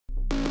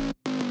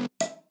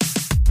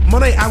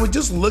Monet, I was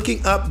just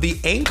looking up the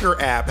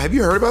Anchor app. Have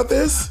you heard about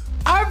this?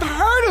 I've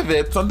heard of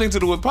it. Something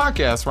to do with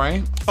podcasts,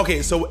 right?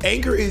 Okay, so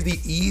Anchor is the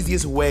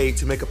easiest way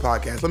to make a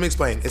podcast. Let me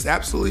explain. It's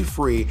absolutely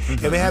free, and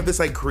they have this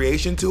like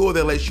creation tool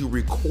that lets you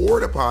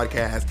record a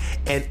podcast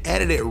and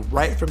edit it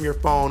right from your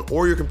phone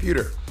or your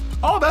computer.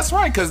 Oh, that's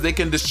right, because they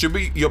can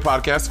distribute your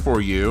podcast for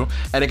you,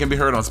 and it can be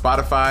heard on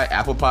Spotify,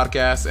 Apple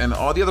Podcasts, and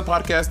all the other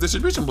podcast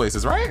distribution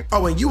places, right?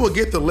 Oh, and you will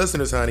get the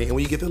listeners, honey. And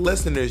when you get the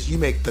listeners, you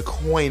make the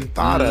coin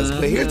fadas.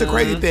 But here's the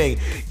crazy thing.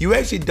 You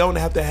actually don't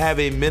have to have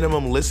a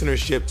minimum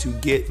listenership to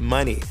get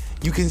money.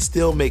 You can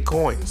still make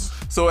coins.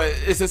 So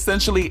it's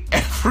essentially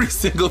every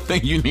single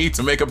thing you need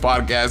to make a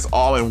podcast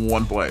all in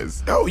one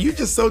place. Oh, you're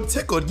just so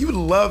tickled. You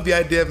love the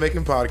idea of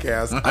making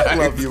podcasts. I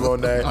love you,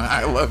 Monet.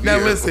 I love you. Now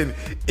listen,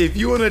 if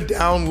you want to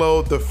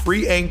download the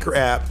free Anchor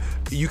app,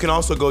 you can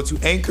also go to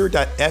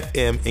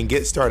anchor.fm and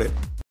get started.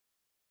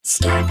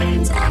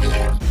 Scarpins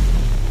Audio.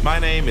 My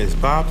name is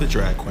Bob the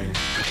Drag Queen.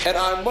 And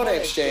I'm Money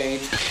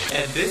Exchange.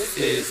 And this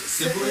is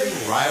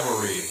Sibling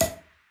Rivalry.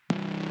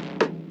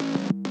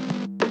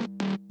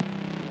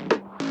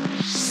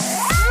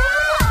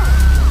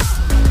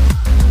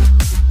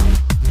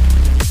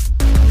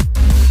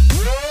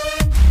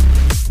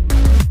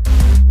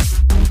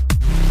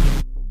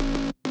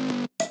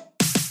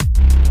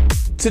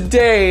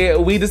 Today,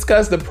 we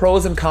discuss the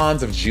pros and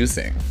cons of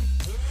juicing.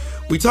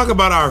 We talk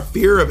about our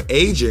fear of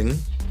aging.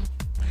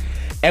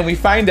 And we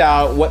find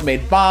out what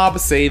made Bob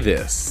say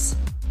this.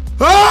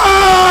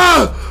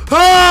 Oh!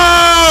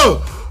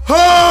 Oh!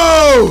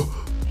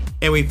 Oh!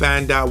 And we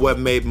find out what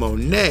made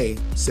Monet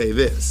say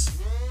this.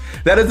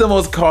 That is the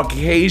most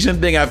Caucasian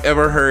thing I've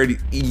ever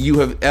heard you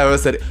have ever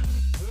said.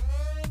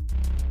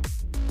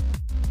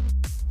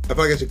 I feel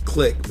like I should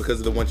click because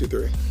of the 1, 2,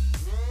 3.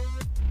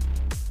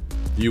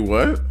 You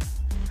what?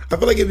 I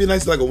feel like it'd be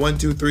nice like a 1,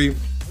 2, 3.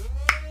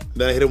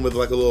 Then I hit him with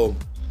like a little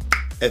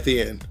at the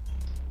end.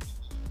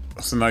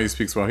 So now you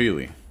speak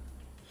Swahili.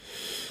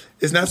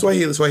 It's not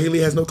Swahili. Swahili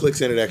has no clicks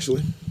in it,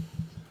 actually.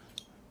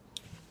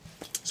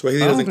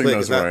 Swahili I don't doesn't think click.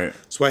 that's It's not, right.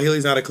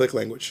 Swahili's not a click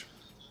language.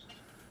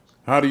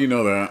 How do you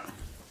know that?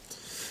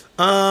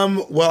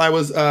 Well, I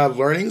was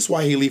learning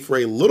Swahili for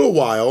a little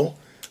while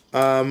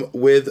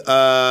with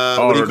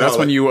That's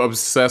when you were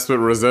obsessed with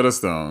Rosetta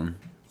Stone.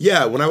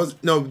 Yeah,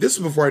 this was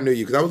before I knew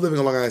you because I was living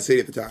in Long Island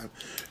City at the time.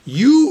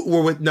 You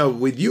were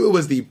with you it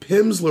was the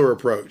Pimsleur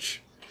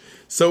approach.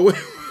 So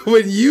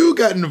when you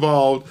got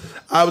involved,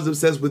 I was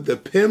obsessed with the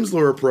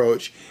Pimsleur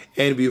approach,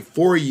 and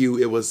before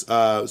you, I was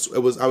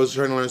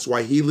trying to learn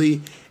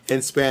Swahili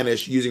and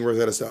Spanish using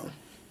Rosetta Stone.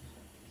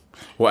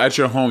 Well, at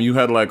your home, you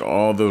had like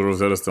all the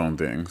Rosetta Stone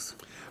things.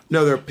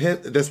 No,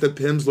 that's the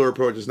Pimsleur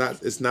approach.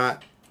 It's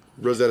not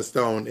Rosetta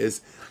Stone.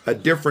 It's a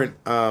different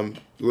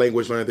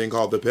language learning thing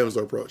called the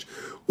Pimsleur approach,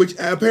 which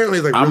apparently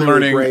is like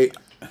really great.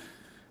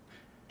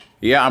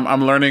 Yeah,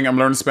 I'm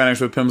learning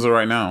Spanish with Pimsleur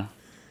right now.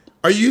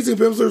 Are you using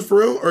Pimsleur for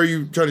real, or are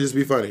you trying to just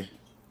be funny?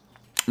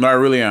 No, I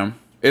really am.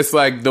 It's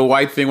like the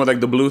white thing with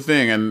like the blue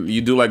thing, and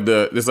you do like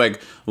there's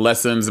like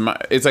lessons.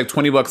 It's like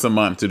 $20 a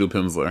month to do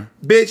Pimsleur.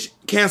 Bitch,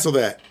 cancel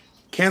that.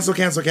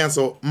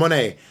 Cancel.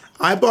 Monet,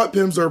 I bought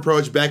Pimsleur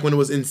Approach back when it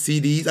was in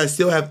CDs. I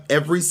still have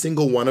every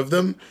single one of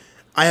them.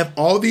 I have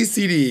all these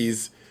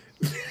CDs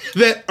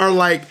that are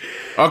like...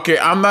 Okay,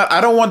 I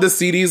don't want the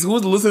CDs.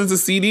 Who's listening to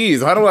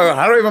CDs? How do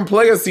I even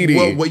play a CD?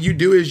 Well, what you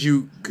do is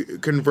you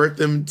convert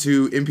them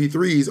to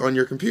MP3s on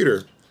your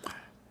computer.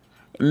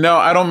 No,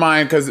 I don't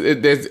mind because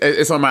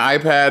it's on my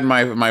iPad,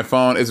 my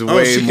phone. It's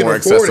way more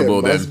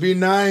accessible than... Must be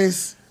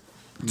nice.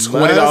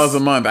 $20 a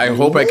month. I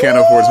hope I can't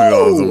afford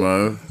 $20 a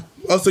month.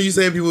 Oh, so you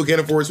saying people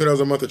can't afford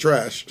 $20 a month of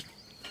trash?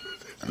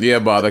 Yeah,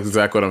 Bob, that's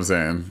exactly what I'm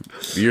saying.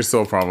 You're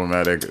so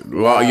problematic.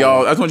 Well,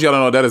 y'all, I just want y'all to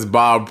know that is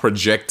Bob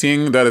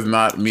projecting. That is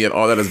not me at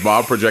all. That is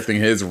Bob projecting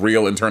his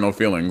real internal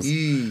feelings.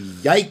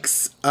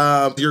 Yikes.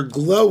 You're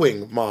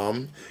glowing,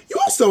 Mom. You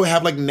also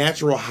have like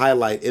natural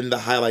highlight in the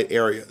highlight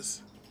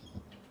areas.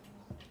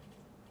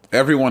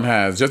 Everyone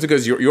has. Just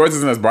because yours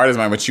isn't as bright as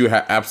mine, but you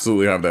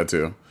absolutely have that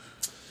too.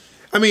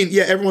 I mean,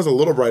 yeah, everyone's a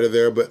little brighter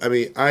there, but I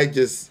mean, I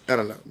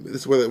don't know.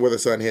 This is where the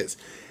sun hits.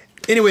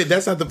 Anyway,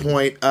 that's not the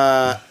point.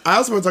 I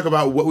also want to talk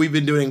about what we've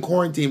been doing in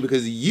quarantine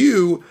because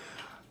you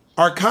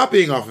are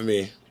copying off of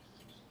me.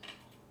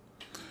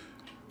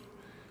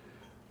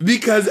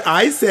 Because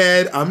I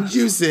said I'm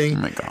juicing, oh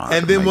my God,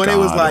 and then Monet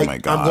was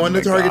like, I'm going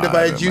to Target to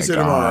buy a juicer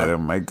tomorrow. Oh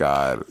my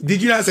God.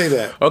 Did you not say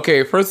that?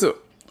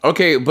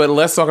 Okay, but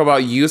let's talk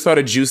about you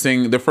started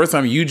juicing. The first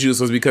time you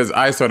juiced was because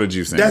I started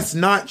juicing. That's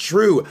not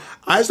true.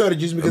 I started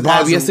juicing because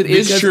Bob, yes, it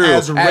is true.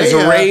 As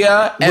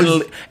Raya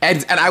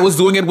and I was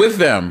doing it with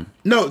them.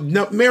 No,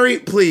 Mary,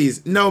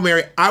 please. No,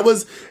 Mary. I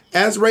was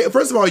as Raya.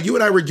 First of all, you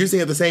and I were juicing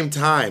at the same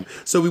time.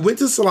 So we went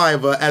to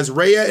Saliva as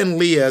Raya and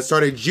Leah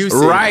started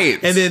juicing. Right.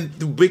 And then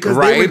because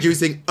they were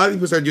juicing, other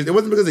people started juicing. It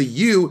wasn't because of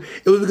you.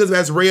 It was because of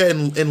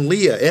Azraya and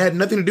Leah. It had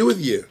nothing to do with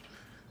you.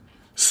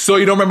 So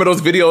you don't remember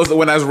those videos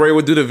when Azraya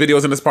would do the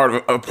videos in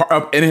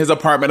his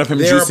apartment of him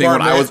juicing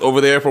when I was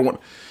over there for one?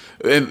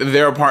 in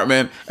their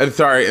apartment.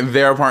 In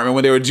their apartment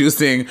when they were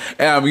juicing.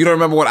 You don't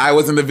remember when I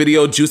was in the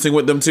video juicing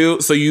with them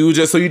too? So you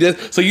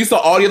saw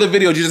all the other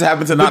videos. You just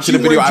happened to not see the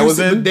video I was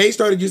in. They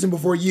started juicing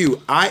before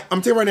you. I'm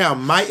telling you right now,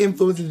 my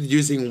influence in the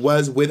juicing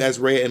was with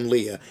Azrea and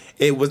Leah.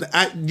 It was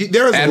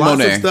there is lots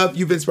Monet. of stuff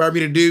you've inspired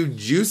me to do.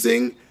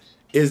 Juicing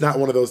is not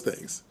one of those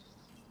things.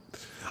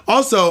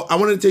 Also, I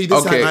wanted to tell you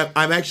this time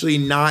I'm actually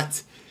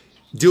not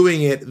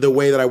doing it the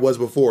way that I was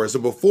before. So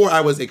before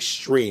I was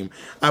extreme.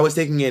 I was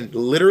taking in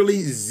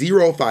literally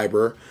zero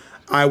fiber.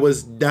 I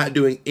was not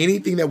doing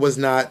anything that was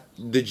not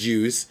the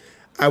juice.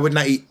 I would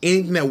not eat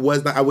anything that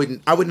was not. I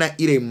would not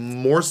eat a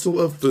morsel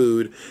of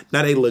food,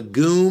 not a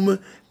legume,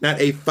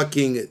 not a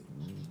fucking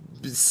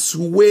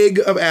swig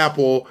of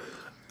apple.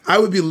 I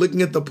would be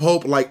looking at the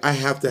pulp like I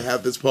have to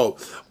have this pulp.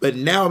 But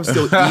now I'm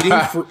still eating.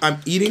 I'm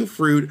eating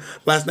fruit.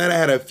 Last night I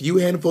had a few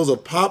handfuls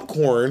of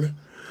popcorn.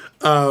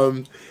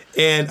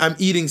 And I'm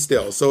eating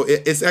still, so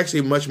it's actually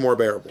much more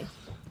bearable.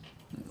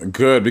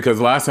 Good, because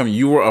last time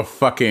you were a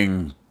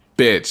fucking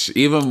bitch,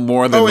 even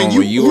more than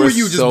normal. You were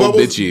just so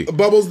Bubbles, bitchy.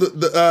 Bubbles,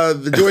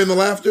 the joy and the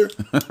laughter.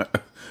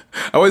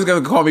 I was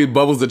gonna call me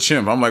Bubbles the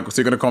chimp. I'm like, so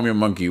you're gonna call me a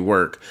monkey?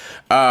 Work.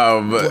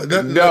 No,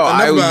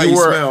 you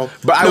were, smell.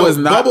 But I was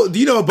not. Bubble, do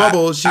you know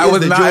Bubbles? She I is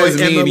was the not joy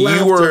as and the mean.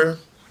 laughter.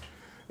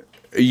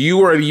 You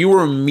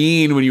were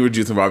mean when you were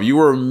juicing Bob. You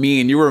were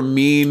mean. You were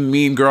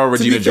mean girl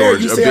Regina To be fair,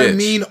 George. you a say bitch. I'm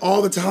mean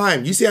all the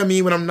time. You say I'm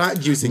mean when I'm not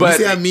juicing. But-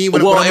 you say I'm mean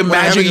when well, I'm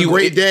imagine having you- a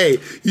great day.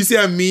 You say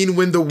I'm mean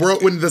when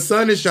the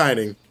sun is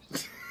shining.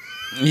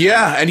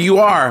 Yeah, and you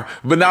are.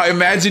 But now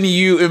imagine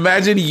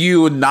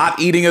you not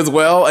eating as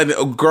well,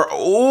 and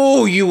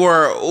girl, you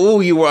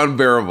were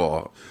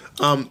unbearable.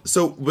 But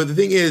the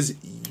thing is,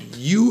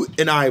 you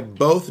and I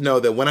both know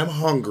that when I'm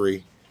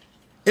hungry,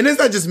 and it's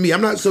not just me.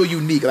 I'm not so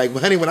unique. Like,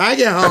 honey, when I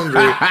get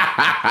hungry,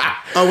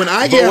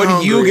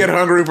 you get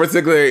hungry,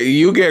 particularly,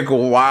 you get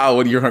wild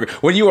when you're hungry.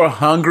 When you are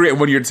hungry and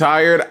when you're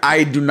tired,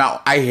 I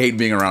hate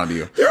being around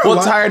you.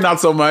 Tired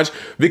not so much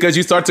because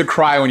you start to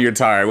cry when you're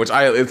tired, which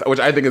I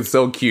think is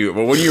so cute.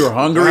 But when you're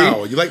hungry,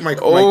 wow, you like my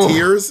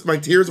tears? My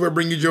tears will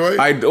bring you joy.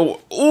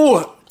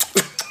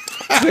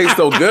 Tastes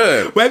so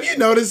good. But have you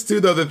noticed too,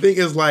 though? The thing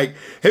is, like,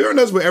 have you ever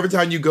noticed where every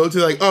time you go to,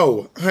 like,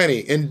 oh, honey,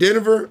 in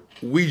Denver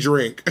we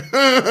drink.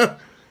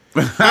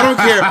 I don't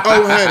care.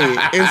 Oh,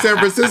 honey, in San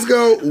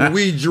Francisco,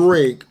 we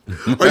drink.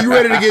 Are you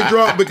ready to get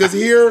drunk? Because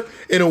here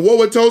in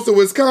Wauwatosa,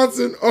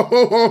 Wisconsin,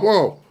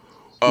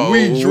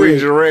 we drink. We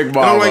drink, And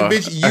mama. I'm like,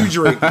 bitch, you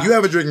drink. You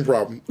have a drinking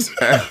problem. this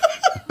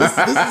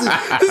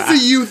is a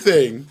you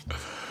thing.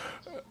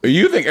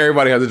 You think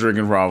everybody has a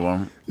drinking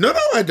problem? No,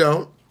 I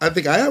don't. I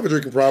think I have a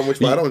drinking problem, which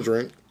is why I don't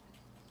drink.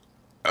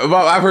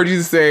 I've heard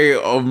you say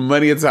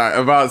many a time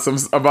about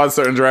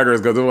certain drag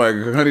girls because they're like,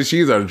 honey,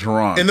 she's a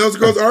drunk. And those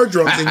girls are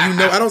drunks, and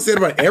I don't say it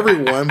about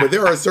everyone, but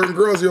there are certain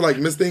girls you're like,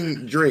 Miss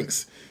Thing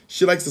drinks.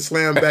 She likes to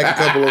slam back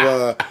a couple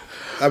of.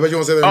 I bet you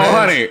won't say that.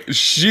 Honey,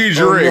 she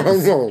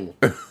drinks. Wrong.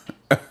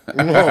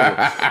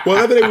 Well,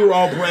 the other day we were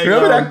all playing.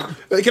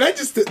 Can I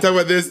just talk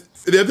about this?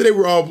 The other day we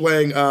were all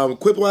playing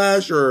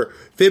Quiplash or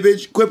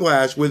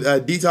Quiplash with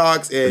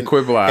Detox and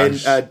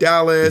Quiplash. and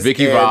Dallas,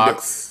 Vicky and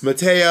Vox,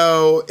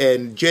 Mateo,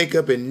 and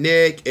Jacob, and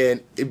Nick,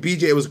 and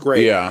BJ. It was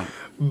great. Yeah.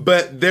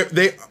 But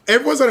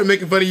everyone started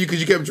making fun of you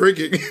because you kept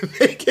drinking.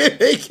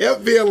 they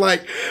kept being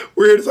like,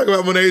 "We're here to talk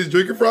about Monet's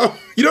drinking problem."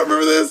 You don't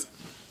remember this?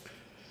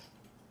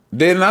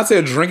 They did not say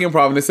a drinking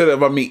problem. They said it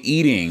about me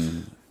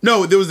eating.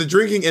 No, there was the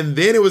drinking and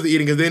then it was the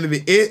eating. Because then in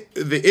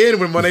the end,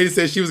 when Monet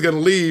said she was going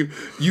to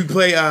leave, you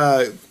play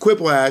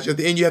Quiplash. At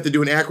the end, you have to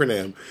do an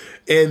acronym,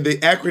 and the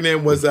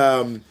acronym was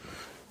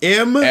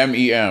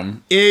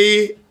MEM.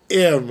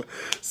 AM.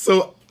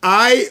 So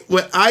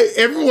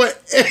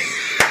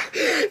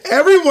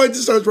everyone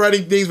just starts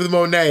writing things with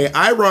Monet.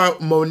 I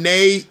wrote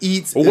Monet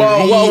eats.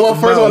 Well.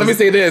 First of all, let me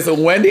say this: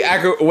 when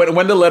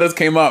the letters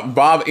came up,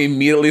 Bob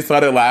immediately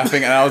started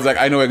laughing, and I was like,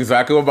 I know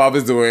exactly what Bob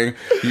is doing.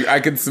 I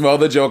could smell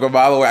the joke. And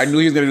by the way, I knew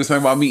he was going to do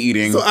something about me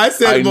eating. So I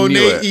said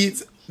Monet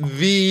eats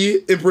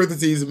the, in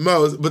parentheses,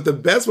 most, but the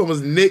best one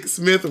was Nick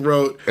Smith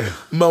wrote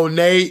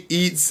Monet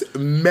eats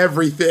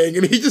everything,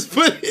 and he just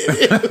put it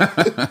in.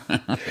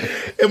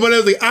 And when I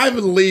was like, I'm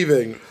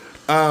leaving.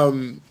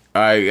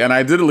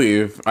 I did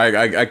leave.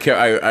 I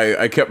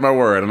kept my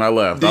word and I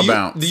left. I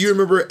bounced. Do you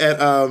remember at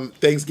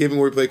Thanksgiving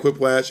where we played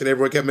Quiplash and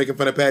everyone kept making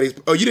fun of Patty's?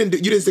 Oh, you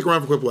didn't stick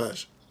around for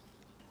Quiplash.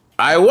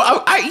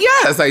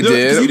 Yes, I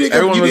did.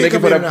 Everyone was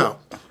making fun of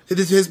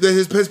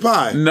his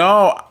pie.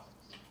 No,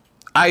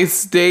 I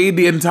stayed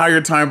the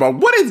entire time. But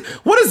what is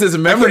this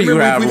memory you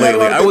have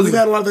lately? We've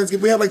had a lot of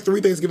Thanksgiving. We had like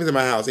 3 Thanksgivings in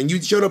my house, and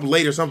you showed up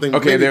late or something.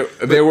 Okay,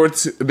 there were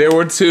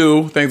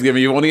 2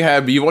 Thanksgiving. You've only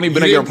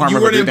been at your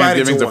apartment for 2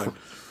 Thanksgivings.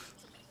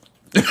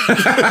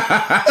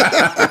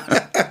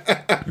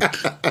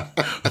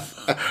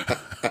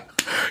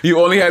 You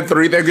only had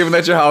 3 Thanksgivings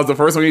at your house. The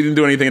first one you didn't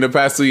do anything. In the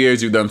past 2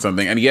 years, you've done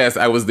something. And yes,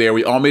 I was there.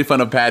 We all made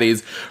fun of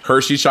Patty's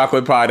Hershey's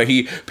chocolate pie.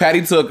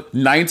 Patty took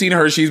 19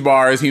 Hershey's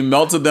bars. He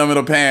melted them in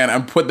a pan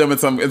and put them in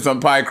some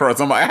pie crust.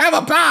 I'm like, I have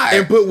a pie.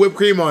 And put whipped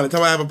cream on it.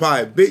 Tell me I have a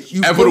pie. Bitch,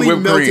 you and fully put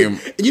whipped melted.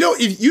 cream. And you know,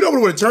 if you know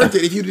what would have turned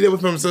it if you did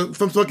it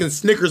from fucking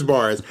Snickers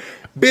bars.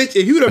 Bitch,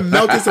 if you would have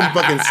melted some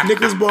fucking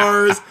Snickers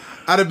bars,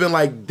 I'd have been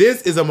like,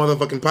 this is a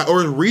motherfucking pie.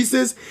 Or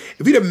Reese's.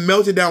 If you'd have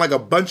melted down like a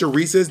bunch of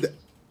Reese's,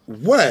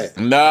 what?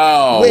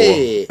 No.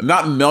 Wait.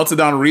 Not melted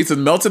down Reese's.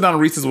 Melted down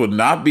Reese's would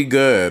not be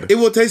good. It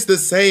will taste the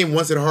same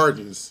once it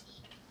hardens.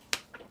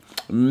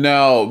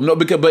 No,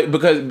 because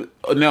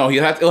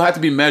it'll have to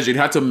be measured.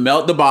 You have to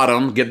melt the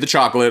bottom, get the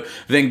chocolate,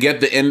 then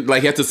get you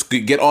have to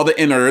get all the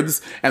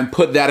innards and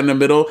put that in the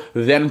middle,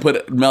 then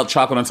melt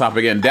chocolate on top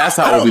again. That's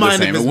how it would be the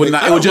same. It would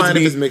not. It would just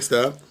be mixed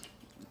up.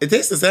 It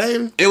tastes the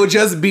same. It would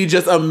just be a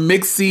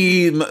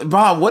mixy.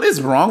 Bob, what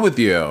is wrong with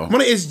you?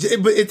 But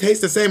it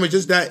tastes the same. It's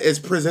just that it's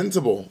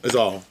presentable. Is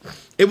all.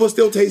 It will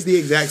still taste the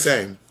exact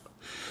same.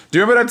 Do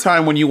you remember that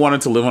time when you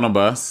wanted to live on a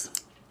bus?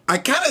 I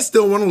kind of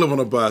still want to live on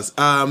a bus.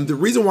 The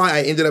reason why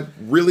I ended up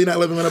really not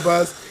living on a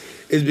bus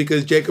is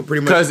because Jacob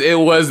pretty much... Because it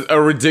was a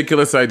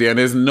ridiculous idea, and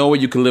there's no way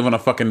you could live on a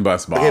fucking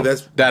bus, Bob. Okay,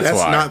 that's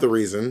why. not the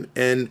reason.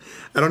 And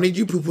I don't need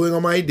you poo-pooing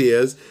on my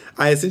ideas.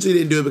 I essentially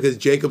didn't do it because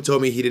Jacob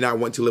told me he did not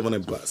want to live on a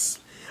bus.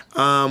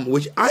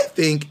 Which I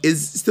think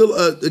is still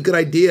a good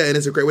idea, and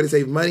it's a great way to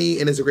save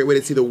money, and it's a great way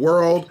to see the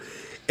world.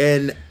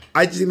 And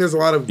I just think there's a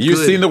lot of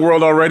You've seen the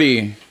world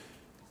already.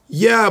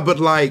 Yeah,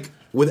 but like...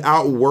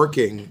 without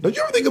working. Don't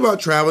you ever think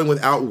about traveling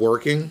without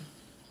working?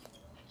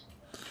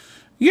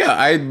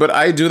 Yeah, but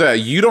I do that.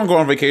 You don't go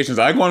on vacations.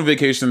 I go on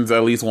vacations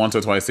at least once or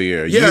twice a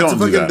year. Yeah, you don't it's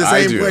fucking do that. the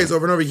same place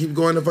over and over. You keep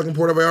going to fucking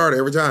Puerto Vallarta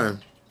every time.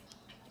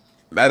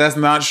 That's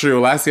not true.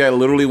 Last year I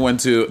literally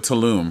went to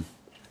Tulum.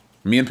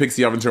 Me and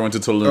Pixie Aventura went to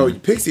Tulum. Oh,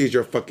 Pixie is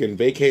your fucking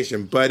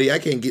vacation buddy. I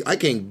can't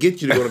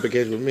get you to go on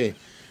vacation with me.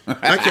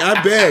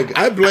 I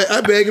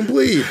beg and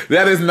plead.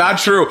 That is not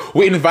true.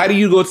 We invited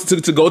you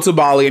to go to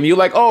Bali, and you're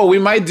like, oh, we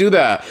might do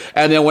that.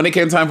 And then when it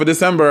came time for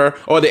December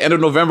or the end of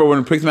November,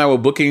 when Pixie and I were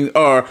booking,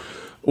 or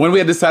when we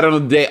had decided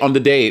on the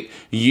date,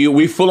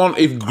 we full on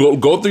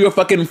go through your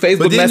fucking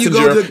Facebook Messenger.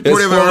 You go to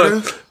Puerto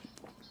Vallarta?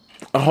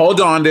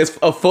 Hold on, there's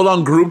a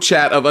full-on group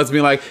chat of us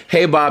being like,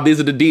 "Hey, Bob, these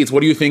are the deets.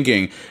 What are you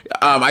thinking?"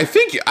 I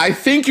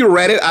think you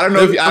read it. I don't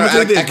know if I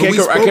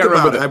can't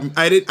remember.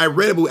 I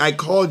read it, but I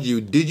called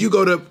you. Did you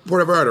go to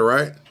Puerto Vallarta?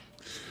 Right?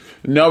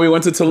 No, we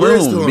went to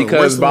Tulum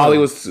because Bali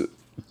was.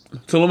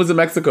 Tulum is in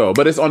Mexico,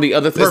 but it's on the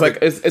other. Perfect.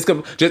 It's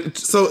like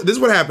so. This is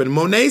what happened.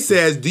 Monet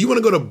says, "Do you want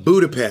to go to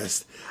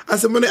Budapest?" I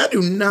said, "Monet, I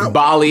do not."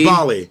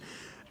 Bali.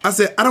 I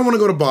said, I don't want to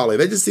go to Bali.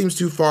 That just seems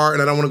too far,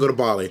 and I don't want to go to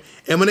Bali.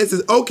 And Monet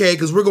says, okay,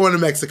 because we're going to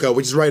Mexico,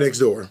 which is right next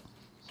door.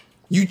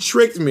 You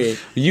tricked me.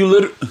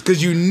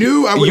 Because you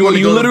knew I would want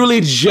to go. You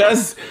literally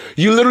just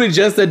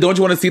said, don't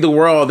you want to see the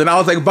world? And I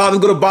was like, Bob,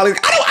 let's go to Bali.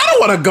 I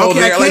don't want to go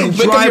there. I can't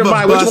like, drive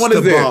a bus which one to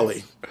is it?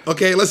 Bali.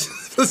 Okay, let's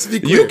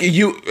be clear.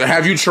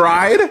 Have you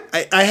tried?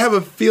 I have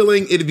a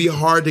feeling it'd be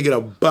hard to get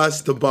a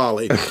bus to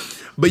Bali.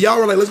 But y'all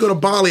were like, let's go to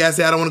Bali. I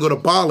said, I don't want to go to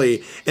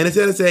Bali. And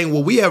instead of saying,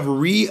 well, we have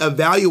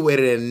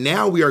reevaluated and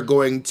now we are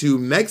going to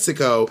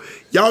Mexico,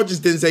 y'all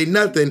just didn't say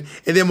nothing.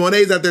 And then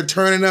Monet's out there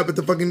turning up at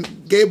the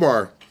fucking gay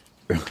bar.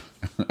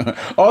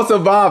 Also,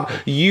 Bob,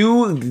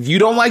 you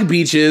don't like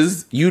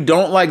beaches. You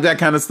don't like that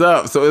kind of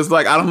stuff. So it's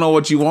like, I don't know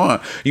what you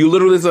want. You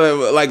literally said,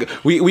 like,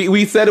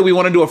 we said that we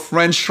want to do a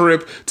French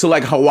trip to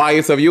like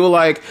Hawaii. So you were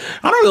like,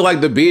 I don't really like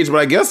the beach, but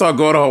I guess I'll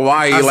go to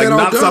Hawaii. I like,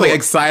 not sounding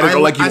excited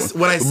or like you.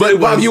 What I said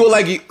Bob, you were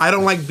like, I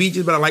don't like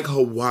beaches, but I like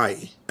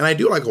Hawaii, and I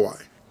do like Hawaii.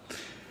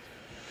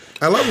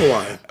 I love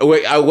Hawaii.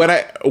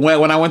 Wait,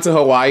 when I went to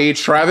Hawaii,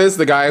 Travis,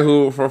 the guy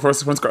who for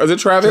first is it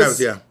Travis? Travis,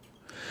 yeah.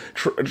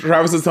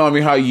 Travis was telling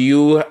me how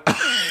you.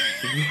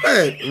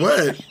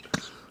 What?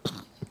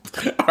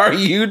 Are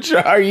you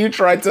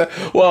trying to?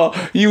 Well,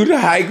 you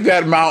hiked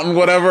that mountain,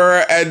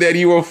 whatever, and then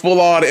you were full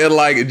on in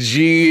like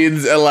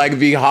jeans and like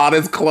the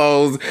hottest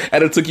clothes,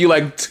 and it took you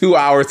like 2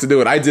 hours to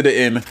do it. I did it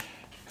in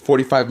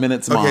 45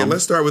 minutes, Mom. Okay,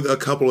 let's start with a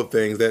couple of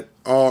things that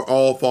are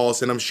all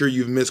false, and I'm sure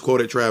you've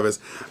misquoted Travis.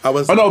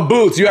 Oh no,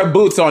 boots! You had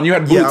boots on. I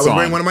was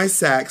wearing one of my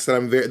sacks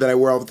that I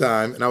wear all the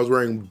time, and I was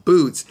wearing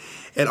boots.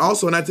 And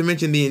also, not to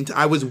mention,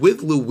 I was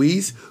with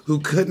Luis, who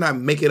could not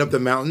make it up the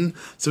mountain.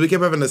 So we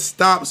kept having to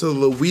stop so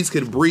Luis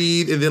could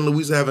breathe. And then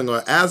Luis was having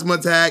an asthma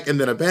attack and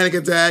then a panic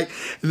attack.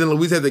 And then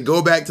Luis had to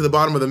go back to the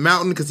bottom of the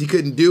mountain because he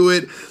couldn't do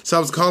it. So I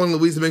was calling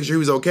Luis to make sure he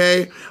was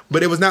okay.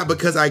 But it was not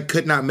because I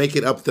could not make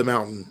it up the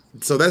mountain.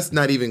 So that's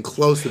not even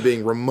close to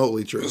being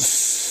remotely true.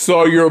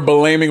 So you're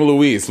blaming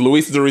Luis.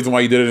 Luis is the reason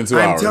why you did it in 2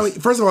 hours.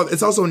 First of all,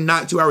 it's also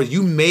not 2 hours.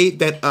 You made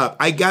that up.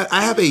 I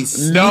have a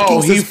sneaking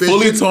No, he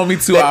fully told me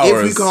 2 hours.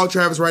 If we call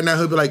Travis right now,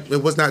 he'll be like,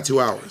 it was not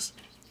 2 hours.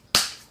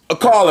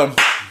 Call him.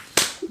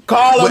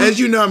 Well, as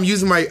you know, I'm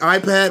using my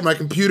iPad, my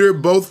computer,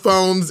 both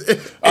phones.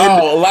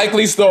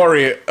 Likely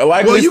story. Call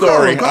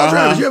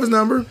Travis. You have his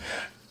number.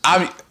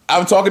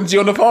 I'm talking to you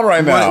on the phone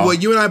right now. Well,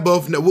 you and I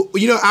both know.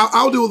 You know,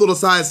 I'll do a little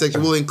side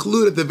section. We'll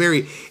include at the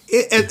very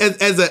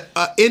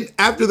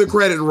after the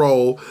credit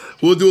roll.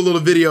 We'll do a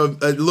little video,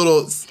 a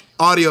little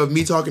audio of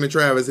me talking to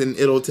Travis, and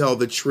it'll tell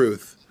the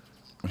truth.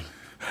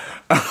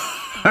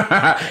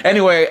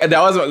 Anyway, that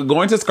was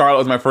going to Scarlet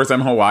was my first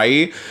time in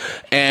Hawaii,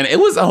 and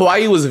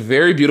Hawaii was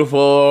very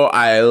beautiful.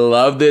 I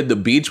loved it. The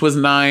beach was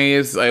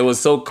nice. It was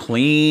so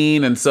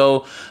clean, and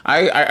so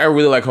I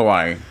really like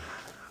Hawaii.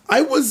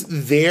 I was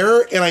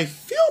there, and I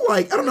feel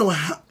like I don't know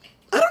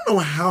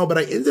how, but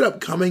I ended up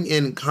coming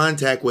in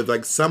contact with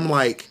like some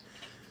like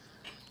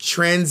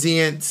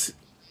transient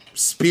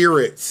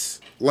spirits,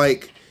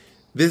 like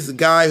this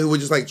guy who was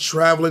just like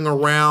traveling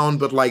around,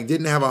 but like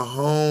didn't have a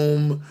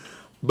home.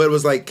 But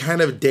was like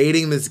kind of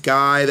dating this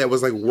guy that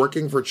was like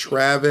working for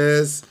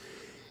Travis,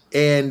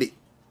 and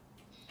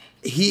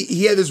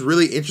he had this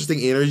really interesting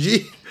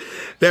energy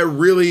that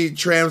really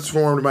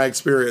transformed my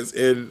experience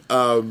in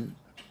And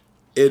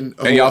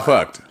y'all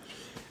fucked.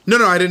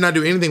 No, I did not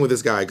do anything with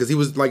this guy because he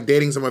was like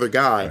dating some other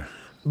guy.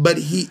 But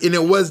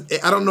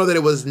I don't know that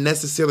it was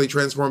necessarily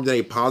transformed in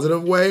a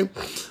positive way,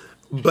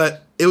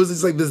 but it was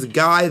just like this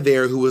guy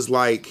there who was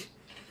like,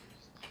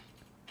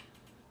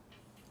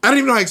 I don't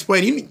even know how to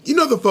explain. You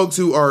know the folks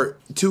who are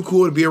too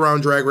cool to be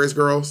around Drag Race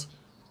girls?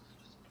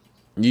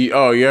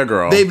 Oh, yeah,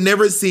 girl. They've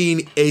never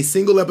seen a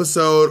single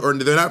episode, or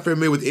they're not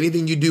familiar with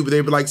anything you do, but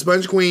they'd be like,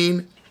 Sponge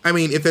Queen. I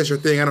mean, if that's your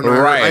thing, I don't know.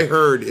 Right. I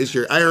heard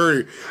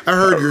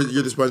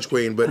you're the Sponge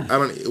Queen, but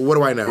what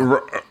do I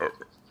know?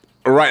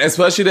 Right,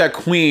 especially that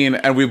queen,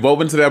 and we've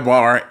opened to that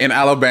bar in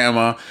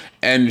Alabama,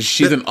 and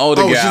she's an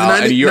older gal, she's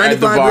a and you're at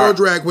the bar. 95-year-old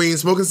drag queen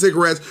smoking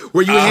cigarettes,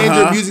 where you hand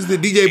your music to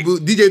the DJ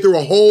booth. DJ through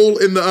a hole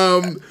in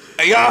the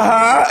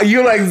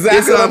You're like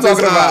exactly what I'm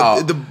talking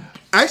about.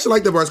 I actually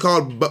like the bar. It's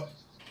called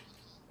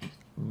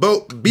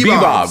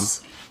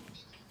Bebop's.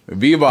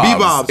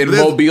 Bebop's in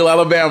Mobile,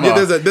 Alabama.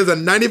 Yeah, there's a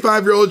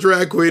 95-year-old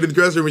drag queen in the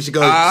dressing room, and she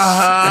goes,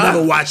 I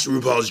never watched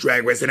RuPaul's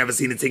Drag Race. I never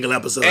seen a single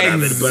episode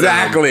of it.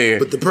 Exactly.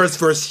 But the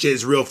first shit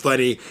is real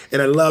funny,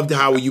 and I loved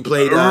how you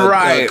played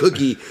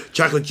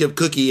chocolate chip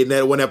cookie in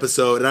that one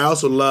episode, and I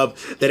also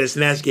love that in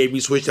Snatch Game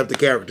you switched up the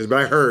characters. But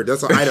I heard I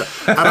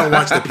don't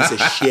watch that piece of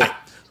shit.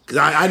 Because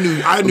I knew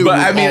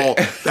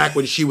RuPaul back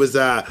when she was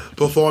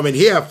performing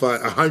here for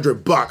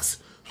 $100.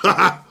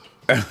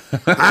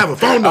 I have a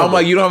phone number. I'm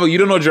like, you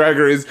don't know Drag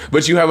Race,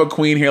 but you have a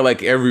queen here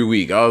like every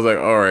week. I was like,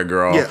 all right,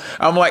 girl. Yeah.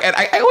 I'm like, and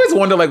I always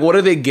wonder, like, what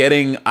are they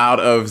getting out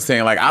of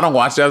saying, like, I don't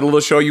watch that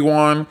little show you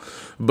on,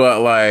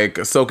 but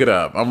like, soak it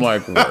up. I'm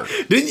like, work.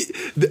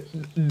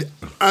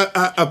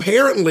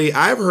 Apparently,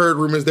 I've heard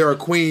rumors there are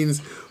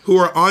queens who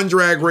are on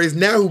Drag Race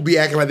now who be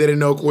acting like they didn't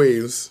know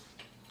queens.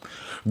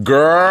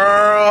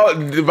 Girl,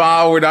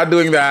 we're not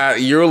doing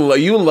that. You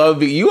love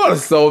me. You are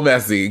so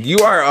messy. You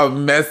are a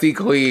messy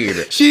queen.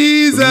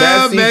 She's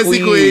a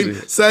messy queen.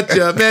 Such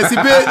a messy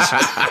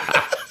bitch.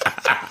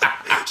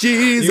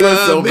 She's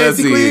a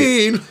messy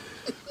queen.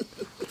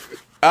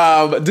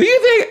 Do you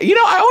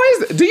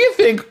think, do you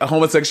think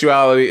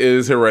homosexuality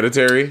is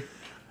hereditary?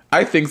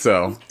 I think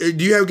so. Do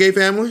you have a gay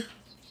family?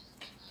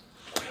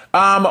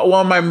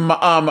 Well,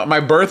 my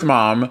birth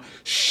mom,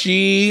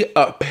 she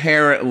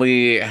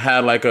apparently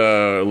had like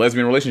a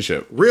lesbian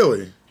relationship.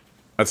 Really?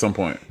 At some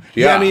point.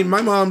 Yeah, I mean,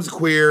 my mom's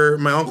queer,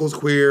 my uncle's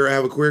queer, I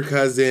have a queer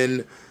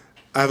cousin,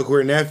 I have a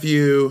queer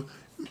nephew.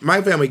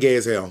 My family gay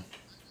as hell.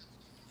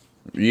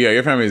 Yeah,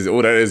 your family is.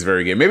 Oh, that is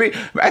very gay. Maybe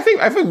I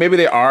think maybe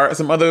there are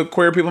some other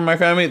queer people in my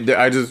family.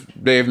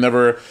 They've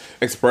never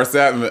expressed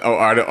that.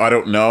 I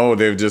don't know.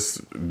 They've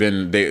just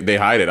been they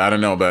hide it. I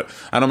don't know, but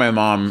I know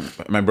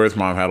my birth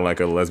mom had like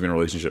a lesbian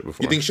relationship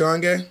before. You think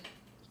Sean gay?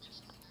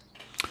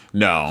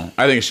 No,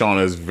 I think Sean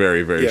is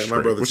very very. Yeah,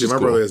 my brother. My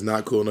brother is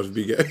not cool enough to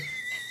be gay.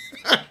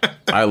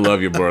 I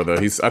love your brother.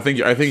 I think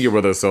your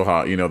brother is so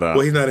hot. You know that.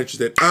 Well, he's not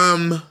interested.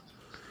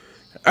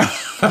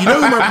 You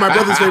know who my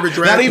brother's favorite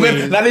drag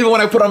queen? Not even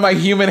when I put on my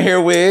human hair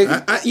wig.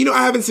 I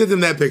haven't sent him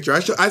that picture. I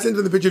sent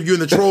him the picture of you in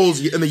the Trolls,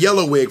 in the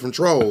yellow wig from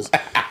Trolls,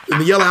 in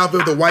the yellow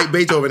outfit with the white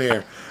Beethoven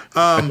hair.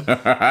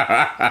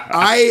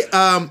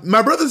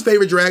 My brother's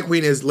favorite drag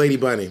queen is Lady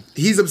Bunny.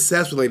 He's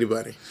obsessed with Lady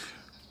Bunny.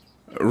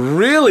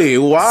 Really?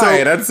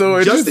 Why? That's so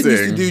interesting. Justin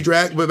used to do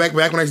drag, but back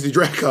when I used to do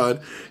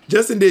DragCon,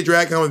 Justin did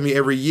DragCon with me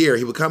every year.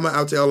 He would come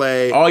out to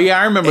LA. Oh yeah,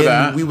 I remember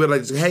that. We would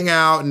like just hang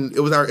out, and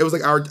it was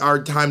like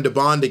our time to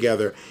bond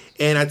together.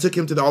 And I took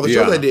him to all the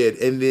shows I did,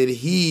 and then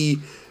he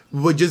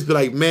would just be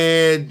like,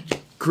 "Man,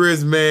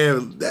 Chris,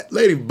 man, that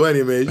Lady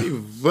Bunny, man, she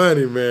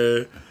funny,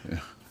 man."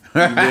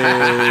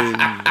 Man,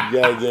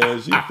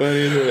 goddamn, she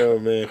funny as hell,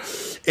 man.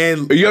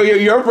 And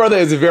your brother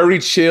is very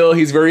chill.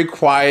 He's very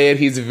quiet.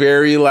 He's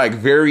very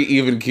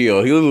even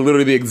keel. He's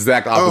literally the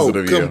exact opposite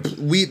of you.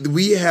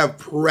 We have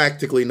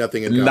practically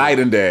nothing in common. Night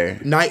and day.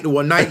 Night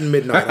and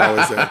midnight. I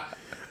always say.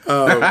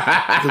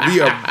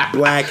 We are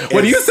black.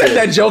 When you said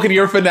that joke in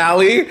your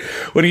finale,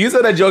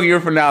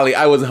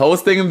 I was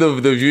hosting the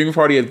viewing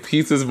party at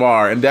Pizza's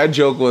Bar, and that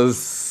joke was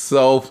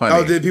so funny.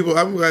 Oh, did people?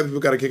 I'm glad people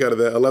got a kick out of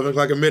that. 11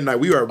 o'clock at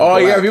midnight. We are. Oh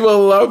black. Yeah,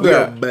 people love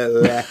that. We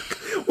are black.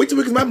 too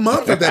weird because my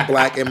mom's not that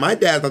black, and my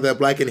dad's not that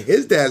black, and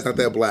his dad's not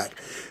that black.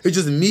 It's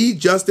just me,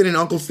 Justin, and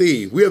Uncle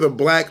Steve. We are the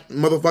black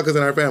motherfuckers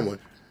in our family.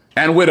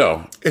 And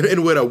Widow.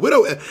 And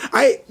Widow.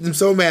 I am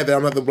so mad that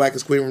I'm not the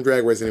blackest queen from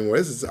Drag Race anymore.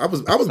 I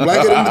was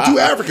blacker than the two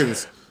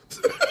Africans.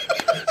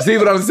 See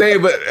what I'm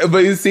saying?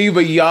 But you see,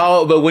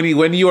 but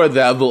when you're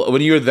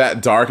that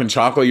dark and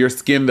chocolate, your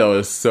skin though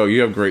is so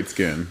you have great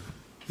skin.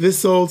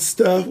 This old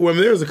stuff. Well, I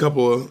mean, there's a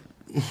couple of.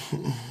 You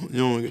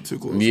don't want to get too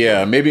close.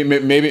 Yeah,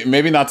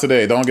 maybe not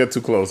today. Don't get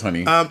too close,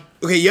 honey.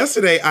 Okay,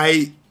 yesterday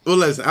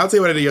listen. I'll tell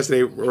you what I did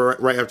yesterday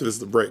right after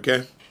this break.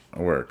 Okay.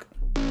 Work.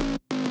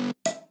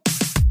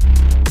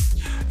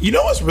 You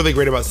know what's really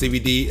great about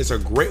CBD? It's a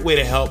great way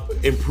to help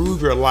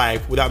improve your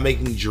life without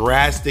making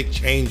drastic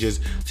changes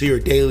to your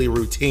daily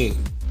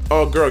routine.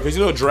 Oh, girl, because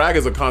you know drag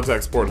is a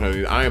contact sport,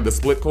 honey. I am the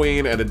split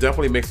queen, and it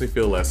definitely makes me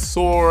feel less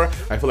sore.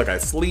 I feel like I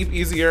sleep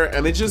easier,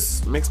 and it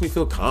just makes me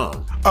feel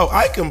calm. Oh,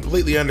 I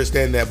completely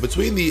understand that.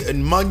 Between the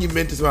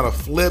monumentous amount of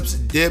flips,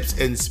 dips,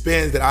 and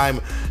spins that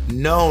I'm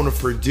known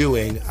for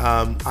doing,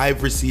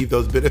 I've received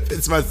those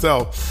benefits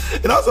myself.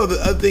 And also, the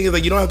other thing is,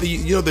 like, you don't have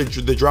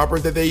to, the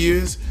droppers that they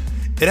use,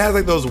 it has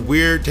like those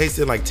weird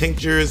tasting like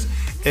tinctures,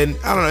 and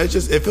I don't know.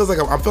 It feels like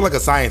I feel like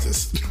a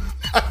scientist.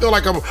 I feel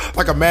like I'm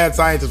like a mad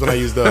scientist when I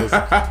use those.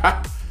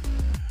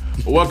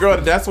 Well, girl,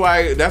 that's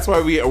why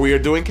we are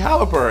doing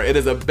Caliper. It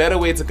is a better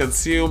way to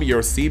consume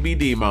your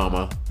CBD,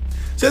 mama.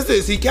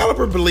 See,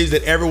 Caliper believes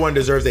that everyone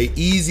deserves an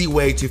easy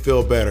way to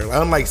feel better.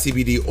 Unlike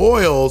CBD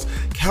oils,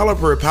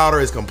 Caliper powder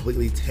is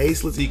completely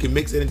tasteless. So you can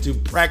mix it into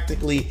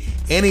practically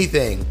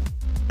anything.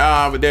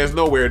 There's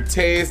no weird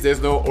taste.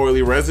 There's no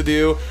oily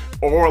residue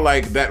or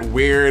like that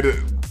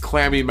weird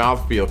clammy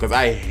mouthfeel, because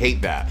I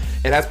hate that.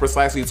 It has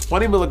precisely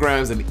 20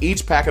 milligrams in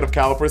each packet of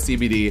Caliper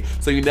CBD,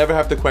 so you never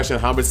have to question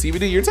how much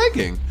CBD you're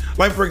taking.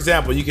 Like, for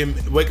example, you can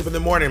wake up in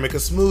the morning, make a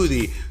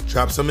smoothie,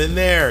 drop some in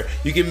there.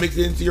 You can mix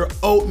it into your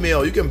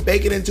oatmeal. You can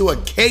bake it into a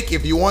cake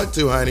if you want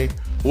to, honey.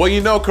 Well, you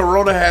know,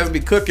 Corona has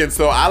me cooking,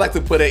 so I like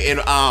to put it in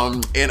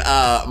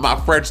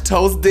my French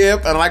toast dip,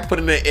 and I like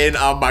putting it in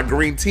my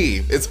green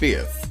tea. It's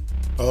fierce.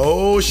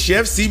 Oh,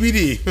 Chef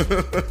CBD.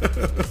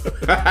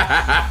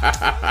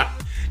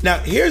 Now,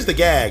 here's the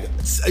gag.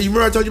 You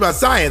remember I told you about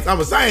science? I'm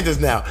a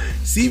scientist now.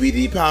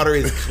 CBD powder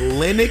is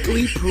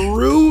clinically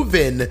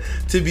proven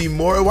to be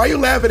more... Why are you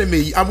laughing at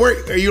me?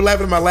 Are you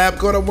laughing at my lab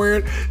coat I'm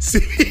wearing?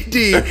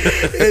 CBD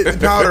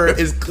powder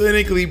is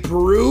clinically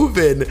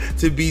proven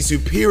to be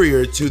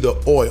superior to the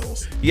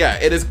oils. Yeah,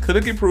 it is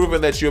clinically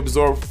proven that you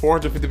absorb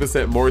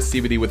 450% more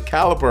CBD with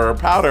Caliper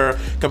powder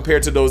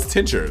compared to those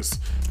tinctures.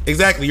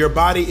 Exactly. Your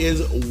body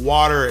is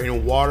water,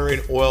 and water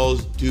and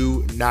oils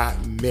do not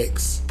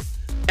mix.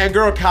 And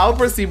girl,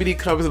 Caliper CBD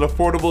comes in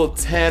affordable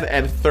 10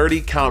 and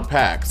 30 count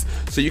packs.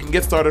 So you can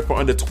get started for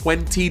under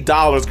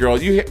 $20, girl.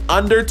 You hit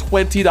under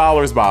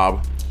 $20,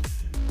 Bob.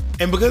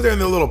 And because they're in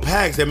the little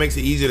packs, that makes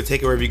it easier to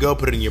take it wherever you go.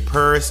 Put it in your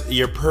purse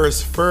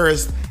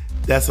first.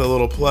 That's a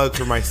little plug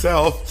for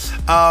myself.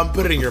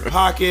 Put it in your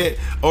pocket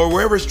or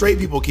wherever straight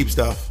people keep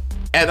stuff.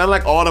 And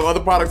unlike all the other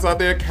products out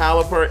there,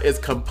 Caliper is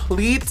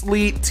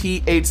completely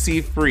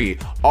THC free.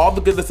 All the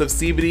goodness of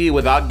CBD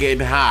without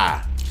getting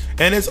high.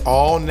 And it's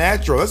all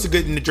natural. That's a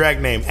good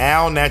drag name,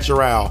 Al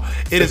Natural.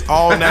 It is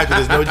all natural.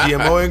 There's no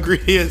GMO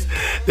ingredients.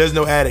 There's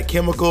no added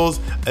chemicals.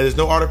 There's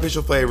no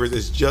artificial flavors.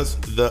 It's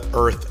just the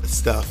earth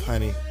stuff,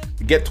 honey.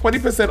 Get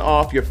 20%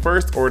 off your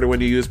first order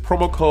when you use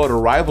promo code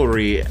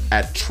RIVALRY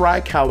at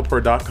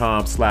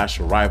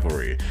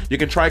trycaliper.com/rivalry. You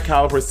can try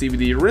Caliper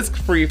CBD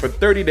risk-free for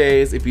 30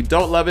 days. If you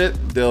don't love it,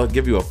 they'll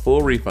give you a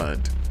full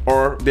refund.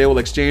 Or they will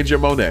exchange your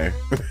Monet.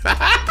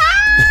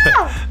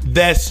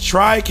 That's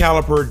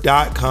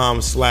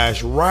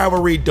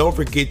trycaliper.com/rivalry. Don't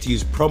forget to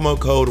use promo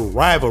code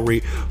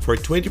RIVALRY for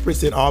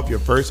 20% off your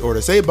first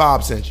order. Say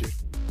Bob sent you.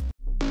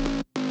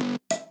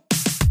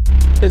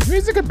 Is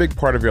music a big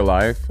part of your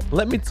life?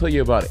 Let me tell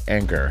you about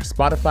Anchor,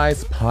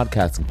 Spotify's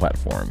podcasting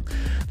platform.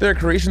 There are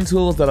creation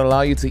tools that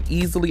allow you to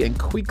easily and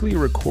quickly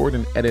record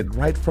and edit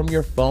right from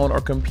your phone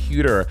or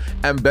computer.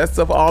 And best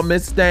of all,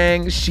 Miss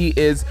Dang, she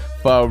is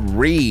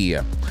free.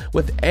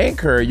 With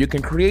Anchor, you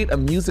can create a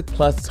Music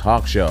Plus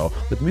talk show.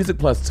 With Music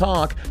Plus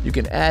Talk, you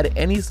can add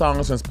any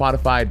songs from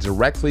Spotify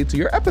directly to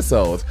your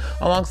episodes,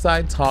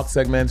 alongside talk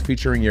segments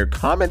featuring your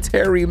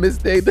commentary. Miss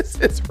Dang, this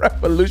is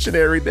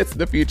revolutionary. This is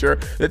the future.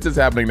 This is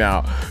happening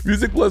now.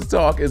 Music Plus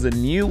Talk is a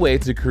new way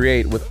to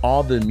create with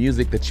all the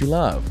music that you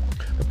love.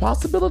 The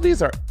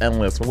possibilities are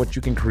endless for what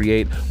you can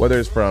create, whether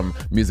it's from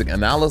music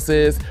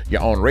analysis,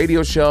 your own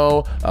radio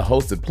show, a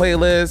hosted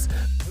playlist,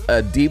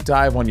 a deep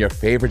dive on your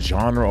favorite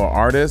genre or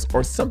artist,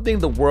 or something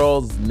the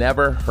world's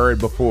never heard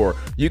before.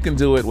 You can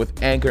do it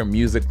with Anchor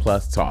Music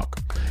Plus Talk.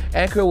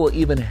 Anchor will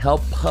even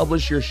help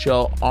publish your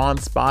show on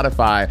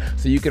Spotify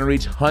so you can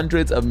reach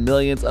hundreds of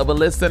millions of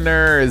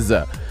listeners.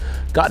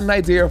 Got an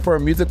idea for a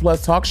Music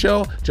Plus Talk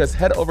show? Just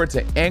head over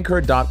to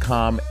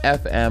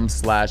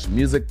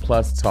anchor.com/FM/Music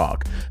Plus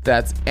Talk.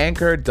 That's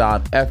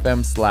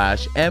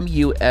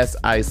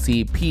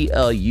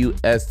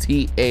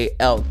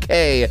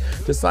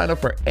anchor.fm/MUSICPLUSTALK to sign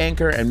up for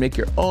Anchor and make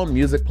your own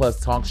Music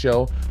Plus Talk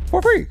show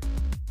for free.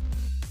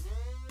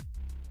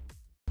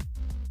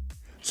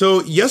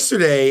 So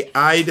yesterday,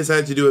 I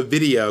decided to do a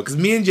video because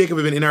me and Jacob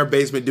have been in our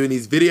basement doing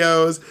these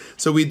videos.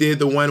 So we did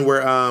the one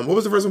where, what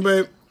was the first one,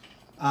 babe?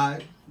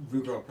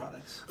 Rue Girl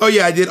products. Oh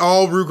yeah, I did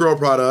all Rue Girl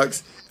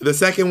products. The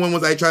second one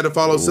was I tried to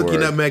follow Silky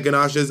Nutmeg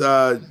Ganache's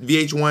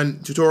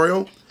VH1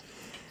 tutorial.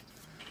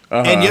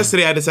 And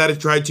yesterday I decided to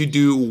try to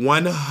do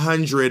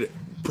 100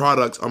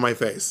 products on my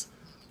face.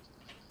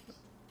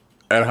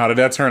 And how did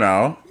that turn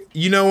out?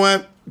 You know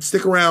what?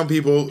 Stick around,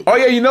 people. Oh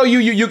yeah,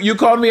 you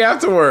called me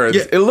afterwards.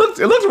 Yeah. It looked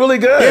really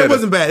good. Yeah, it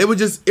wasn't bad.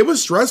 It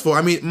was stressful.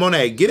 I mean,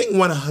 Monet, getting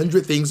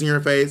 100 things in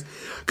your face,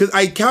 because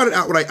I counted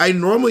out what I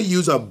normally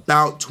use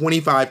about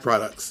 25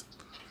 products.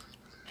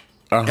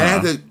 And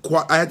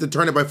I had to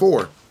turn it by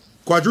 4.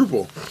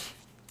 Quadruple.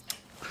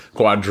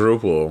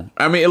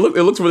 I mean, it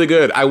looks really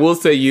good. I will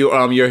say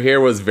your hair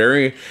was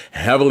very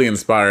heavily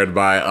inspired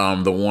by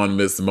the one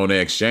Miss Monet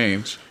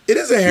Exchange. It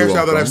is a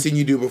hairstyle that I've seen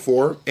you do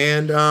before,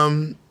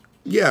 and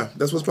yeah,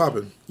 that's what's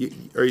popping. Do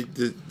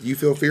you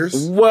feel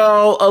fierce?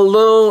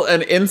 Well,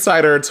 an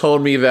insider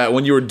told me that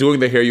when you were doing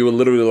the hair, you were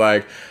literally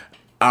like,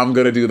 "I'm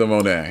gonna do the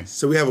Monet."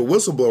 So we have a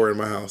whistleblower in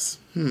my house.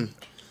 We're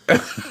gonna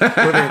figure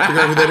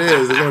out who that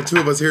is. There's only 2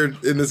 of us here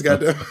in this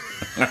goddamn.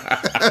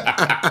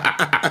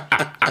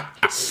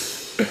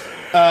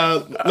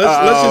 I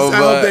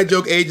hope that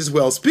joke ages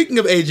well. Speaking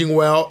of aging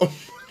well.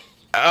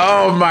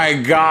 Oh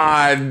my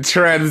God!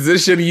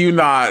 Transition you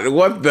not.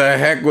 What the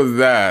heck was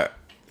that?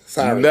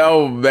 Sorry.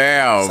 No,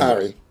 ma'am.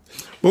 Sorry.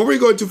 Before we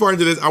go too far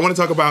into this, I want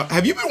to talk about,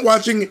 have you been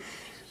watching,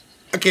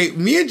 okay,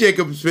 me and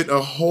Jacob spent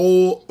a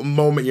whole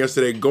moment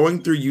yesterday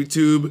going through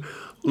YouTube,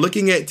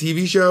 looking at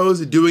TV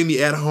shows, doing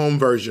the at-home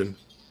version.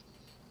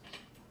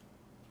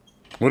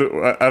 What?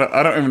 I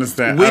don't even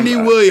understand. Wendy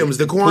Williams,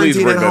 the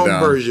quarantine at home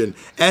version.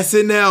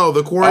 SNL,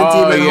 the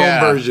quarantine at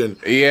home version.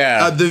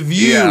 Yeah. The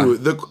View,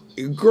 the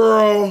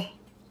girl.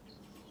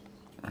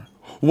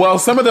 Well,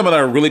 some of them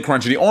are really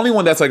crunchy. The only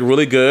one that's like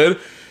really good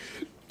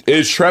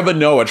is Trevor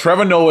Noah.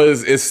 Trevor Noah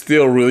is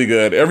still really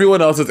good.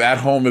 Everyone else that's at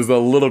home is a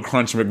little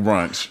Crunch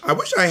McBrunch. I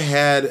wish I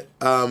had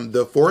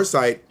the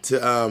foresight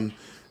to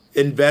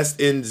invest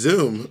in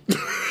Zoom.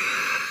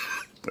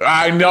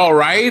 I know,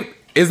 right?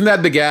 Isn't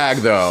that the gag,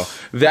 though?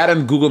 That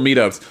and Google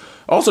Meetups.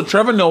 Also,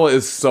 Trevor Noah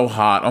is so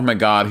hot. Oh my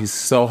God, he's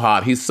so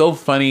hot. He's so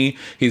funny.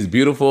 He's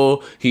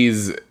beautiful.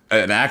 He's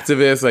an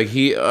activist. Like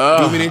he. Do you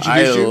want me to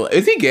introduce you?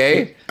 Is he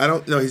gay? I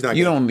don't. No, he's not.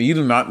 You gay. You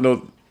do not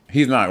know.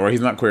 He's not. Or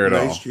he's not queer at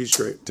all. He's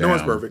straight. Damn. No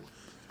one's perfect.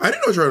 I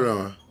didn't know Trevor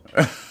Noah.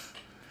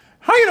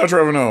 How you know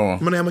Trevor Noah?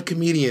 I'm a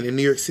comedian in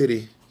New York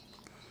City.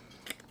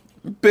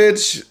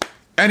 Bitch.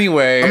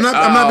 Anyway, I'm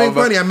not being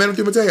funny. I met him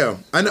through Mateo.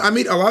 I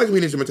meet a lot of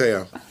comedians through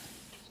Mateo.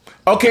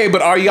 Okay,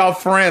 but are y'all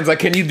friends? Like,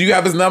 do you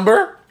have his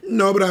number?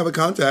 No, but I have a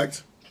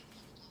contact.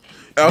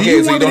 Okay, do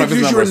you so want you me don't to have his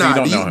introduce you number, or so you not?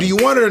 don't know him. Do you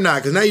want it or not?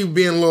 Because now you're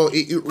being a little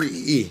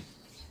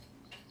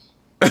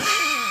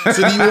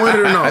So do you want it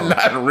or not?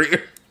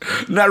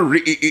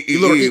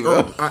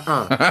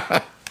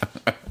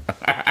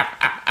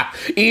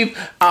 Eve,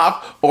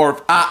 off, or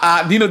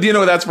do you know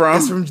where that's from?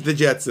 It's from the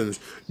Jetsons.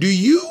 Do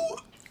you?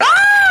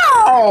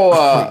 Oh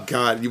my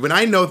God! When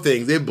I know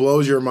things, it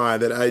blows your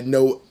mind that I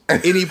know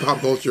any pop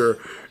culture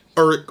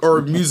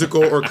or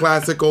musical or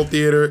classical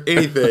theater,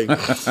 anything.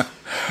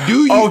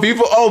 Do you?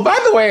 By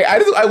the way,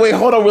 wait,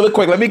 hold on really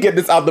quick. Let me get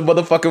this out the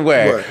motherfucking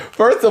way. What?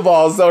 First of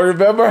all, so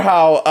remember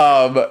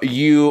how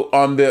you,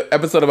 on the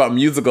episode about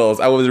musicals,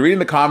 I was reading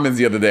the comments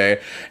the other day,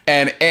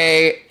 and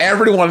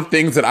everyone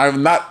thinks that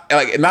I'm not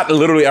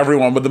literally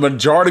everyone, but the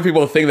majority of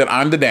people think that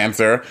I'm the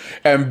dancer,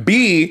 and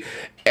B,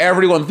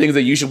 everyone thinks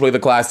that you should play the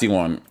classy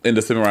one in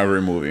the Simi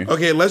Rivalry movie.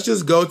 Okay, let's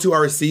just go to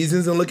our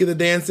seasons and look at the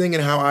dancing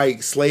and how I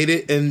slayed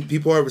it. And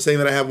people are saying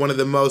that I have one of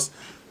the most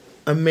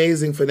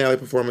amazing finale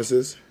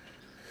performances.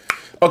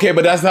 Okay,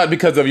 but that's not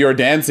because of your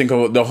dancing.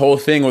 The whole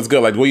thing was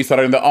good. Like the way you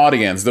started in the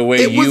audience, the way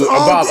It was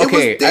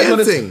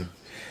dancing.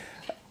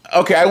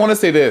 Okay, I want to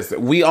say this.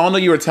 We all know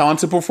you're a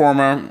talented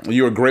performer.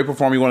 You're a great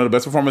performer. You're one of the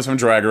best performers from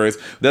Drag Race.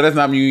 That does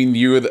not mean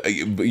you're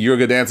a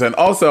good dancer. And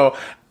also,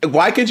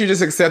 why can't you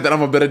just accept that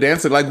I'm a better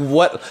dancer? Like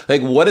what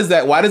is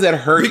that? Why does that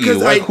hurt because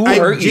you? Like,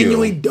 I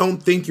genuinely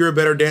don't think you're a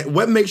better dancer.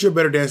 What makes you a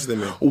better dancer than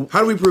me?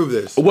 How do we prove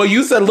this? Well,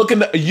 you said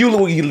you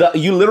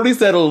literally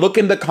said look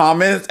in the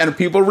comments, and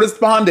people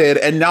responded,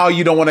 and now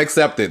you don't want to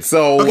accept it.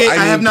 So okay,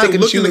 I have not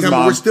looked in the comments.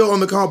 Mom. We're still on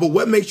the call, but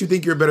what makes you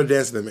think you're a better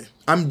dancer than me?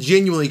 I'm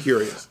genuinely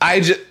curious.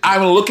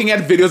 I'm looking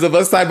at videos of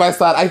us side by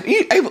side.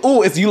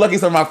 It's you lucky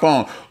on my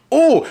phone.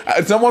 Oh,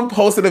 someone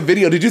posted a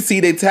video. Did you see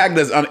they tagged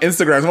us on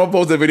Instagram? Someone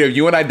posted a video of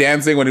you and I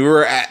dancing when we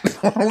were at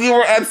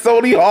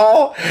Sony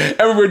Hall, and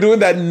we were doing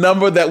that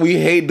number that we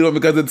hate doing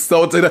because it's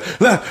so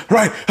left,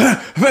 right,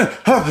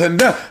 up and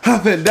down.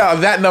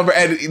 That number,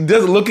 and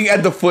just looking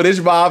at the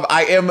footage, Bob,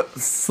 I am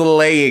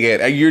slaying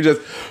it, and you're just.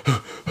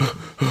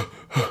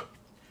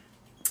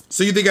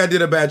 So you think I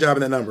did a bad job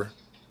in that number?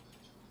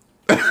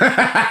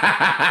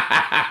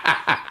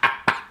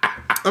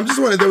 I'm just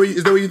wondering,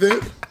 is that what you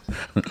think?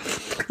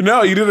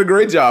 No, you did a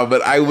great job,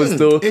 but I was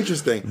still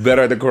interesting.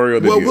 Better at the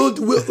choreo than you. Well,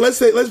 let's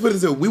put it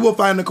this way: we will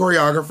find a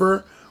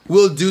choreographer.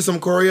 We'll do some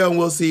choreo, and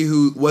we'll see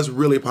what's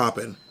really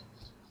popping.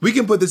 We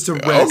can put this to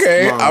rest.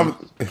 Okay.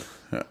 Mom.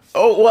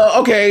 Oh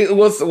well. Okay.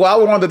 Well,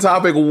 while we're on the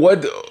topic,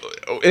 what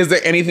is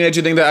there anything that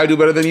you think that I do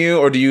better than you,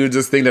 or do you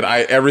just think that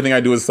everything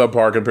I do is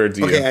subpar compared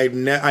to you?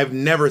 Okay, I've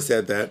never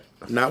said that.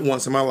 Not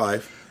once in my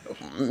life.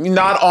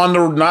 Not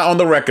on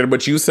the record,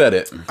 but you said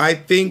it. I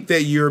think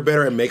that you're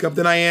better at makeup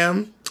than I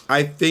am.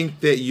 I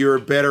think that you're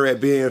better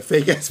at being a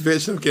fake ass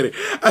bitch. I'm kidding.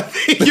 I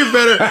think you're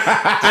better.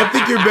 I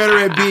think you're better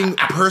at being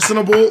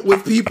personable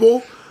with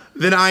people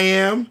than I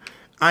am.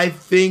 I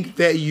think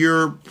that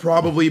you're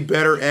probably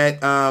better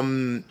at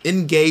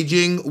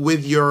engaging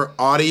with your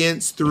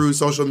audience through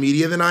social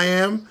media than I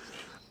am.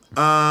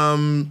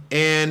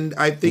 And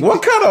I think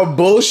what kind of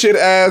bullshit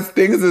ass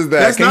things is that?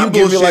 that's Can not you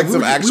give bullshit. me like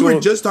some actual? We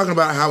were just talking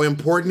about how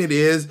important it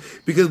is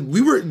because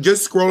we were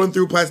just scrolling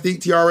through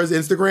Plastique Tiara's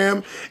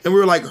Instagram and we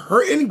were like,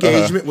 her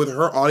engagement with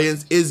her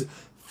audience is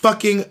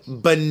fucking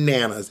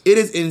bananas. It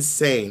is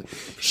insane.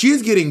 She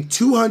is getting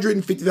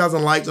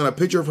 250,000 likes on a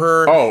picture of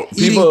her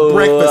eating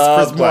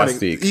breakfast for morning,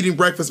 eating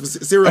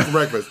breakfast cereal for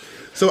breakfast.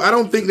 So I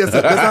don't think that's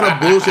not a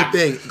bullshit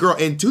thing, girl.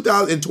 In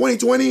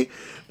 2020,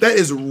 that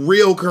is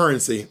real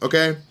currency.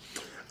 Okay.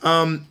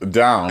 Down.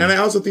 And I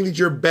also think that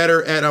you're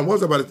better at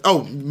what was I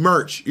about?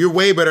 Merch. You're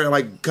way better at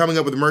like coming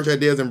up with merch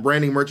ideas and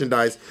branding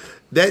merchandise.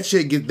 That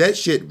shit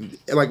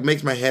like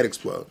makes my head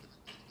explode.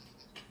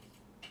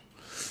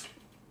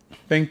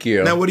 Thank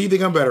you. Now, what do you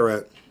think I'm better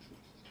at?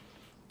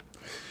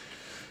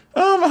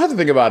 I have to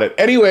think about it.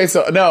 Anyway,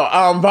 so no,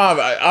 Bob.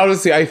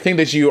 Honestly, I think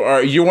that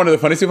you're one of the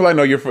funniest people I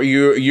know.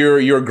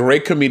 You're a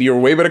great comedian. You're a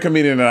way better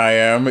comedian than I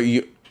am.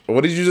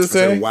 What did you just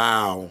say?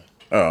 Wow.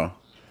 Oh.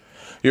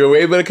 You're a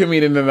way better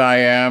comedian than I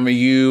am.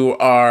 You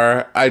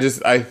are. I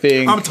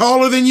think I'm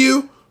taller than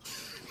you.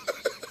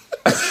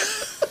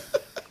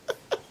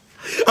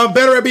 I'm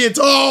better at being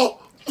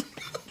tall.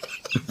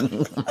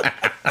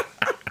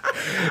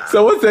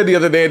 Someone said the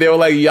other day they were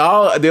like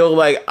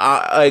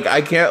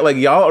I can't like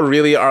y'all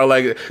really are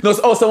like no.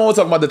 Someone was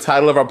talking about the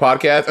title of our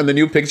podcast and the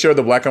new picture of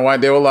the black and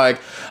white. They were like,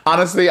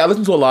 honestly, I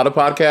listen to a lot of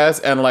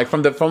podcasts and like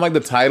from like the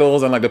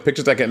titles and like the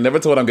pictures, I can never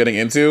tell what I'm getting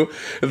into.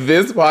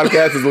 This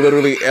podcast is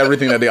literally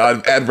everything that they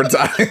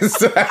advertise.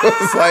 So I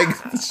was like,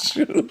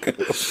 shoot.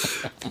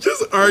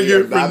 Just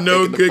arguing for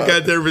no good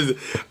goddamn reason.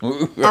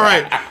 All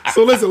right,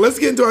 so listen, let's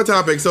get into our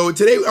topic. So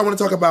today I want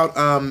to talk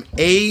about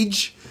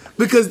age.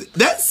 Because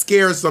that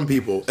scares some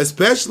people,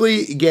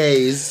 especially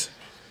gays.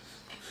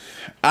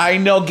 I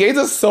know gays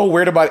are so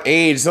weird about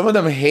age. Some of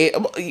them hate.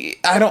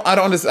 I don't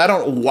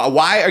understand.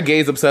 Why are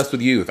gays obsessed with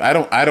youth? I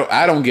don't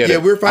get it. Yeah,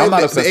 we're fighting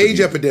the age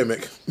youth.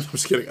 epidemic. I'm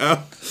just kidding.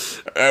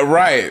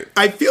 Right.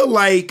 I feel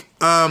like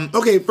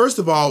okay. First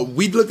of all,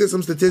 we looked at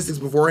some statistics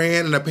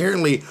beforehand, and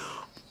apparently,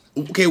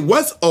 okay,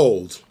 what's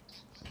old?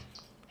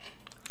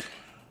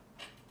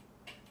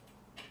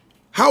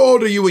 How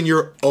old are you when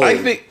you're old?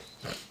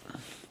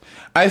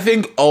 I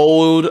think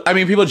old, I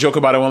mean, people joke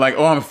about it when like,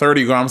 oh, I'm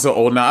 30, I'm so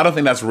old now. I don't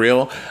think that's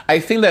real. I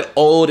think that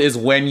old is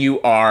when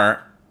you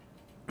are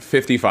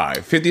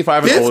 55.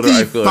 55 and older,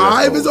 I feel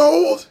like 55 is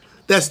old?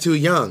 That's too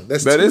young.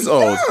 That is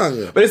old.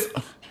 But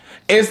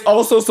it's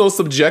also so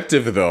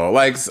subjective though.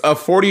 Like a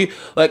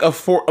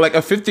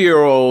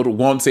 50-year-old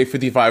won't say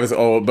 55 is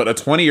old, but a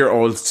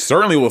 20-year-old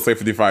certainly will say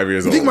 55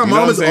 years old. You think my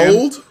mom is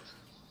old?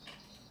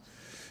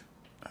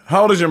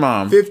 How old is your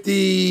mom?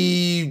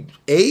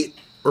 58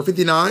 or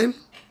 59?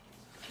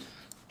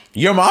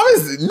 Your mom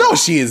is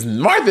she is.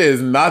 Martha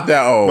is not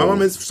that old. My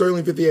mom is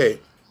certainly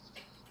 58.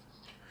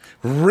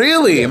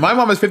 Really? Yeah. My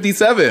mom is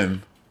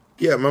 57.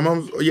 Yeah, my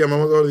mom's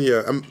older than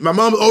you. My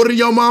mom's older than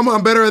your mama.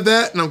 I'm better at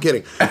that. No, I'm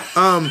kidding.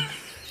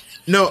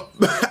 No,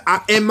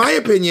 in my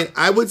opinion,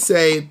 I would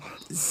say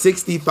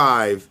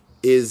 65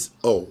 is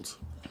old.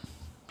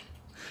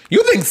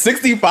 You think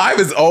 65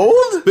 is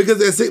old?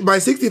 Because by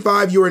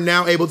 65, you are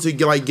now able to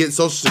get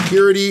Social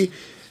Security.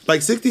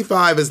 Like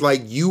 65 is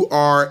like you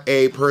are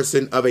a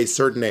person of a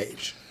certain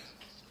age.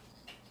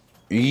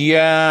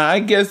 Yeah, I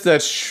guess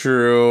that's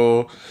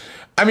true.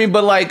 I mean,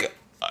 but like,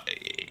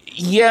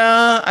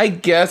 yeah, I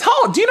guess.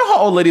 Do you know how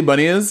old Lady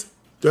Bunny is?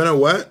 Do I know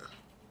what?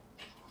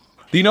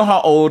 Do you know how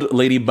old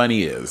Lady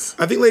Bunny is?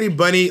 I think Lady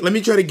Bunny, let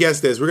me try to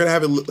guess this. We're going to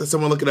have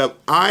someone look it up.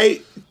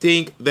 I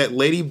think that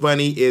Lady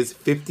Bunny is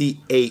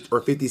 58 or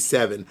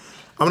 57. I'm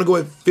going to go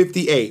with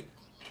 58.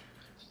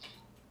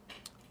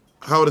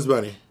 How old is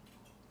Bunny?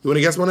 You want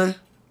to guess, Monet?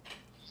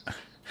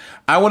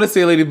 I want to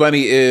say Lady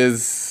Bunny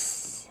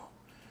is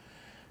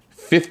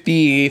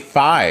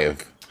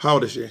 55. How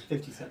old is she?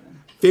 57.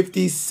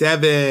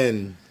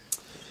 57.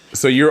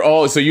 So you're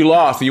all. So you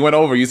lost. You went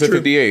over. You said True.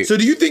 58. So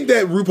do you think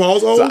that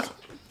RuPaul's old?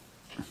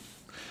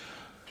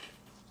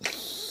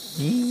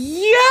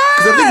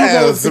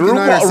 Yes.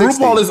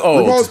 RuPaul is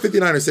old. RuPaul's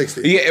 59 or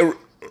 60. Yeah.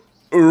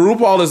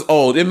 RuPaul is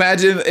old.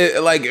 Imagine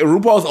like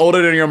RuPaul's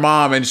older than your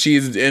mom and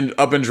she's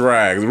up in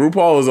drag.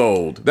 RuPaul is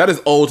old. That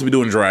is old to be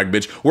doing drag,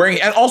 bitch.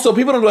 And also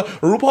people don't know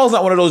RuPaul's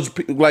not one of those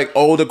like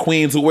older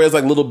queens who wears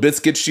like little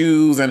biscuit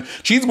shoes and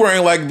she's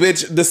wearing like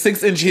bitch the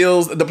 6-inch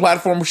heels, the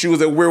platform shoes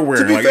that we're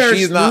wearing. To be like fair,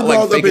 she's not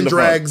RuPaul's like up in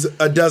drags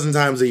a dozen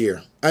times a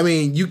year. I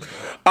mean, you.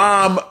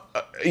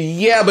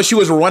 Yeah, but she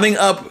was running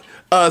up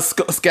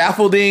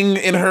scaffolding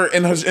in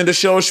the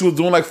show. She was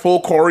doing like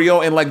full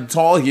choreo and like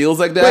tall heels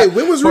like that. Wait,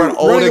 when was for Rue an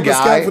older running up a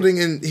guy? scaffolding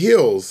in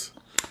heels?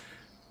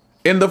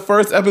 In the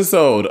first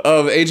episode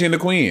of AJ and the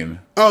Queen.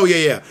 Oh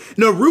yeah.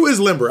 No, Rue is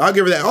limber. I'll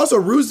give her that. Also,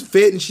 Rue's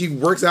fit and she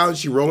works out and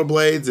she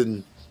rollerblades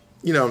and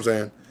you know what I'm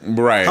saying.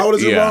 Right. How old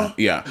is RuPaul?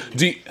 Yeah.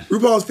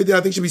 RuPaul's 50.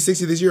 I think she'll be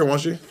 60 this year, won't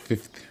she?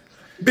 50.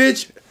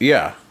 Bitch,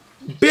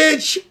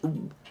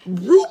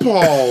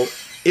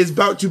 RuPaul is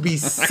about to be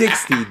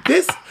 60.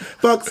 This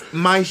fucks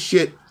my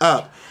shit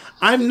up.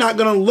 I'm not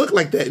gonna look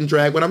like that in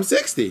drag when I'm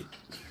 60.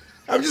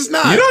 I'm just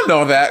not. You don't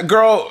know that,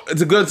 girl.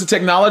 It's good.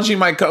 Technology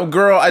might come,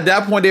 girl. At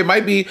that point, it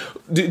might be.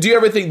 Do you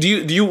ever think?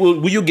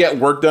 Will you get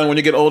work done when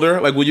you get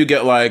older? Like, will you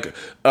get like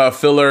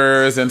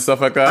fillers and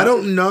stuff like that? I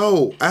don't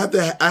know. I have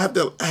to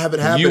have it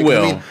happen. You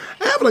will.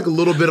 I have like a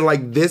little bit of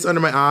like this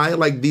under my eye,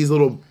 like these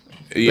little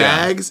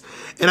bags,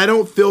 and I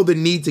don't feel the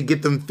need to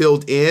get them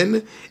filled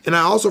in. And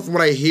I also, from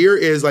what I hear,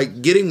 is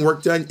like getting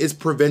work done is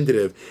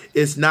preventative.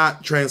 It's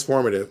not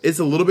transformative. It's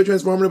a little bit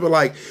transformative, but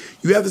like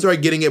you have to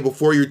start getting it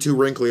before you're too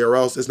wrinkly, or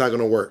else it's not going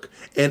to work.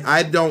 And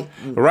I don't.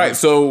 Right.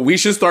 So we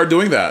should start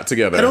doing that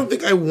together. I don't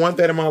think I want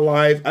that in my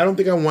life. I don't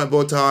think I want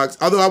Botox.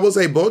 Although I will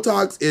say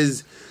Botox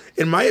is,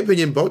 in my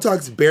opinion,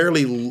 Botox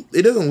barely.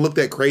 It doesn't look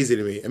that crazy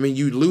to me. I mean,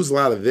 you lose a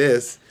lot of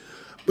this.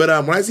 But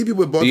when I see people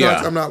with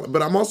Botox, I'm not.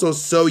 But I'm also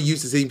so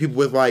used to seeing people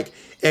with like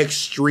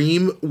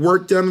extreme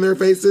work done on their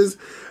faces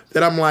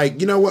that I'm like,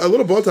 you know what? A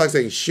little Botox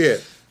ain't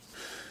shit.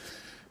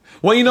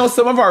 Well, you know,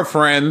 some of our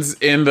friends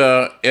in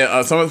the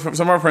some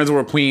of our friends who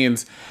are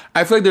queens,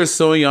 I feel like they're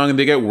so young and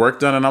they get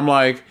work done, and I'm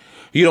like,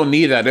 you don't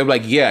need that. They're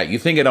like, yeah, you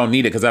think I don't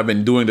need it because I've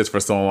been doing this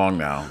for so long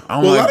now.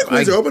 I'm Well, like, a lot of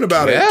queens are open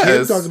about it.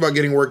 Kim talks about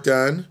getting work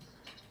done.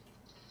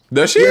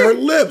 Does she? Yeah, her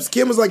lips.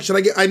 Kim was like,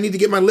 I need to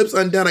get my lips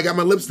undone. I got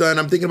my lips done.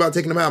 I'm thinking about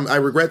taking them out. I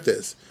regret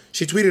this.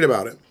 She tweeted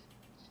about it.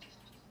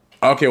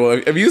 Okay,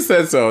 well, if you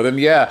said so, then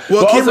yeah.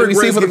 Well, but Kim also,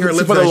 regrets getting her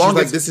lips done. She's longest,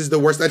 like, this is the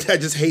worst. I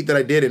just hate that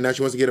I did it. Now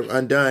she wants to get them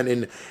undone.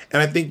 And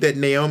I think that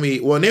Naomi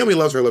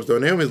loves her lips, though.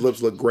 Naomi's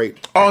lips look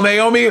great. Oh,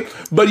 Naomi.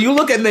 But you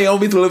look at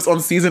Naomi's lips on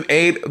season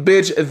 8,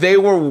 bitch, they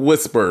were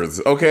whispers,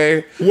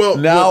 okay? Well,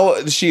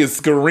 now she is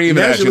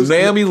screaming at you.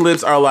 Naomi's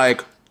lips are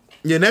like,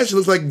 yeah, now she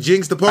looks like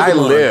Jinx the Pokemon. I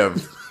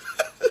live.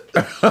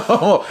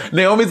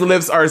 Naomi's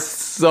lips are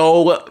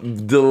so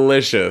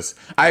delicious.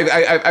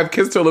 I've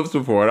kissed her lips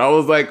before, and I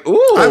was like,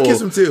 "Ooh, I've kissed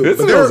them too." This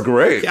smells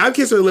great. I've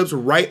kissed her lips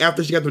right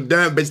after she got them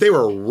done, but they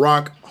were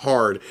rock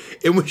hard.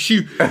 And when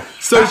she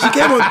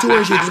came on tour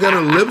and she just got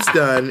her lips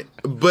done,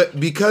 but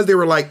because they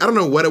were like, I don't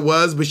know what it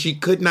was, but she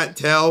could not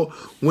tell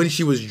when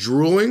she was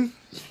drooling.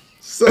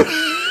 So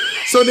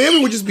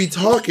Naomi would just be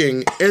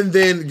talking and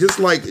then just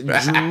like you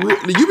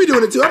be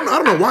doing it too. I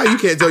don't know why you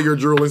can't tell you're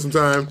drooling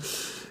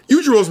sometimes.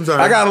 You drool sometimes.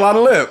 I got a lot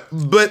of lip.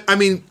 But I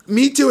mean,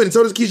 me too, and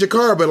so does Keisha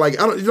Carr. But like,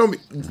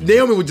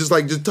 Naomi would just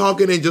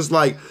talking and just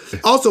like.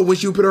 Also, when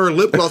she would put her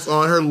lip gloss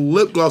on, her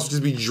lip gloss would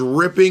just be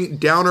dripping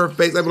down her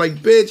face. I'd be like,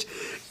 bitch,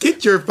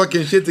 get your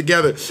fucking shit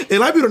together. And a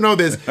lot of people don't know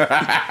this.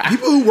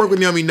 People who work with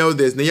Naomi know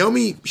this.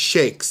 Naomi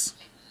shakes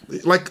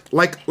like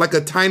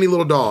a tiny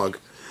little dog.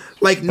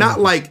 Like not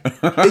like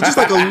it's just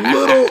like a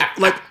little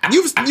like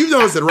you've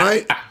noticed it,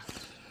 right?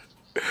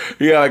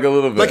 Yeah, like a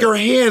little bit. Like her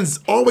hands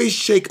always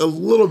shake a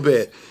little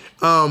bit.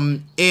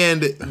 And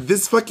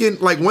this fucking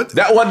like once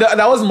that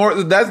was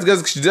more. That's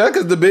because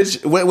the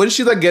bitch when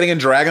she's like getting in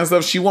drag and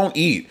stuff, she won't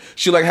eat.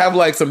 She like have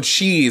like some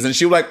cheese and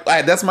she like, all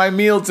right, that's my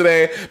meal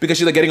today, because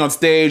she's like getting on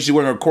stage, she's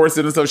wearing her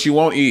corset and stuff. She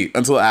won't eat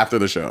until after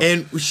the show.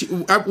 And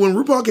when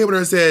RuPaul came in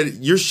and said,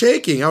 "You're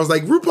shaking," I was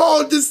like,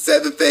 RuPaul just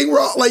said the thing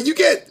where like you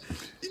get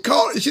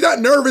called. She's not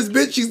nervous,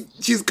 bitch.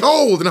 She's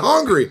cold and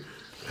hungry.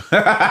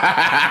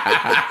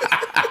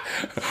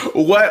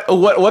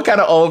 What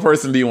kind of old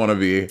person do you want to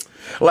be?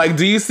 Like,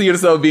 do you see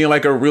yourself being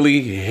like a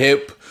really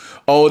hip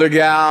older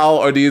gal,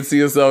 or do you see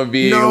yourself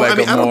being like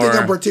I don't think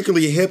I'm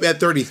particularly hip at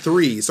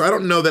 33, so I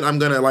don't know that I'm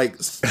gonna like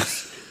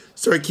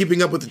start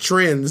keeping up with the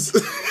trends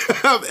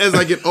as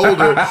I get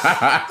older.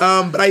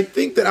 But I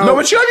think that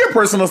but you have your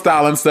personal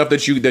style and stuff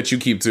that you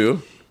keep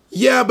too.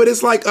 Yeah, but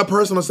it's like a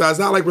personal style. It's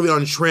not like really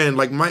on trend.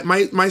 Like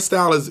my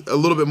style is a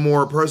little bit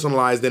more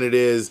personalized than it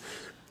is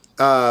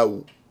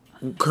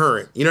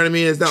current. You know what I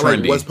mean? It's not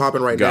trendy. Like what's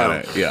popping right now.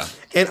 Got it. Yeah.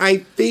 And I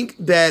think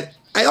that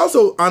I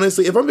also,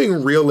 honestly, if I'm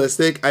being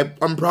realistic,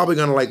 I'm probably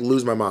gonna like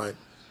lose my mind.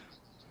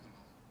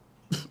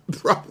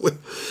 Probably.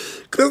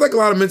 Because there's like a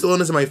lot of mental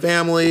illness in my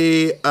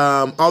family.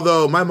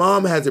 Although my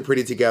mom has it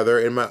pretty together,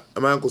 and my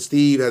uncle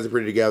Steve has it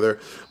pretty together,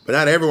 but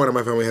not everyone in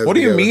my family has. What it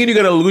do you together. mean you're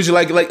gonna lose? You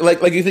like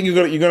you think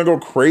you're gonna go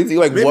crazy?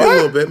 Like maybe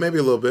what? Maybe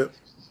a little bit.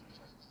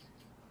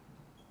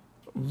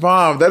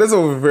 Mom, that is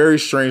a very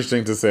strange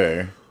thing to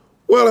say.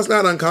 Well, it's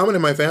not uncommon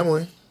in my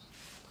family.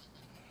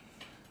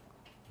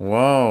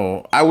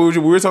 Whoa. We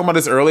were talking about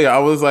this earlier. I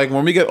was like,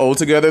 when we get old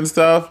together and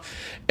stuff,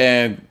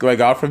 and like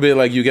God forbid,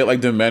 like you get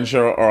like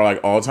dementia or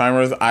like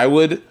Alzheimer's,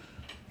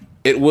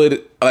 it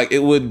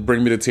would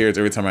bring me to tears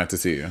every time I have to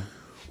see you.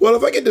 Well,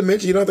 if I get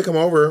dementia, you don't have to come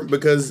over,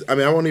 because I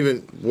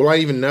mean, will I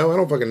even know? I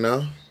don't fucking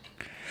know.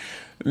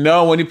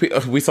 No,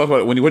 we talk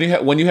about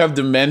it, when you have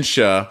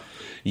dementia,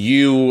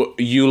 you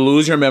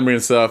lose your memory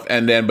and stuff,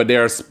 but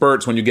there are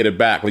spurts when you get it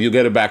back. Well, you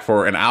get it back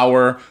for an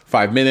hour,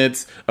 5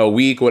 minutes, a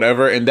week,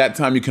 whatever. And that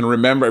time you can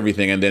remember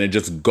everything, and then it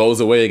just goes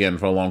away again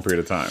for a long period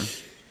of time.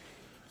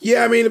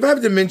 Yeah, I mean, if I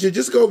have dementia,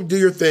 just go do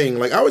your thing.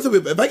 Like I always tell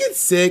people, if I get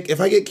sick, if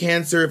I get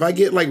cancer, if I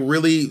get like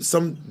really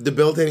some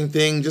debilitating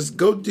thing, just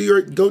go do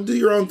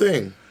your own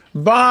thing.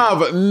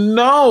 Bob,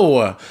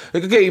 no.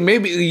 Okay,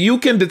 maybe you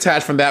can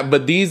detach from that,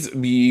 but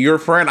your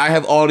friend, I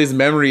have all these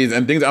memories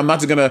and things. I'm not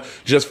just gonna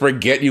just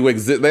forget you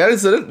exist. That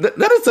is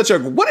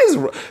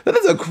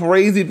a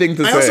crazy thing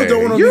to say. I also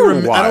don't want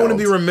to I don't want to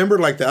be remembered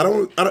like that. I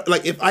don't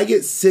like if I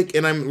get sick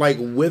and I'm like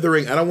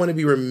withering. I don't want to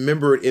be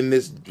remembered in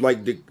this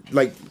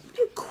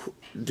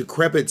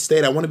decrepit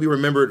state. I want to be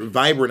remembered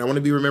vibrant. I want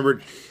to be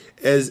remembered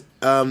as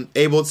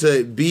able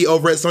to be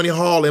over at Sony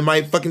Hall in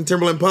my fucking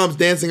Timberland pumps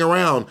dancing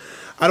around.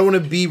 I don't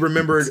want to be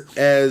remembered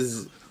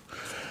as.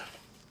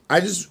 I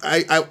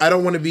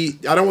don't want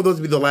those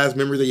to be the last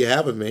memories that you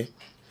have of me.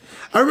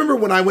 I remember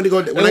when I went to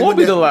go.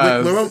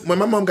 When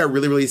my mom got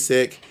really, really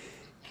sick.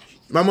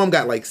 My mom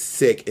got like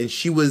sick, and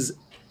she was.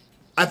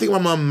 I think my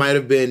mom might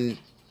have been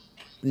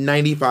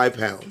 95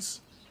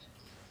 pounds,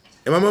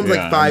 and my mom's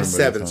like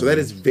 5'7", so that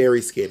is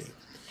very skinny.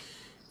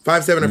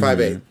 5'7" or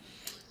 5'8",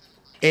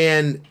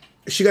 and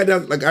she got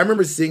down. Like I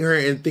remember seeing her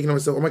and thinking to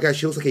myself, "Oh my God,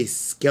 she looks like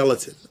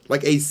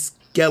a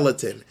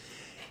skeleton,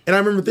 And I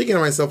remember thinking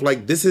to myself,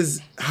 like, this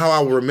is how I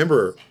will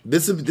remember her.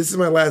 This is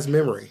my last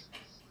memory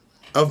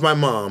of my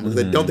mom, because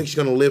I don't think she's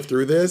going to live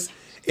through this,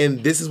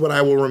 and this is what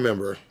I will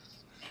remember.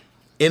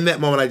 In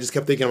that moment, I just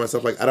kept thinking to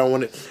myself, like, I don't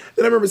want to.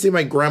 Then I remember seeing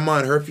my grandma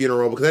at her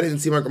funeral, because I didn't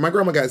see my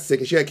grandma got sick,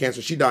 and she had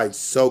cancer. She died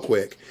so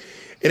quick.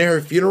 And at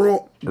her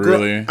funeral,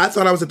 really? I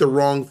thought I was at the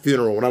wrong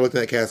funeral when I looked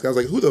at that casket. I was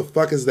like, who the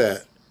fuck is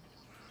that?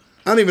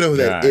 I don't even know who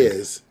that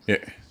is. Yeah.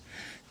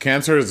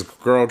 Cancer.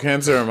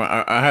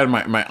 I had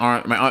my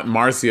aunt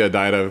Marcia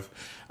died of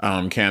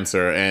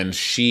cancer, and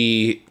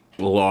she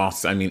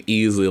lost,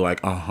 easily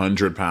like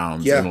 100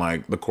 pounds in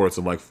like the course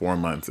of like 4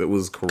 months. It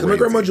was crazy. My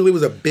grandma Julie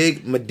was a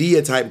big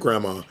Medea type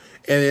grandma,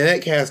 and in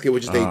that casket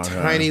was just a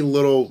tiny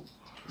little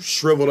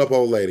shriveled up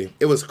old lady.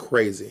 It was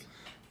crazy.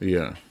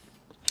 Yeah.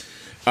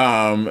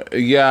 But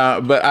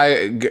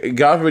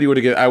God forbid you were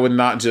to get. I would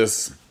not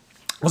just.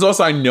 Because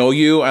also I know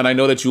you, and I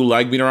know that you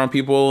like being around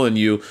people, and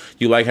you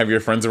like having your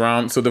friends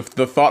around. So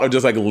the thought of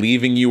just like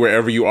leaving you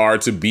wherever you are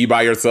to be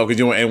by yourself because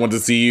you don't want anyone to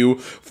see you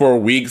for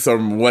weeks or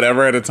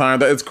whatever at a time,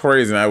 that it's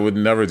crazy. And I would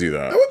never do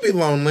that. I would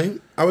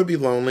be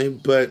lonely,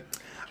 but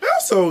I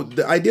also,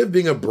 the idea of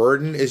being a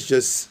burden is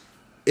just,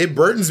 it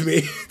burdens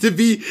me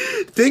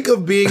think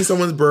of being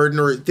someone's burden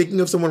or thinking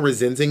of someone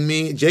resenting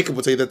me. Jacob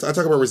will tell you that. I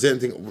talk about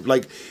resenting,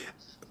 like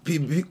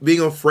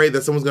being afraid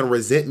that someone's going to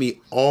resent me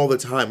all the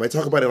time. I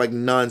talk about it like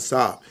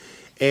nonstop.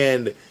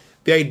 And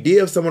the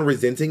idea of someone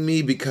resenting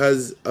me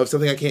because of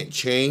something I can't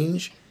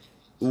change,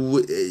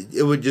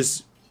 it would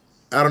just,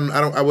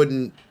 I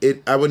wouldn't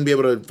be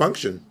able to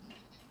function.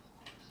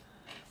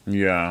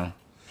 Yeah.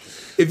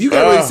 If you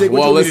got really sick,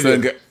 what you want me to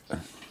do?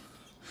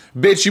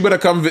 Bitch, you better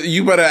come.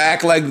 You better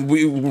act like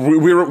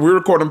we're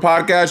recording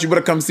podcasts. You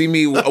better come see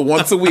me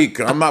once a week.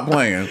 I'm not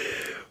playing.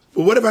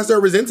 But what if I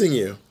start resenting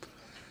you?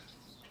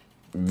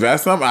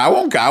 That's not. I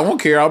won't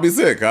care. I'll be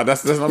sick.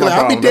 That's not my problem.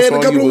 I'll be dead in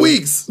a couple of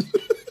weeks.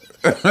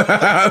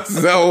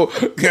 So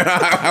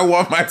I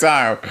want my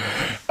time.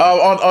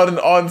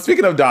 On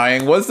speaking of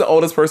dying, what's the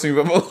oldest person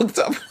you've ever looked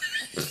up?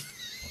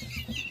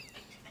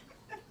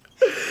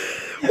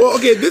 Well,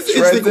 okay, this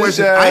is the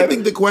question. I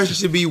think the question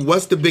should be,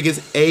 what's the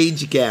biggest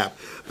age gap?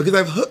 Because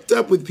I've hooked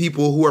up with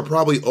people who are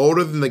probably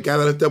older than the guy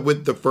that I hooked up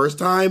with the first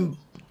time,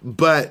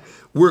 but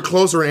we're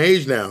closer in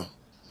age now.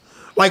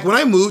 Like when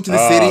I moved to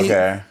the city,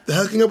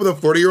 hooking up with a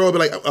 40-year-old,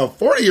 like a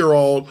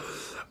 40-year-old.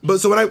 But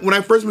so when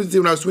I first moved to the city,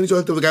 when I was 22, I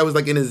hooked up with a guy who was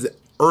like in his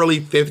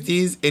early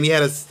 50s, and he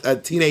had a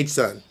teenage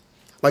son,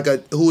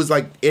 who was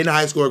like in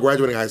high school or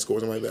graduating high school or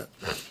something like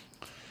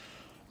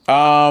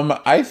that.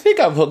 I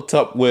think I've hooked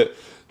up with,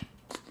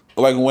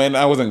 like when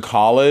I was in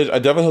college, I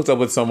definitely hooked up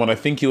with someone. I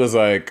think he was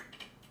like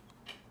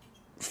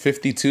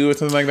 52 or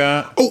something like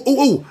that.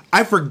 Oh!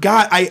 I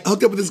forgot. I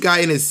hooked up with this guy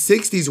in his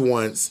 60s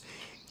once.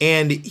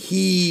 And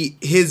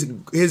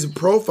his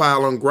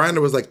profile on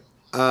Grindr was like,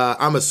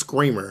 I'm a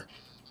screamer.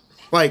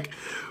 Like,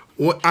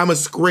 I'm a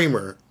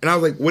screamer. And I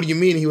was like, what do you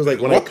mean? He was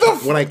like, when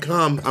I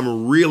come,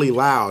 I'm really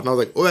loud. And I was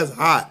like, oh, that's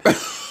hot.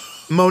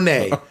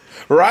 Monet.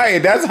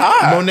 Right, that's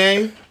hot.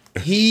 Monet,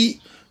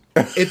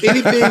 if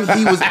anything,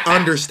 he was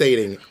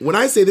understating. When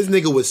I say this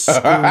nigga was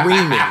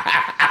screaming.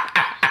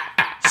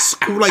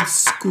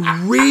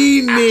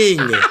 Screaming.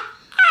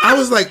 I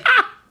was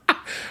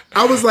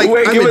like,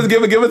 wait, give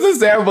us a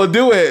sample.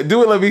 Do it.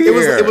 Let me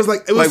hear. It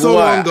was so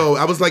long ago.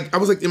 I was like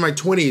in my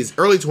 20s,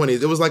 early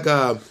 20s. It was like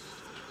oh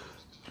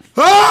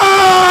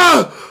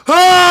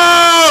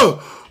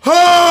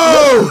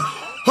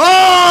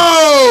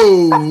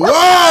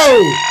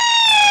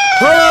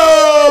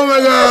my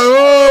God,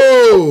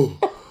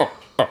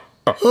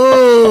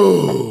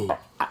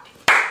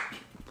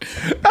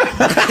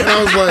 and I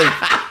was like,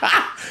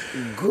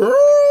 girl,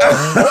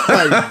 oh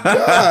my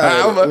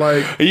god!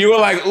 Like you were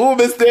like, ooh,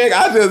 mistake.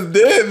 I just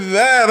did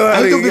that.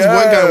 I took this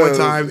one guy one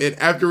time, and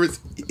afterwards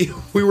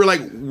we were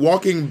like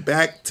walking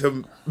back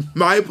to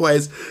my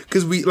place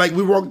because we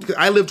walked.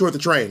 I live toward the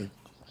train.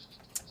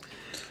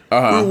 We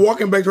were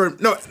walking back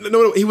toward. No.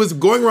 He was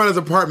going around his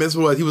apartment.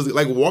 He was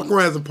like walking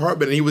around his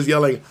apartment, and he was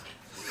yelling,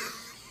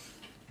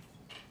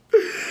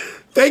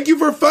 "Thank you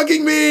for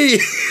fucking me."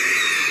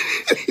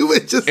 He was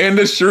just in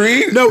the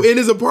street. No, in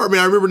his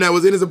apartment. I remember now. It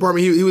was in his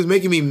apartment. He was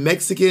making me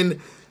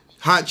Mexican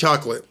hot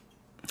chocolate,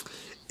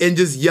 and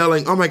just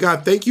yelling, "Oh my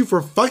god, thank you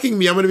for fucking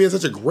me! I'm going to be in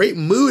such a great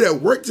mood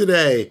at work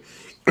today."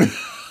 And he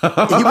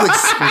was like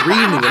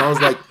screaming, and I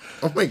was like,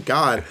 "Oh my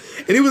god!"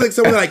 And he was like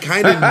someone that I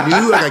kind of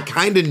knew. Like I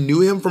kind of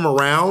knew him from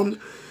around,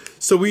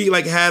 so we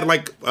like had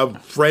like a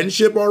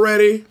friendship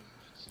already.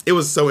 It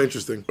was so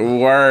interesting.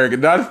 Work.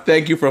 Not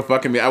thank you for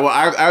fucking me.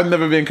 I've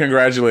never been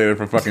congratulated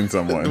for fucking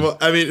someone. Well,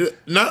 I mean,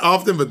 not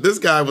often, but this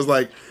guy was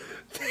like,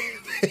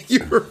 "Thank you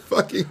for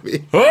fucking me."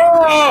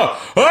 Girl.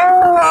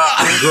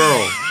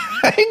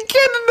 I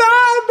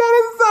cannot. That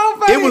is so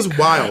funny. It was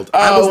wild.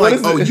 I was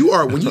like, "Oh,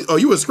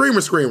 you a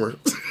screamer.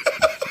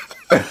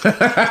 Oh,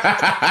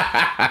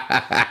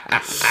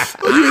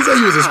 you didn't say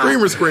you was a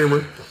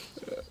screamer.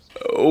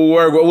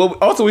 Well,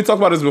 also we talked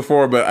about this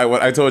before, but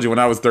I told you when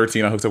I was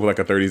 13, I hooked up with like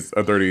a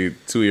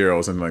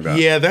 32-year-old, something like that.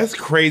 Yeah, that's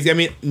crazy. I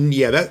mean,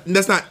 yeah,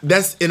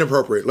 that's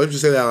inappropriate. Let's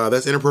just say that out loud.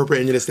 That's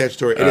inappropriate, and it is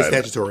statutory. It is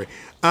statutory.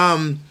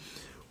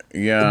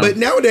 Yeah. But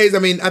nowadays, I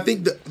mean, I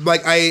think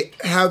like I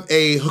have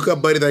a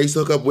hookup buddy that I used to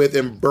hook up with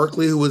in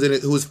Berkeley who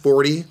was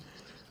 40.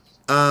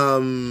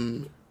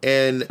 And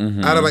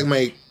out of like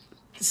my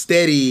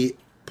steady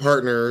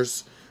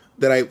partners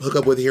that I hook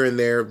up with here and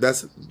there,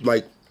 that's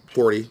like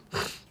 40.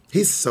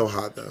 He's so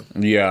hot though.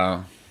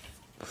 Yeah.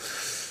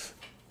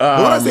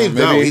 But when I say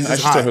though, he's I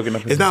just should start hot. hooking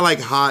up with It's not like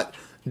hot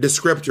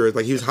descriptor. It's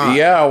like he was hot.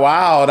 Yeah,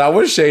 wow. That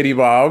was shady,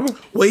 Bob.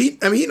 Well, he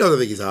knows I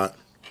think he's hot.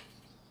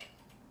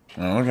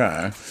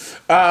 Okay.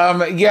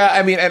 Yeah,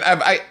 I mean, and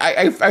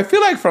I feel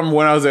like from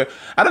when I was I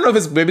don't know if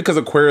it's maybe because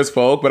of queer as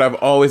folk, but I've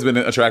always been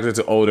attracted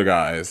to older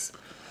guys.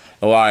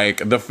 Like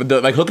the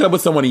like hooking up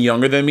with someone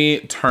younger than me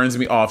turns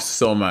me off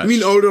so much. You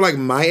mean older like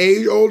my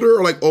age older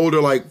or like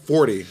older like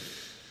 40?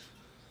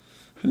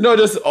 No,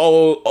 just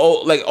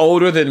old like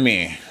older than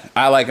me.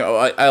 I like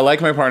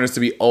my partners to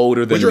be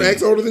older than me. Was your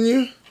ex older than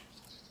you?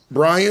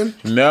 Brian?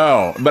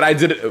 No, but I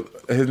did it.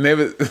 His name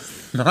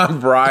is not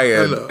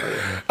Brian.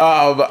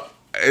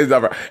 It's not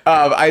Brian.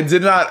 I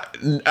did not.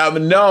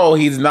 No,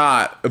 he's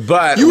not.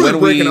 But you were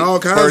breaking all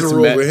kinds of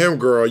rules with him,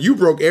 girl. You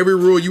broke every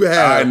rule you had.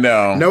 I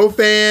know. No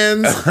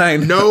fans. I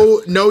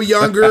know. No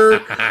younger.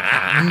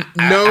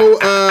 No.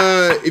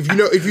 If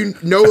you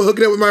know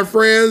hooking up with my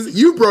friends,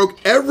 you broke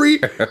every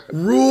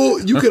rule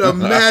you could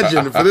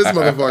imagine for this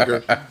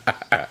motherfucker.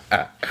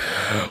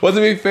 Well,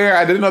 to be fair,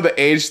 I didn't know the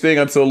age thing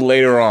until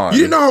later on. You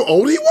didn't know how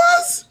old he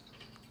was?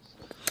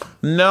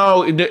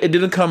 No, it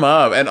didn't come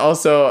up, and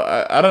also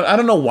I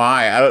don't know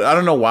why. I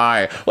don't know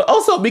why. But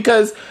also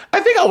because I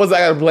think I was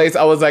at a place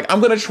I was like,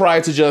 I'm gonna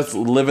try to just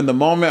live in the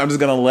moment. I'm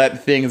just gonna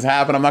let things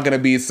happen. I'm not gonna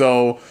be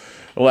so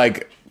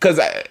like, because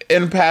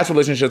in past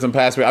relationships and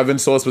past, I've been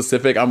so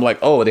specific. I'm like,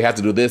 oh, they have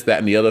to do this, that,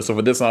 and the other. So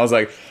for this one, I was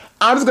like,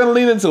 I'm just gonna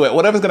lean into it.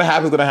 Whatever's gonna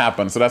happen is gonna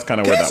happen. So that's kind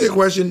of where that. Can I ask you a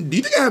question? Do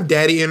you think I have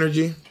daddy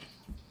energy?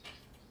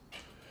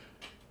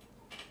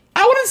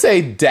 I wouldn't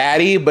say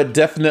daddy, but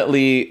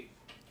definitely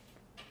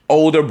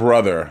older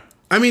brother.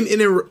 I mean,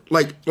 in a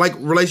like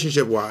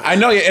relationship wise. I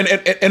know, yeah.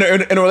 In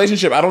a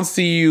relationship, I don't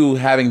see you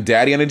having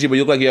daddy energy, but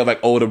you look like you have like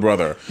older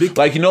brother.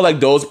 Like, you know,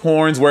 like those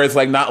porns where it's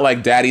like not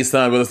like daddy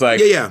son, but it's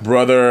like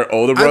brother,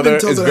 older brother.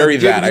 It's very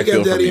that. I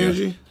feel from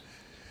you.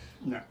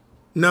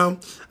 No,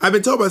 I've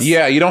been told by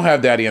you don't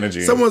have daddy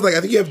energy. Someone's like,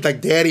 I think you have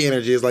like daddy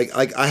energy. It's like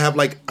I have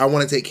like I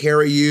want to take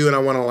care of you and I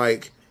want to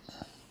like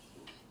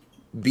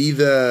be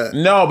the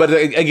no, but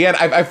again,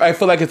 I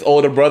feel like it's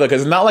older brother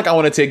because it's not like I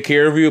want to take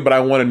care of you, but I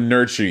want to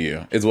nurture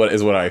you. Is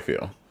what I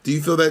feel. Do you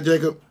feel that,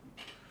 Jacob?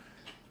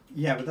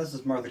 Yeah, but that's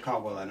just Martha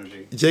Caldwell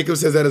energy. Jacob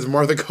says that is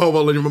Martha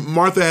Caldwell energy.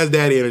 Martha has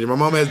daddy energy. My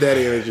mom has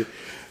daddy energy.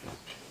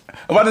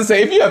 I'm about to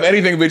say, if you have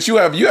anything, bitch, you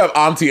have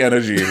auntie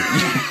energy.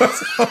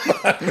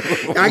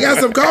 I got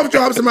some cough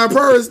drops in my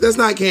purse. That's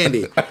not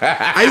candy.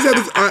 I used to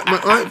have this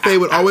my Aunt Faye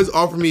would always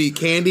offer me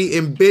candy,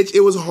 and bitch, it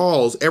was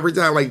Halls every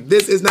time. Like,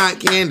 this is not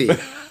candy.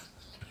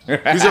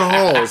 These are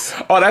Halls.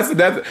 Oh,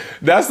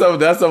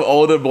 that's some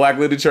older black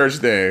lady church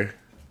thing.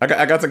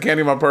 I got some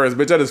candy in my purse,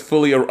 bitch. That is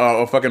fully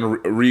a fucking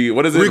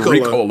what is it?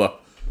 Ricola.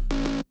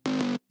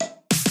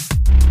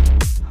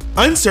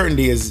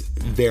 Uncertainty is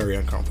very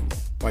uncomfortable.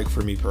 Like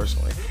for me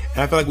personally. And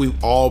I feel like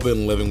we've all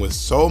been living with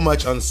so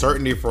much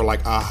uncertainty for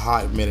like a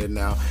hot minute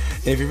now.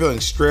 And if you're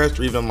feeling stressed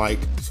or even like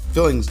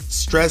feeling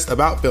stressed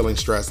about feeling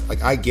stressed,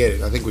 like I get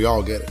it. I think we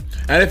all get it.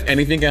 And if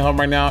anything can help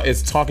right now,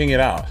 it's talking it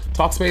out.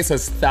 Talkspace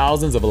has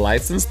thousands of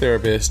licensed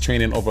therapists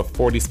trained in over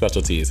 40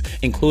 specialties,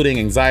 including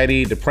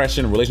anxiety,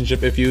 depression,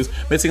 relationship issues.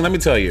 Missy, let me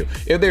tell you,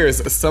 if there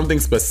is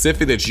something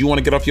specific that you want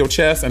to get off your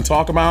chest and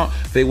talk about,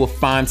 they will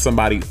find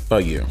somebody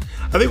for you.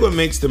 I think what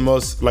makes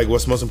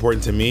what's most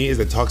important to me is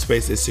that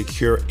Talkspace is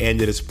secure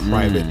and it is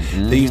private.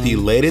 They use the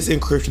latest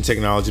encryption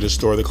technology to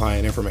store the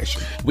client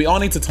information. We all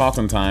need to talk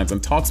sometimes,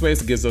 and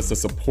Talkspace gives us the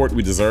support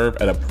we deserve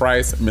at a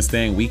price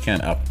Mustang we can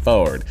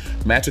afford.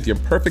 Match with your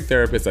perfect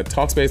therapist at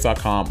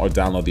Talkspace.com or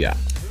download the app.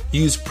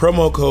 Use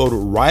promo code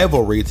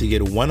RIVALRY to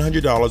get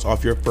 $100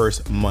 off your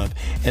first month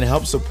and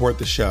help support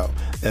the show.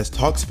 That's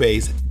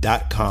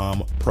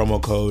Talkspace.com, promo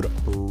code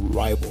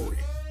RIVALRY.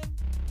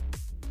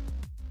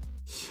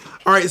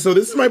 All right, so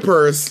this is my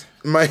purse,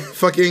 my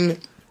fucking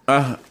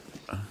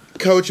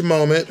coach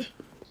moment.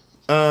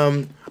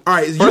 All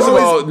right. First of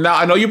all, now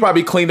I know you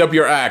probably cleaned up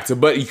your act,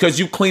 but because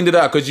you cleaned it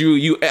up, because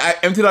I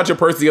emptied out your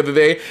purse the other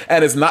day,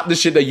 and it's not the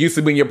shit that used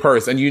to be in your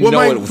purse, and you know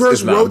my it was. purse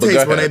it's not,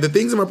 rotates when the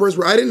things in my purse.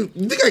 I didn't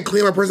you think I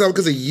cleaned my purse out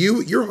because of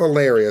you. You're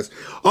hilarious.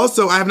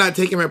 Also, I have not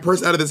taken my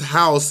purse out of this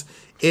house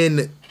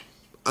in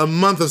a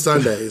month of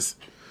Sundays.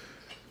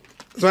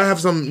 So I have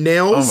some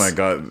nails. Oh my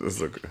god,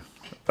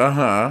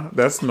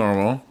 that's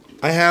normal.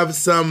 I have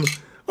some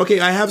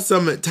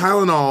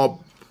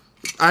Tylenol,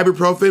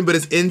 ibuprofen, but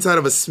it's inside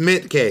of a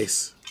Smith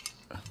case.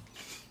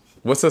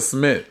 What's a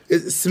Smith?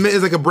 Smith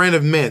is like a brand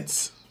of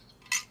mints.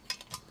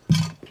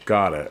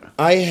 Got it.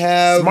 I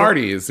have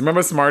Smarties.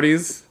 Remember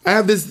Smarties? I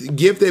have this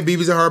gift that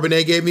BBC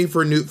Harbonnet gave me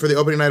for the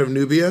opening night of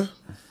Nubia.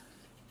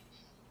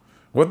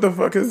 What the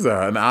fuck is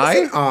that? An eye?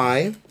 It's an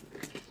eye.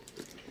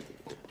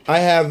 I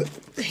have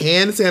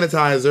hand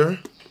sanitizer.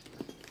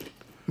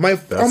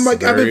 I've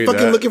been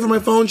fucking looking for my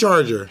phone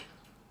charger.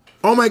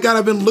 Oh my god,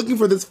 I've been looking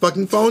for this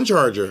fucking phone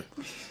charger.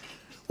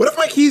 What if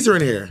my keys are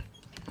in here?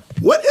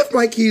 What if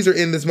my keys are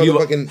in this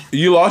motherfucking...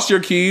 You lost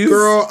your keys?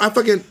 Girl, I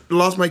fucking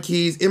lost my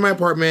keys in my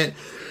apartment.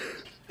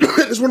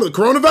 It's one of the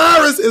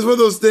coronavirus is one of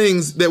those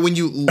things that when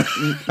you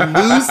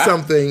lose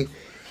something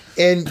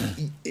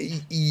and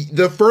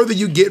the further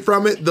you get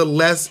from it, the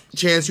less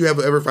chance you have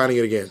of ever finding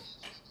it again.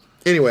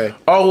 Anyway.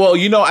 Oh,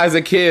 well, as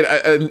a kid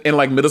in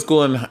like middle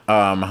school and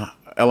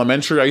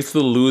elementary, I used to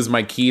lose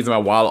my keys and my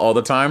wallet all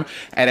the time.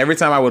 And every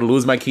time I would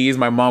lose my keys,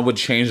 my mom would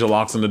change the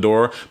locks on the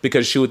door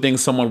because she would think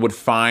someone would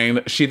find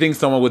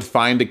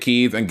the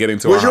keys and get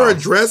into her house. Was your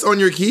address on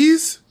your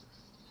keys?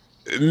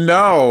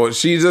 No,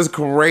 she's just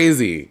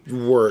crazy.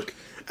 Work.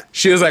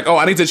 She was like, "Oh,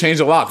 I need to change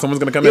the lock. Someone's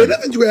gonna come in."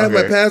 Nothing. You have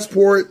my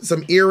passport,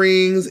 some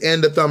earrings,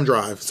 and a thumb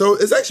drive. So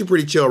it's actually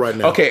pretty chill right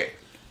now.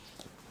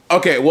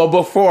 Okay, well,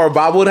 before,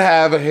 Bob would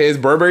have his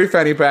Burberry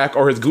fanny pack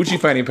or his Gucci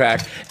fanny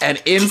pack, and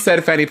in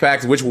said fanny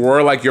packs, which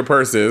were like your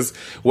purses,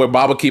 where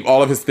Bob would keep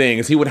all of his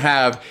things, he would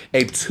have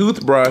a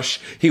toothbrush,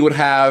 he would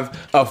have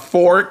a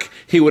fork,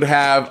 he would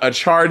have a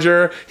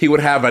charger, he would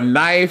have a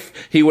knife,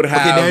 he would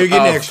have now you're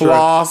getting a extra.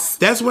 floss.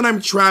 That's when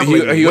I'm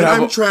traveling. When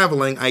I'm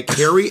traveling, I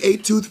carry a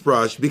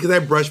toothbrush because I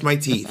brush my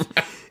teeth.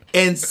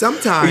 And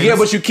sometimes, yeah,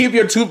 but you keep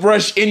your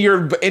toothbrush with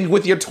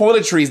your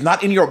toiletries,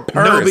 not in your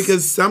purse. No,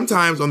 because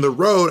sometimes on the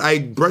road I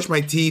brush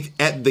my teeth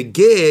at the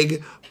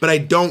gig, but I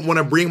don't want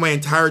to bring my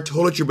entire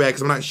toiletry bag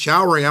because I'm not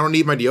showering. I don't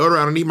need my deodorant.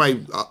 I don't need my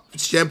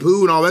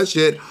shampoo and all that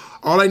shit.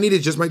 All I need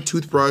is just my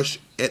toothbrush.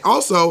 And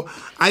also,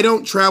 I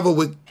don't travel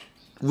with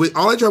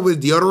all I travel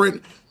with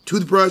deodorant,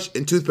 toothbrush,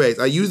 and toothpaste.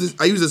 I use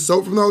the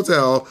soap from the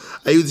hotel.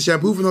 I use the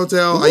shampoo from the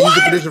hotel. What? I use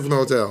the conditioner from the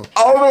hotel.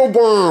 Oh my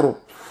god.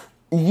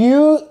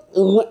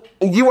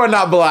 You are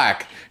not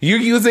black. You're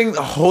using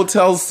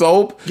hotel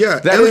soap. Yeah,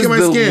 look at my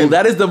skin.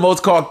 That is the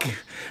most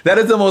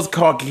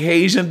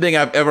Caucasian thing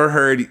I've ever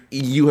heard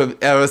you have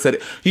ever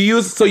said. You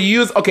use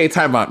okay,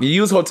 time out. You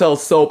use hotel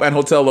soap and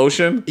hotel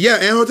lotion? Yeah,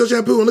 and hotel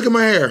shampoo, and look at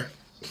my hair.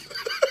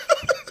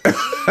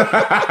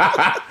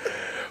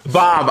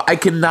 Bob, I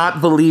cannot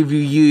believe you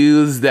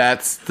use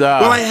that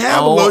stuff. Well, I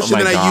have lotion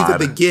that I use at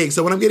the gig.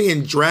 So when I'm getting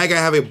in drag, I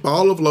have a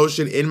bottle of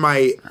lotion in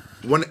my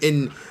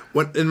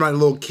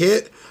little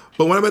kit.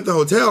 But when I'm at the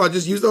hotel, I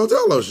just use the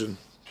hotel lotion.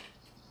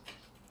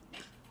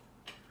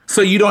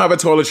 So you don't have a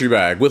toiletry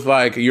bag with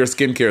like your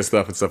skincare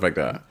stuff and stuff like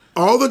that?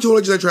 All the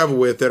toiletries I travel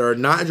with that are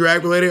not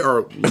drag related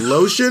are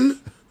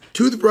lotion,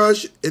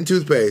 toothbrush, and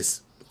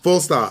toothpaste. Full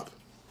stop.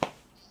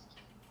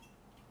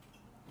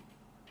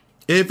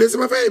 And it fits in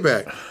my fanny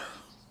pack.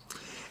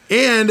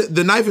 And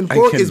the knife and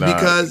fork is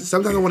because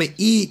sometimes I want to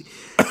eat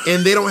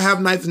and they don't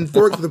have knives and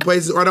forks at the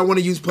places, or I don't want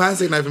to use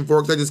plastic knife and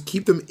forks. I just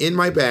keep them in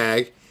my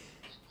bag.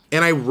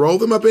 And I roll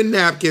them up in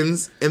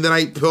napkins, and then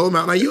I pull them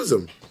out and I use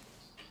them.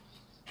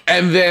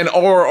 And then,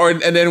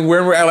 and then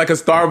when we're at like a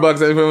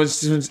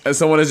Starbucks and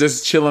someone is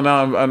just chilling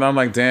out, and I'm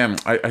like, damn,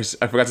 I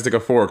forgot to take a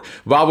fork.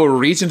 Bob will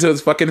reach into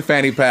his fucking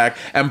fanny pack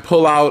and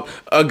pull out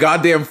a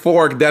goddamn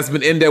fork that's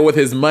been in there with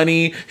his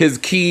money, his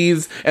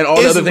keys, and all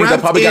the other things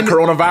that probably got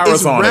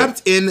coronavirus on it. It's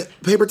wrapped in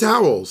paper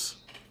towels.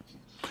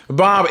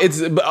 Bob,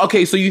 it's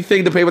okay. So you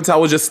think the paper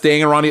towel is just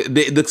staying around?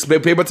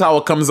 The paper towel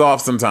comes off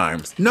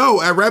sometimes. No,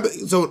 I wrap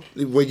it. So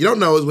what you don't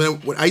know is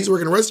when I used to work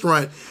in a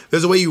restaurant,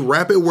 there's a way you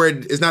wrap it where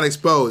it's not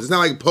exposed. It's not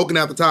like poking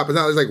out the top. It's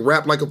not like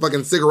wrapped like a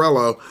fucking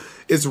cigarello.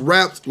 It's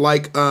wrapped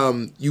like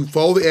you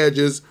fold the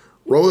edges,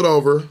 roll it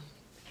over,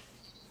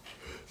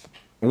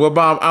 Well,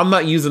 Bob, I'm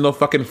not using no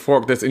fucking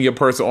fork that's in your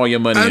purse or all your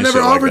money. I and never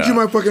shit like offered that. you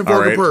my fucking All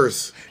fork or right?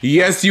 purse.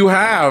 Yes, you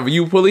have.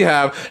 You fully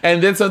have.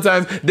 And then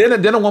sometimes, then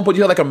at one point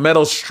you have like a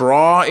metal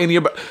straw in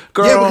your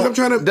girl. Yeah, because I'm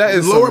trying that to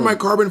is lower some- my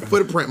carbon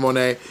footprint,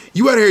 Monet.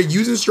 You out here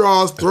using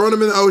straws, throwing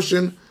them in the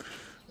ocean,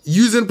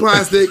 using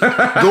plastic,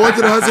 going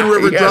to the Hudson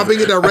River, Yes. dropping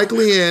it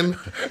directly in,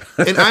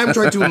 and I'm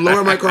trying to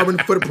lower my carbon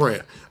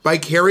footprint by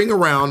carrying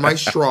around my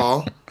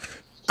straw.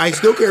 I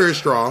still carry a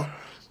straw,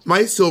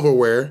 my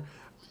silverware,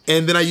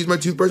 and then I use my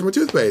toothbrush and my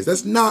toothpaste.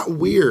 That's not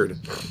weird.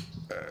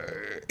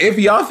 If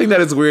y'all think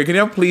that is weird, can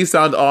y'all please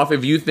sound off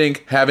if you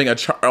think having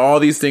all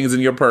these things in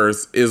your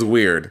purse is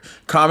weird?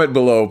 Comment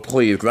below,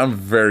 please, because I'm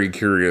very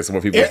curious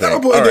what people think.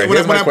 All right,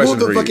 here's my when I question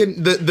pulled for the you.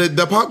 fucking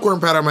the popcorn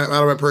powder out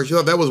of my purse, you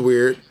thought that was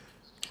weird.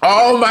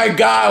 Oh my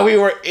God, we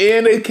were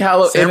in in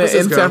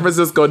San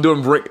Francisco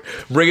doing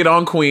Bring It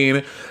On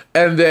Queen,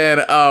 and then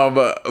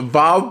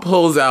Bob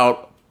pulls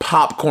out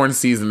popcorn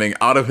seasoning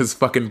out of his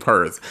fucking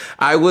purse.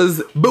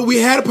 But we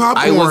had popcorn.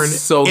 I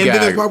was so and then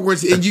gagged. there's popcorn,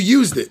 and you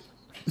used it.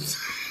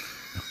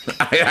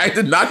 I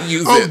did not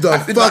use Oh, it. the I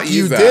did fuck not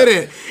you use that.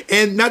 didn't.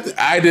 And not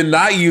the, I did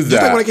not use just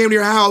like that. when I came to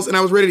your house and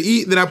I was ready to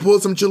eat, and then I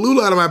pulled some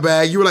Cholula out of my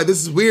bag. You were like, "This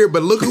is weird,"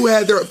 but look who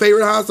had their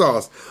favorite hot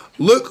sauce.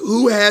 Look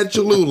who had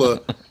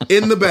Cholula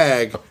in the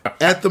bag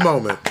at the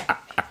moment.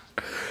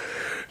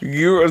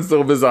 You are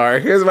so bizarre.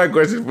 Here's my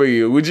question for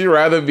you. Would you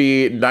rather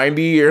be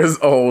 90 years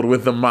old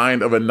with the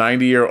mind of a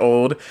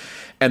 90-year-old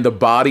and the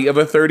body of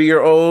a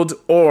 30-year-old,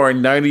 or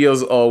 90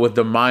 years old with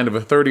the mind of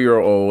a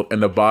 30-year-old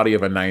and the body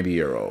of a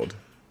 90-year-old?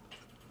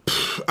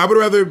 I would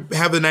rather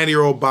have the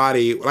 90-year-old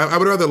body. I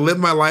would rather live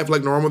my life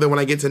like normal than when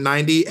I get to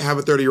 90, have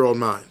a 30-year-old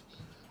mind.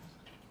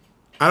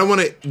 I don't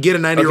want to get a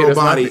 90-year-old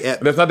body.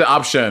 That's not the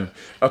option.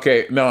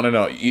 Okay,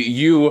 no.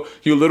 You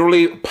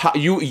literally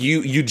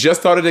you just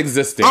started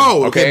existing.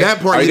 Oh, okay,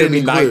 that part Are you gonna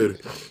didn't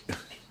include.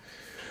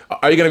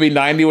 Are you going to be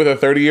 90 with a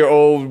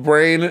 30-year-old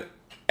brain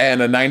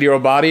and a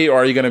 90-year-old body, or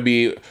are you going to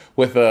be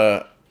with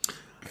a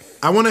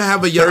I want to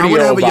have a young. I want to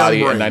 30-year-old have a young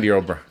body and brain.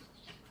 90-year-old brain?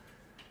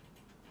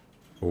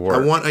 I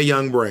want a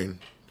young brain.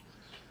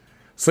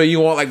 So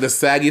you want like the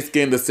saggy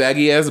skin, the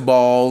saggy ass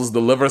balls,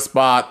 the liver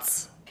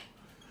spots.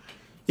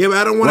 Yeah, but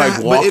I don't want Like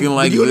to. walking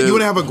like you this.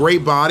 want to have a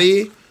great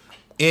body,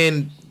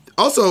 and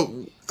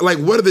also like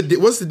what's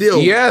the deal?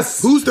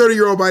 Yes. Whose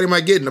 30-year-old body am I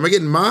getting? Am I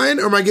getting mine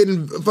or am I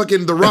getting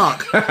fucking The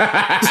Rock?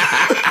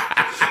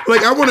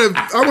 Like I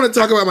want to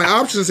talk about my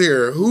options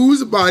here.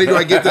 Whose body do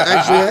I get to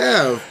actually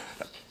have?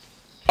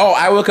 Oh,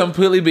 I will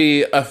completely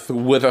be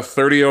with a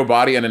 30-year-old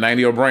body and a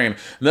 90-year-old brain.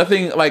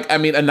 Nothing like, I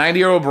mean, a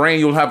 90-year-old brain,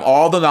 you'll have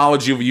all the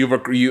knowledge all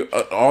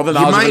the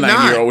knowledge of a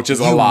 90-year-old, which is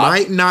a lot. You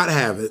might not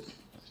have it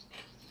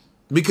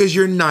because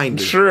you're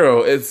 90.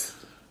 True. It's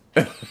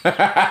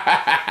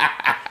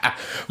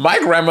my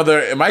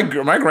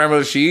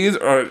grandmother. She's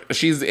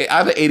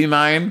either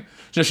 89.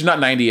 No, she's not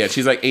 90 yet.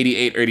 She's like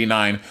 88 or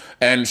 89,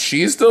 and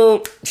she's still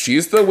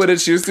with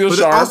it. She's still But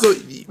sharp. also,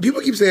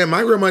 people keep saying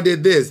my grandma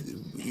did this.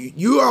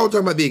 You all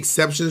talking about the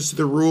exceptions to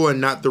the rule and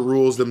not the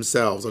rules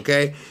themselves.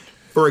 Okay.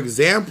 For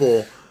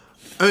example,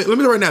 I mean, let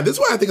me tell you right now. This is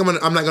why I think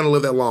I'm not going to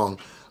live that long.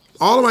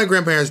 All of my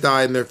grandparents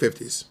died in their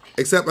 50s,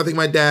 except I think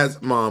my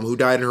dad's mom, who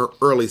died in her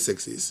early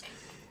 60s.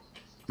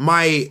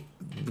 My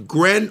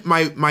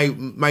grandma's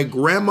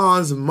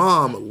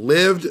mom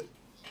lived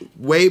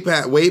way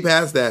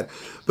past that,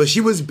 but she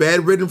was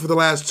bedridden for the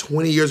last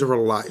 20 years of her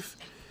life.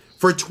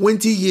 For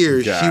 20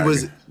 years, God. she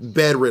was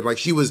bedridden. Like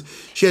she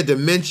had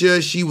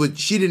dementia. She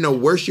didn't know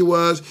where she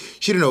was.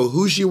 She didn't know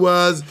who she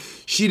was.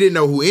 She didn't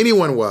know who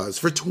anyone was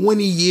for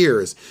 20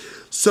 years.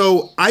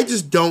 So I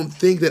just don't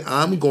think that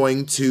I'm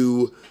going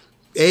to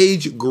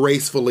age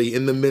gracefully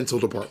in the mental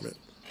department.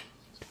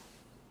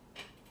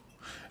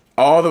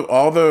 all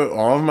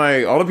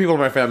the people in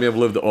my family have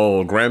lived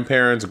old.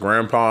 Grandparents,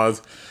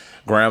 grandpas,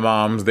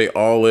 grandmoms, they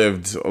all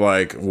lived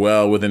like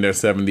well within their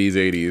 70s,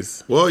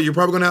 80s. Well, you're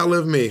probably going to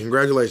outlive me.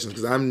 Congratulations,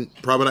 because I'm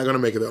probably not going to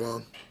make it that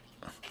long.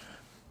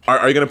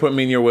 Are you going to put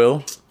me in your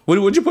will?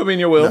 Would you put me in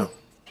your will?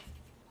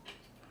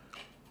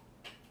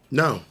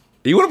 No.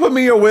 You want to put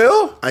me in your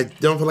will? I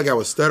don't feel like I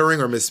was stuttering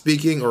or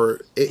misspeaking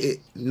or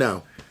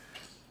no.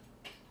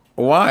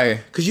 Why?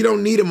 Because you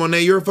don't need it,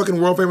 Monet. You're a fucking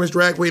world famous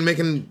drag queen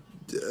making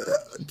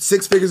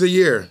 6 figures a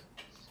year.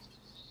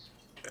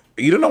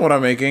 You don't know what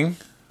I'm making.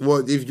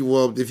 Well, if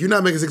you're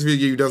not making 6 figures a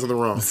year, you've done something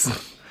wrong.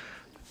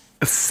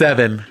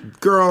 7.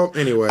 Girl,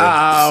 anyway.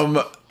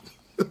 But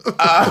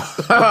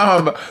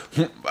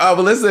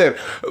listen,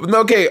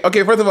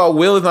 okay. First of all,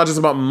 will is not just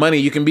about money.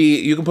 You can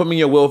put me in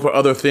your will for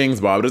other things,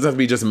 Bob. It doesn't have to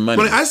be just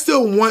money. But I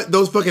still want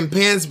those fucking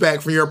pants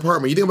back from your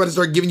apartment. You think I'm about to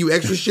start giving you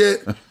extra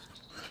shit?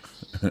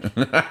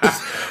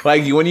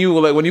 Like when you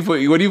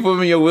put me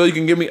in your will, you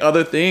can give me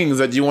other things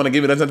that you want to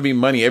give me. It doesn't have to be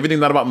money. Everything's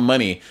not about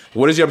money.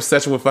 What is your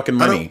obsession with fucking I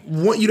money?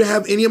 don't want you to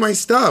have any of my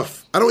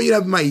stuff. I don't want you to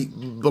have my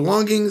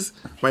belongings,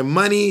 my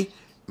money,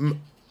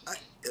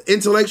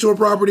 intellectual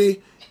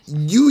property.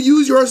 You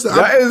use your stuff.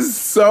 That is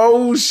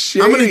so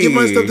shady. I'm gonna give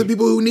my stuff to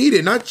people who need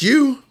it, not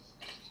you.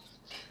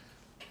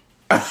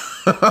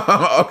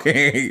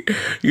 Okay,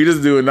 you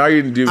just do it now.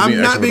 You do.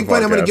 I'm not being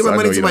funny. I'm gonna give my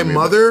money to my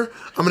mother.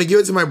 I'm gonna give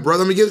it to my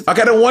brother. I'm gonna give it.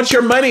 Okay, I don't want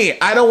your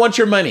money. I don't want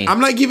your money. I'm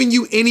not giving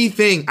you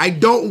anything. I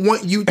don't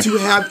want you to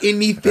have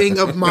anything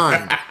of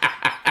mine.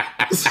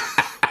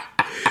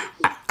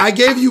 I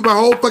gave you my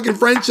whole fucking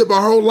friendship,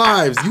 our whole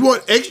lives. You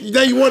want extra?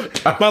 Now you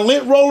want my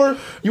lint roller?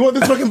 You want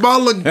this fucking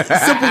bottle of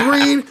Simple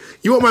Green?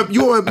 You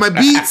want my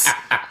Beats?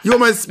 You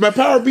want my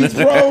Power Beats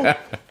Pro?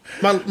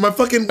 My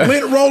fucking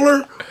lint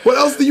roller? What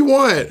else do you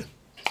want?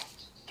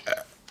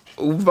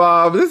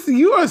 Bob,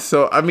 you are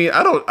so. I mean,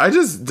 I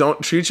just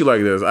don't treat you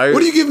like this. What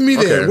are you giving me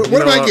then? Okay,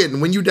 What am I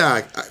getting when you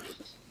die?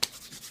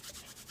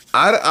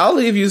 I'll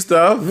leave you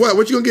stuff.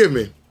 What you gonna give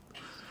me?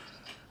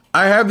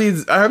 I have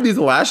these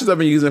lashes I've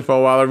been using for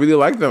a while. I really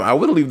like them. I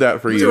would leave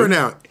that for you. Right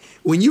now,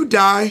 when you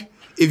die,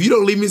 if you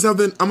don't leave me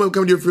something, I'm gonna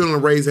come to your funeral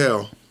and raise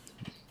hell.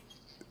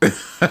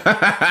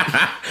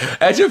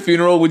 At your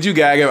funeral, would you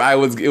gag if I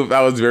was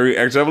very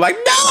extra? I'm like,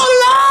 no,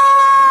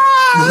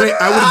 Lord!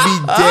 I would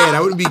be dead. I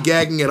wouldn't be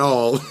gagging at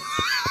all.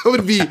 I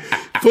would be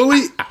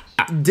fully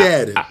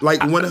dead,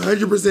 like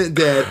 100%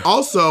 dead.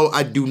 Also,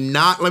 I do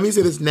not. Let me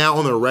say this now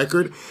on the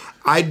record.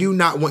 I do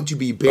not want to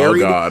be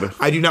buried. Oh, God.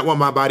 I do not want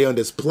my body on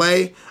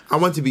display. I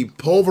want to be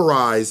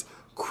pulverized,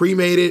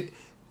 cremated,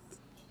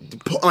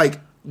 like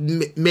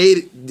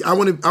made. I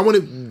want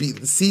to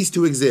be cease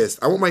to exist.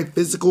 I want my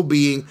physical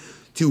being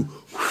to.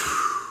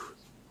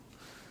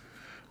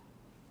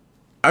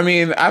 I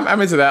mean,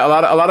 I'm into that. A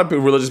lot of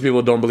religious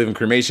people don't believe in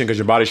cremation because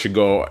your body should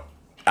go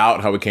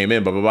out how it came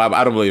in. But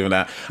I don't believe in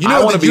that. You know I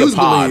what want the to be a Jews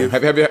pod. believe?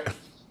 Have you?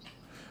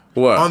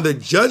 What? On the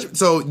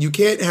so you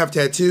can't have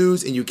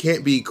tattoos and you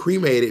can't be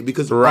cremated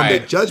because on the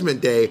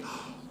Judgment Day,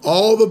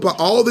 all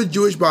the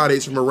Jewish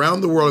bodies from around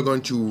the world are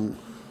going to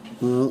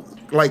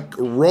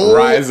roll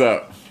rise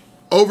up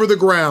over the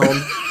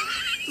ground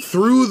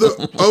through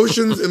the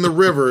oceans and the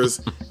rivers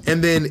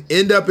and then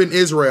end up in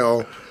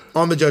Israel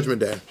on the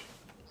Judgment Day.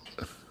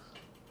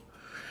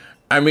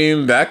 I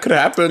mean, that could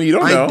happen. You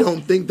don't know. I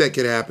don't think that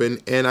could happen,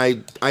 and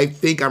I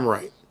think I'm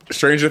right.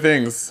 Stranger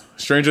things,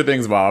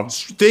 Bob.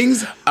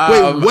 Things.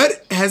 Wait,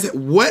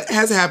 what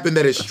has happened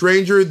that is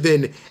stranger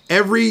than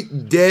every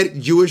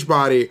dead Jewish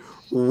body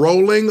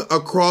rolling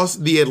across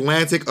the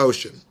Atlantic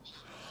Ocean?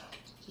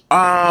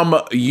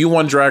 You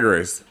won Drag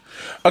Race.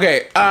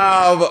 Okay.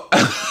 That was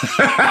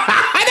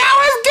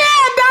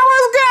good.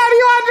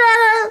 You won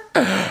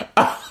Drag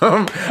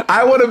Race.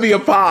 I want to be a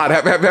pod.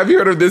 Have you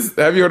heard of this?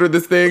 Have you heard of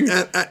this thing?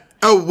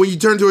 When you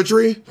turn to a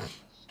tree.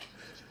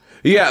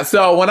 Yeah,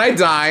 so when I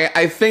die,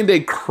 I think they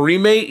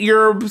cremate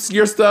your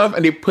stuff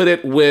and they put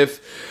it they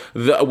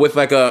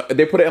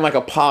put it in like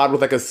a pod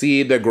with like a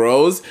seed that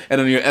grows, and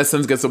then your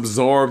essence gets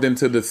absorbed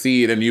into the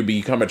seed and you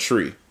become a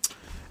tree.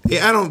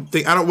 Yeah, I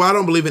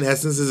don't believe in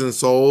essences and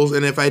souls,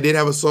 and if I did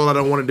have a soul, I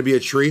don't want it to be a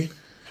tree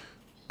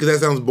because that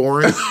sounds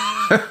boring.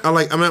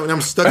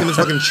 I'm stuck in this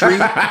fucking tree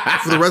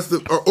for the rest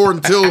of or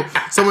until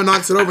someone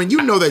knocks it over, and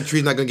you know that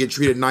tree's not gonna get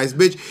treated nice,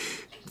 bitch.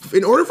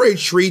 In order for a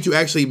tree to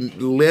actually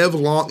live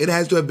long, it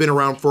has to have been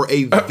around for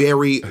a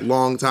very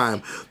long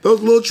time. Those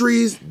little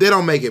trees, they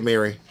don't make it,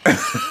 Mary.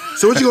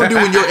 So what you gonna do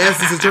when your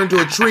essence is turned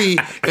to a tree,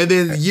 and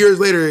then years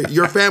later,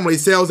 your family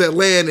sells that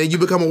land and you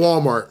become a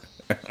Walmart?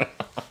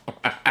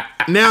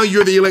 Now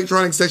you're the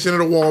electronics section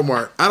at a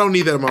Walmart. I don't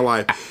need that in my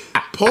life.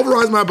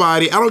 Pulverize my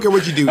body. I don't care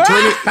what you do. Turn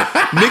it,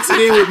 mix it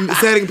in with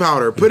setting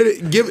powder. Put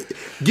it, give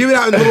it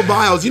out in little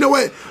vials. You know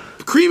what?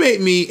 Cremate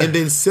me and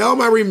then sell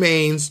my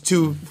remains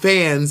to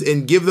fans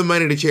and give the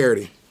money to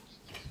charity.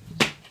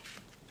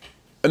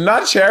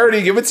 Not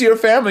charity. Give it to your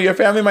family. Your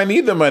family might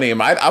need the money. I'm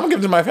gonna give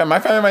it to my family. My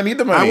family might need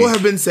the money. I will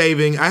have been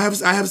saving. I have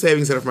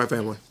savings set up for my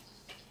family.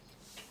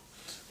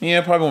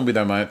 Yeah, probably won't be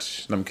that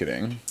much. I'm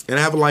kidding. And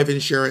I have a life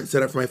insurance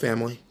set up for my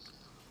family.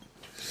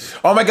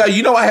 Oh my God!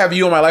 You know I have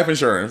you on my life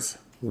insurance.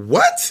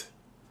 What?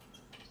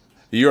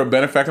 You're a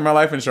benefactor of my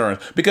life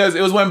insurance. Because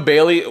it was when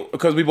Bailey,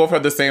 because we both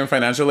had the same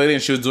financial lady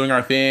and she was doing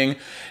our thing.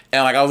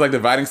 And like I was like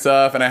dividing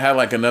stuff and I had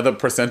like another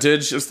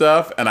percentage of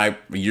stuff. And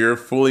you're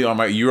fully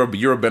on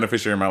you're a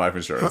beneficiary of my life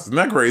insurance. Isn't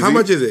that crazy? How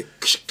much is it?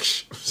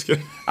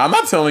 I'm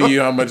not telling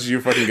you how much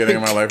you're fucking getting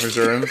in my life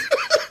insurance.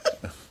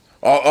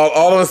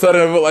 All of a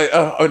sudden,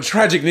 like,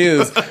 tragic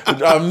news.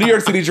 New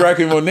York City drag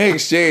queen Monet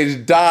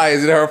Exchange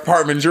dies in her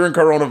apartment during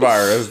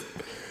coronavirus.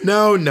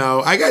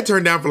 No. I got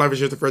turned down for life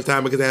insurance the first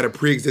time because I had a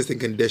pre-existing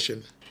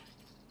condition.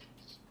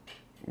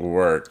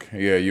 Work.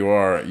 Yeah, you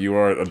are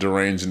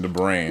deranged in the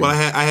brain. Well,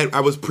 I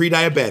was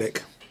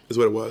pre-diabetic, is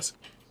what it was.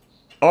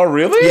 Oh,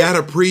 really? Yeah, I had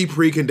a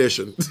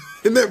pre-condition.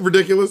 Isn't that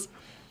ridiculous?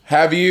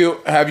 Have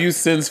you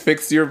since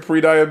fixed your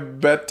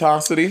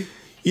pre-diabetosity?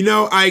 You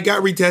know, I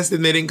got retested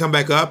and they didn't come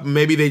back up.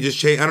 Maybe they just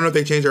changed. I don't know if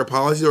they changed their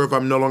policies or if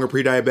I'm no longer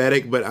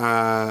pre-diabetic, but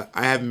I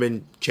haven't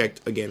been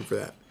checked again for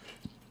that.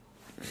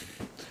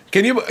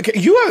 Can you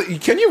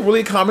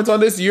really comment on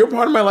this? You're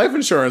part of my life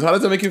insurance. How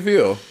does that make you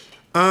feel?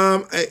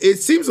 It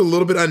seems a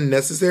little bit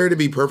unnecessary, to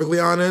be perfectly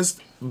honest,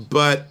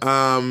 but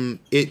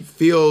it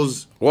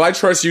feels... Well, I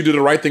trust you do the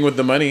right thing with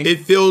the money.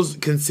 It feels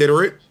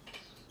considerate.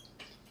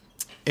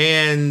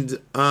 And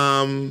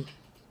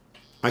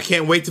I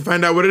can't wait to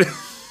find out what it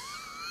is.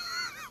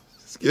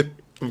 Just kidding.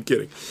 I'm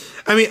kidding.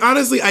 I mean,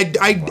 honestly,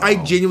 I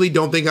genuinely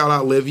don't think I'll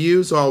outlive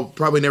you, so I'll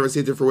probably never see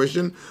it to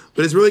fruition.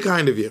 But it's really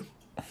kind of you.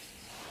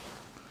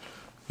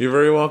 You're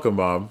very welcome,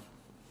 Bob.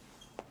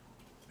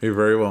 You're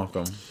very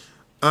welcome.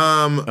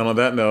 And on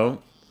that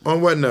note,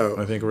 on what note?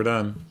 I think we're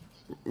done.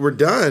 We're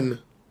done.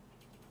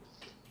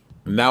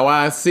 Now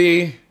I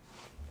see.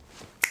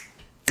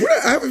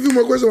 I have a few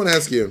more questions I want to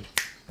ask you.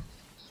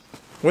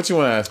 What you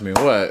want to ask me?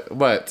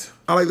 What?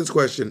 I like this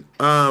question.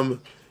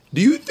 Do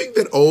you think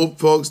that old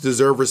folks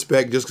deserve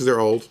respect just because they're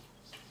old?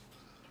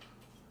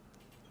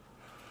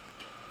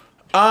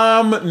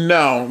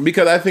 No,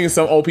 because I think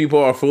some old people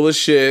are full of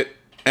shit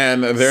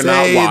and they're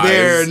not wise. Say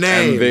their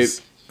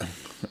names.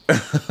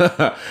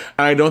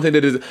 I don't think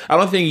that is. I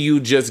don't think you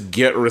just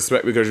get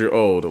respect because you're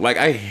old. Like,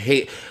 I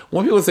hate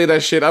when people say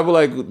that shit. I be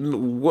like,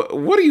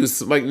 what are you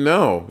like?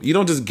 No, you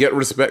don't just get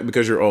respect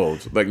because you're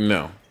old. Like,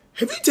 no.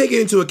 Have you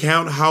taken into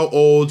account how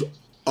old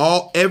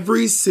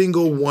every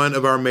single one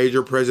of our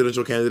major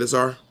presidential candidates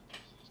are?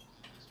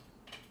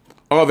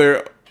 I mean,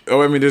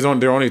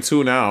 there are only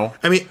two now.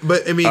 I mean,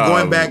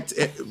 going back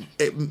to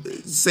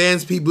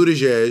sans Pete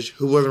Buttigieg,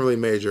 who wasn't really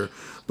major,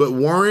 but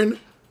Warren,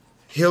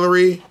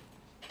 Hillary,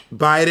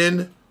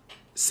 Biden,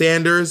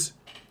 Sanders,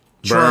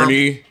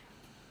 Bernie.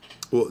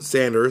 Trump,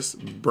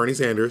 Bernie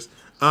Sanders.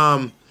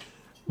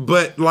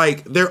 But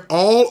like they're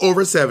all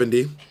over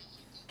 70.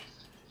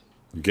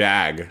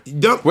 Gag.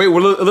 Wait,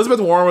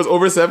 Elizabeth Warren was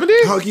over 70?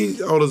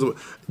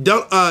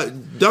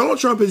 Donald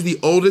Trump is the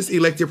oldest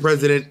elected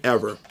president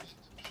ever.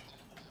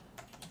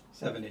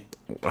 70.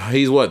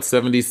 He's what,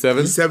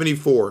 77? He's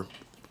 74,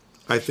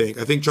 I think.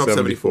 I think Trump's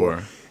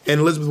 74. And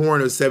Elizabeth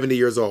Warren was 70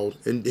 years old.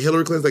 And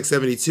Hillary Clinton's like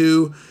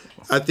 72.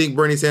 I think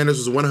Bernie Sanders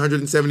was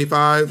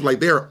 175. Like,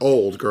 they're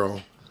old,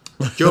 girl.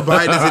 Joe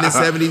Biden is in his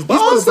 70s. These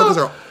motherfuckers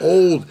are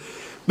old.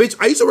 Bitch,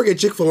 I used to work at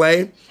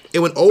Chick-fil-A,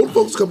 and when old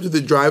folks come to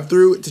the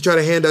drive-thru to try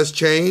to hand us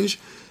change,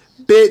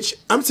 bitch,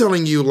 I'm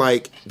telling you,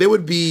 like, they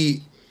would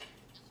be,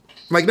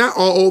 like, not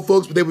all old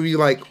folks, but they would be,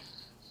 like,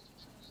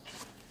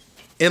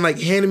 and, like,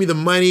 handing me the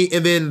money,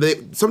 and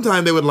then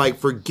sometimes they would, like,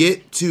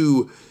 forget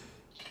to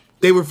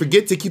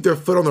keep their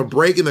foot on the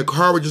brake, and the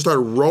car would just start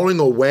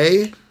rolling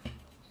away.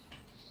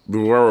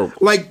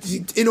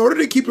 Like, in order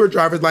to keep your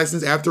driver's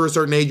license after a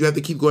certain age, you have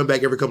to keep going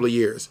back every couple of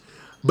years.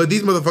 But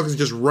these motherfuckers are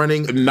just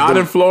running. Not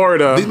in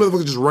Florida. These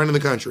motherfuckers are just running the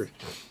country.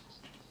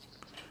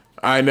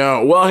 I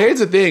know. Well, here's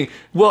the thing.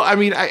 Well, I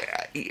mean,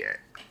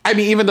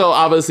 even though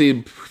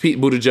obviously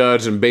Pete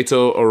Buttigieg and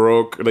Beto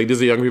O'Rourke, like,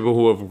 these are young people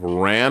who have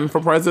ran for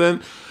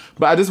president,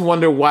 but I just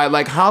wonder why.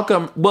 Like, how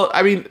come? Well,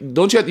 I mean,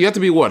 you have to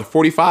be what,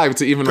 45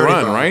 to even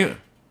 35. run, right?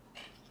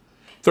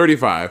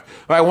 35.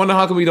 I wonder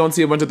how come we don't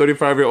see a bunch of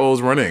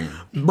 35-year-olds running.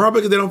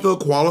 Probably because they don't feel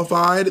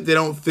qualified. They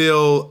don't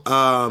feel.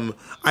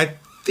 I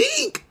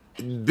think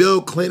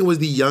Bill Clinton was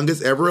the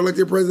youngest ever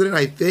elected president.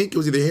 I think it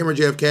was either him or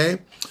JFK.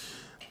 It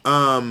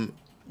was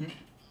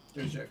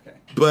JFK.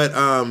 But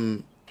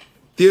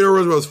Theodore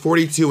Roosevelt was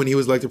 42 when he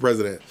was elected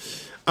president.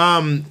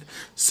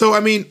 So, I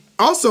mean,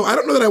 also, I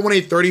don't know that I want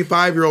a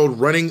 35-year-old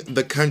running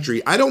the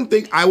country. I don't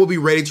think I will be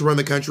ready to run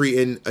the country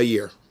in a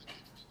year.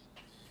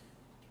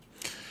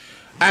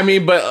 I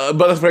mean,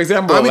 but for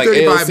example, like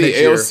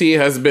AOC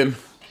has been.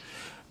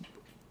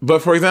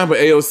 But for example,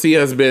 AOC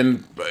has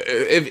been.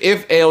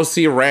 If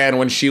AOC ran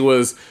when she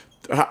was,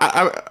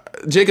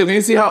 Jacob, can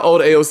you see how old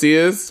AOC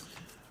is?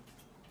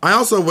 I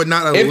also would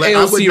not. I would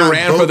not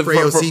vote for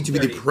AOC to be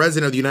the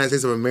president of the United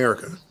States of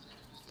America.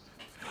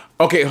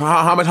 Okay,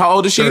 how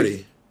old is she?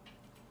 30.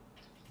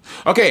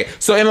 Okay,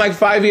 so in like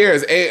 5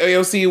 years,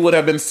 AOC would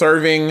have been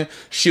serving.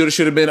 She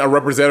should have been a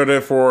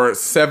representative for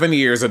 7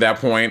 years at that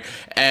point,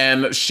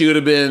 and she would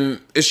have been.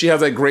 She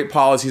has like great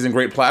policies and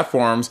great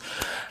platforms.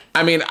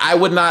 I mean, I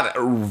would not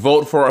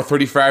vote for a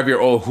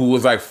 35-year-old who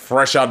was like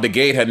fresh out the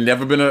gate, had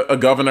never been a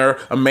governor,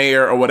 a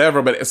mayor, or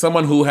whatever, but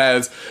someone who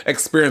has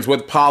experience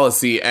with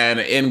policy and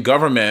in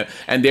government,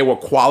 and they were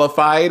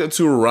qualified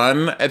to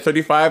run at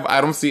 35.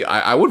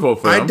 I would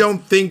vote for them. I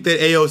don't think that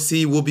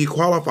AOC will be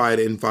qualified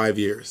in 5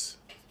 years.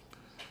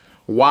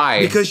 Why?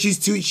 Because she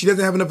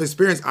doesn't have enough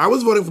experience. I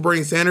was voting for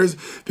Bernie Sanders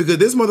because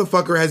this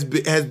motherfucker has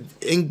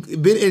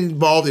been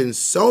involved in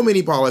so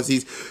many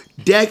policies.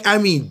 Decades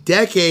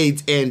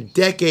and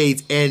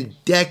decades and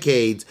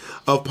decades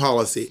of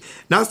policy.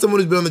 Not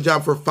someone who's been on the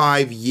job for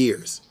 5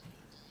 years.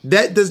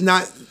 That does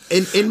not,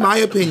 in my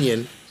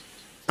opinion,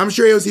 I'm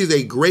sure AOC is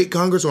a great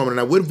congresswoman, and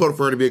I would vote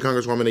for her to be a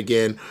congresswoman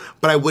again,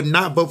 but I would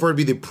not vote for her to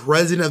be the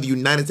president of the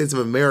United States of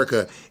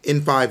America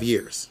in 5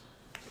 years.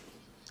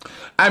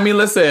 I mean,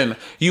 listen,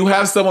 you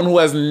have someone who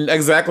has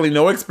exactly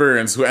no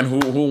experience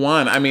who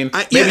won. I mean,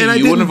 maybe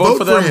you wouldn't vote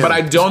for them, but I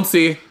don't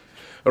see...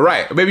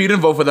 Right. Maybe you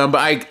didn't vote for them, but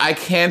I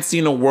can't see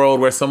in a world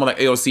where someone like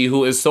AOC,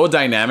 who is so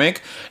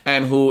dynamic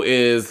and who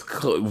is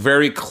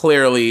very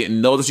clearly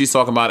knows what she's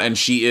talking about, and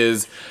she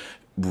is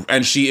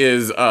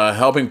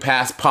helping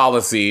pass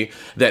policy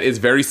that is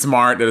very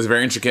smart, that is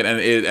very intricate, and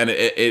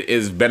it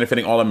is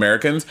benefiting all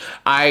Americans.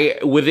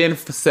 Within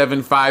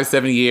 7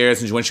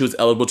 years, when she was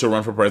eligible to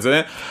run for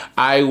president,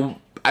 I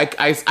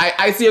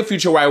I see a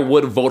future where I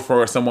would vote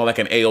for someone like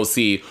an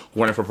AOC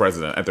running for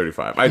president at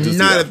 35. I just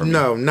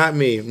not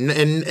me,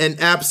 and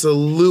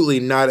absolutely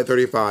not at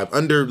 35.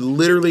 Under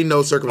literally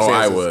no circumstances. Oh,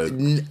 I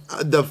would.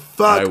 The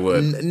fuck. I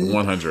would.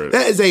 100.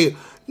 That is a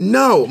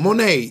no,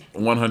 Monet.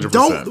 100%.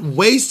 Don't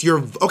waste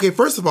your. Okay,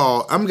 first of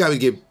all, I'm gonna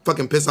get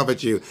fucking pissed off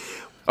at you.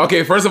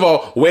 Okay, first of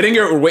all,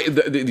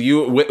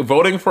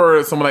 voting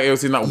for someone like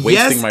AOC is not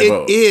wasting my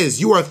vote. Yes, it is.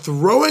 You are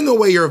throwing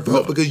away your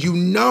vote because you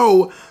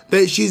know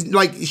that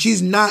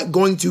she's not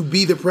going to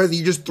be the president.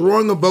 You're just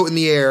throwing a vote in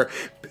the air.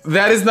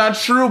 That is not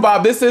true,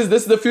 Bob. This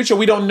is the future.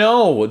 We don't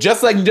know.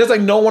 Just like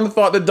no one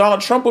thought that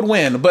Donald Trump would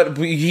win, but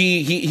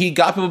he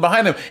got people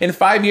behind him. In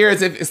 7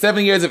 years, if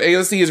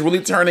AOC is really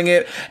turning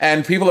it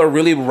and people are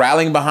really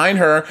rallying behind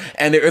her,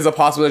 and there is a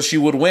possibility that she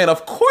would win,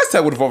 of course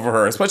I would vote for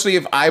her, especially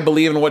if I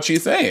believe in what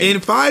she's saying. In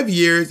 5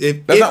 years,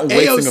 if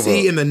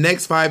AOC in the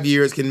next 5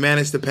 years can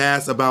manage to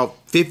pass about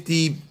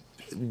 50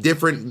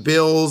 different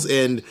bills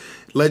and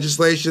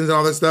legislations and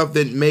all that stuff,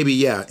 then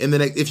maybe in the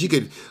next, if she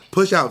could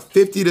push out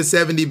 50 to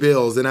 70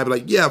 bills, then I'd be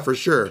like, yeah, for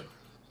sure,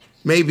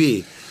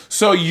 maybe.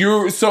 So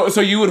you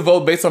would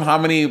vote based on how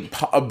many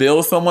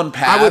bills someone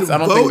passed? I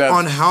would vote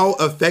on how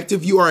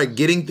effective you are at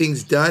getting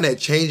things done, at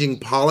changing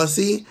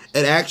policy,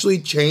 at actually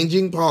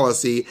changing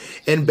policy,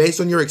 and based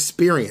on your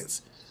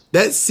experience.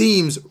 That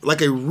seems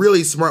like a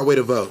really smart way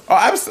to vote.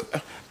 Oh,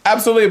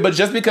 absolutely, but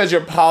just because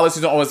your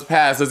policies don't always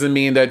pass doesn't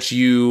mean that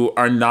you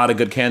are not a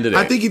good candidate.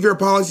 I think if your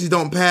policies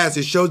don't pass,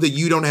 it shows that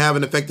you don't have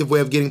an effective way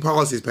of getting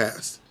policies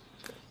passed.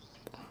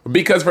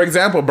 Because, for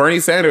example, Bernie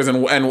Sanders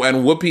and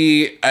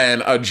Whoopi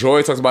and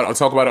Joy talk about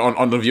it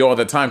on The View all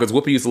the time, because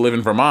Whoopi used to live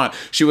in Vermont.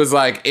 She was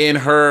like, in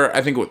her,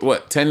 I think,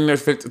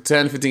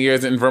 15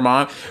 years in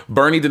Vermont,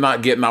 Bernie did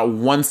not get not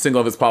one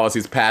single of his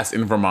policies passed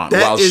in Vermont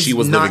while she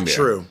was living there. That is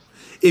not true.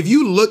 If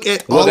you look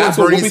at all of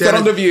Bernie Sanders, said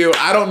on The View.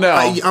 I don't know.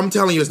 I'm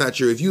telling you, it's not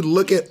true. If you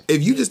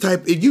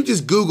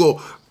just Google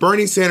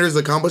Bernie Sanders'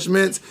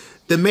 accomplishments,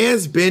 the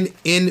man's been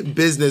in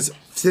business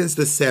since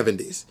the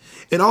 70s.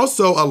 And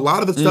also, a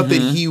lot of the stuff that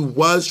he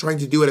was trying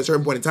to do at a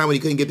certain point in time when he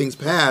couldn't get things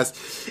passed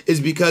is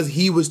because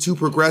he was too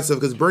progressive.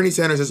 Because Bernie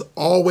Sanders has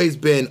always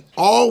been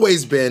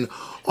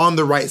on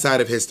the right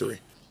side of history,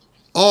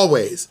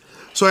 always.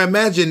 So I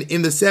imagine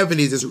in the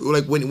 70s, it's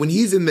like when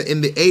he's in the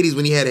 80s,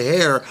 when he had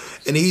hair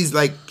and he's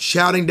like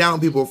shouting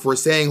down people for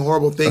saying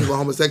horrible things about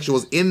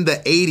homosexuals in the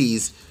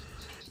 80s,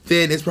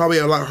 then it's probably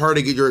a lot harder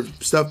to get your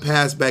stuff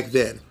passed back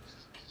then.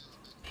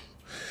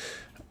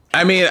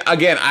 I mean,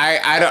 again,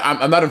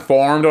 I'm not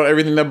informed on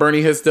everything that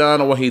Bernie has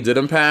done or what he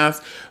didn't pass,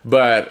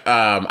 but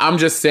I'm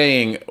just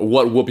saying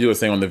what Whoopi was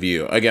saying on The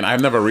View. Again,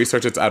 I've never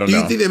researched it, so I don't know.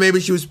 Do you think that maybe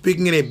she was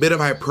speaking in a bit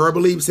of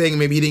hyperbole, saying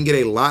maybe he didn't get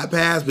a lot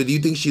passed, but do you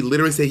think she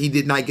literally said he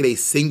did not get a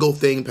single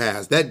thing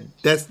passed?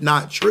 That's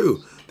not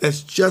true. That's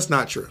just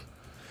not true.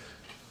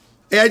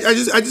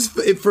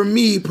 For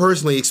me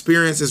personally,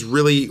 experience is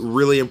really,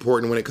 really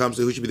important when it comes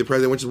to who should be the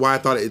president, which is why I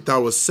thought it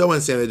was so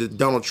insane that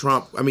Donald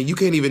Trump, I mean, you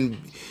can't even...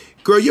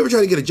 Girl, you ever try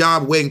to get a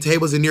job waiting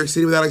tables in New York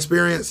City without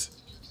experience?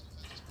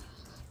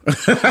 And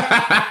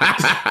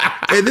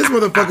this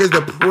motherfucker is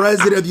the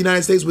president of the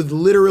United States with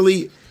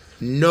literally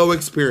no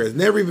experience.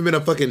 Never even been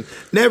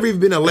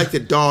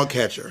elected dog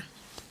catcher.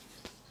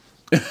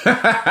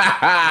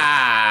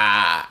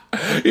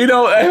 You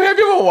know, have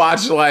you ever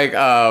watched like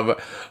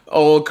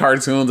old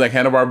cartoons like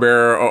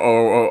Hanna-Barbera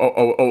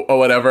or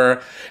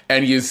whatever,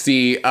 and you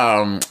see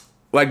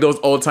like those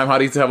old time, how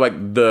they used to have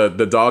like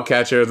the dog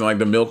catchers and like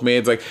the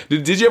milkmaids. Like,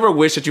 did you ever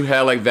wish that you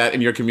had like that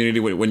in your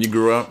community when you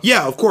grew up?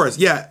 Yeah, of course.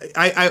 Yeah,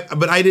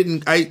 but I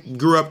didn't. I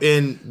grew up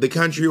in the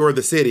country or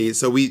the city,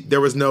 so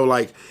there was no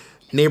like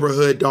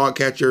neighborhood dog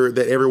catcher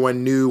that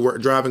everyone knew were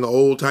driving an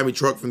old timey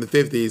truck from the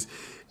 50s.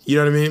 You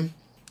know what I mean?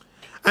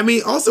 I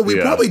mean, also we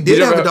probably did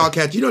have a dog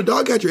catcher. You know,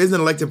 dog catcher is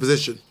an elected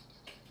position.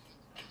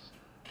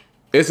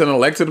 It's an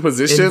elected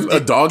position.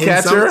 A dog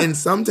catcher in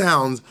some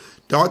towns,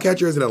 dog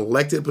catcher is an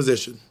elected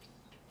position.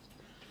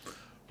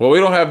 Well, we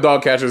don't have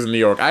dog catchers in New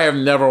York. I have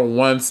never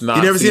once seen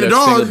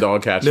a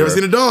dog catcher. Never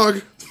seen a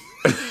dog.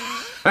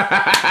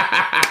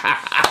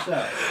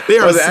 They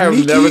are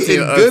sneaky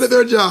and good at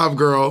their job,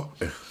 girl.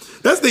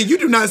 That's the thing. You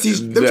do not see.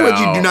 That's what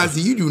you do not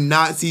see. You do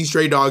not see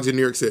stray dogs in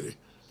New York City.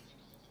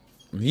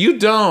 You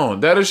don't.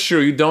 That is true.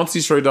 You don't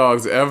see stray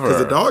dogs ever.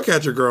 Because a dog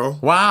catcher, girl.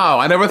 Wow,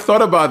 I never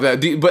thought about that.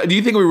 But do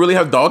you think we really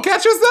have dog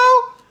catchers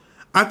though?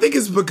 I think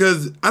it's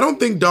because I don't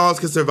think dogs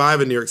can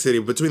survive in New York City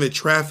between the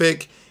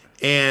traffic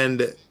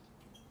and.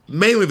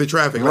 Mainly the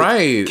traffic. Like,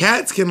 right.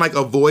 Cats can like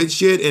avoid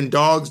shit and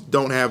dogs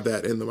don't have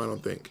that in them, I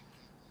don't think.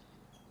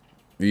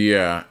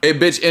 Yeah.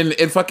 Bitch,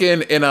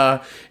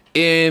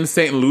 in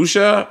St.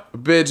 Lucia,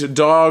 bitch,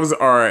 dogs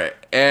are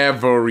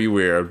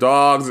everywhere.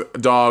 Dogs.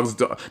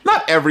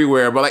 Not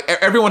everywhere, but like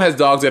everyone has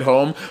dogs at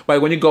home.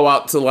 Like when you go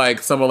out to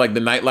like some of like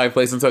the nightlife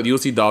places and stuff, you'll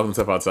see dogs and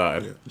stuff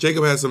outside. Yeah.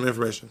 Jacob has some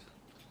information.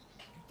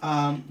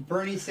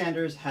 Bernie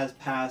Sanders has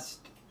passed.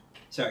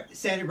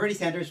 Bernie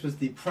Sanders was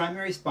the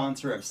primary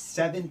sponsor of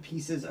 7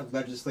 pieces of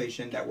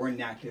legislation that were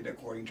enacted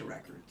according to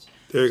records.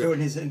 There you So go. in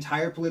his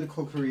entire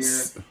political career,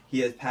 he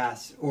has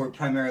passed or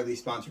primarily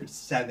sponsored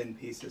 7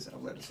 pieces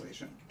of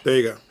legislation. There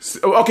you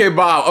go. Okay,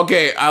 Bob.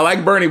 Okay, I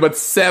like Bernie, but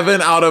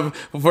 7 out of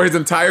for his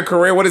entire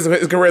career. What is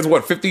his career? Is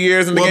what 50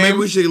 years in the Well, game? maybe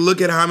we should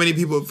look at how many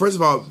people. First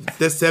of all,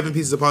 there's 7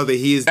 pieces of policy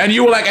that he is. And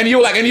you were like,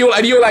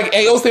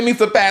 AOC needs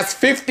to pass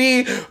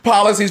 50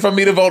 policies for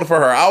me to vote for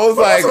her. I was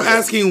We're like, also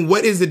asking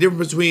what is the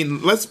difference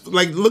between. Let's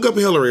look up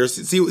Hillary or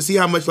see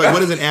how much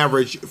what is an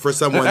average for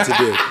someone to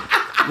do.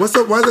 What's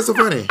up? Why is that so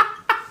funny?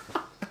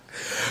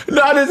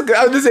 no,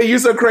 I'm just saying you're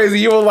so crazy.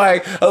 You were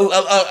like,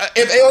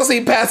 if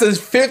AOC passes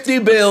 50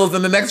 bills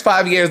in the next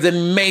 5 years,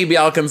 then maybe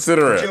I'll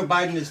consider it. Joe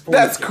Biden is 42.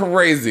 That's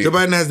crazy. Joe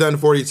Biden has done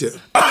 42.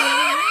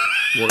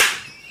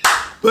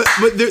 But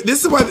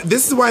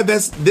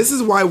this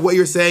is why what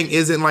you're saying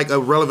isn't like a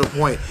relevant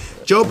point.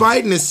 Joe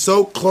Biden is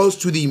so close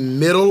to the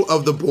middle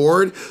of the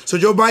board, so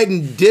Joe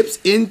Biden dips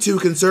into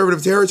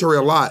conservative territory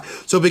a lot.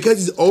 So because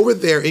he's over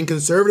there in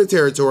conservative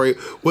territory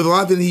with a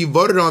lot of things he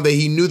voted on that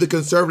he knew the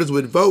conservatives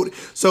would vote,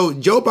 so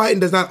Joe Biden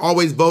does not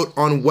always vote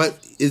on what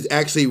is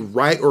actually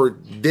right or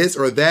this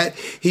or that.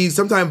 He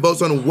sometimes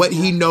votes on what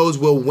he knows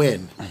will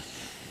win.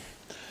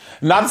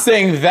 Not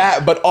saying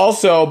that, but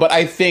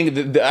I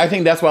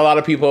think that's why a lot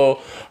of people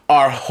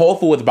are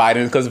hopeful with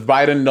Biden, because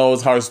Biden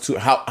knows how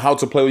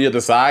to play with the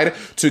other side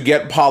to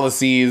get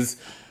policies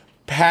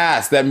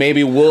passed that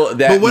maybe will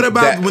But what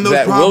about when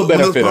those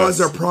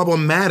policies are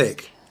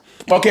problematic?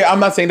 Okay, I'm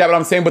not saying that, but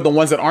I'm saying, but the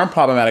ones that aren't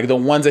problematic, the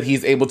ones that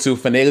he's able to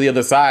finagle the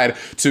other side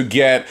to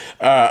get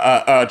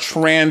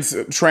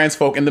trans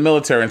folk in the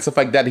military and stuff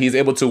like that, he's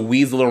able to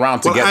weasel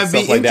around to get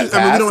stuff like that passed.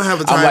 I mean, we don't have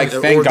the time I'm like,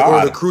 thank or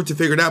God. the crew to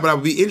figure it out, but I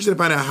would be interested to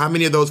find out how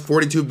many of those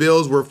 42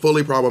 bills were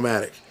fully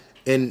problematic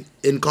and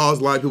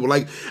caused a lot of people.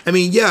 Like, I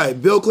mean, yeah,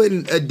 Bill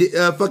Clinton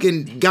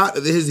fucking got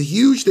his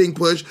huge thing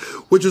pushed,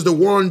 which was the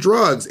war on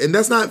drugs, and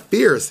that's not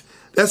fierce.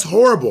 That's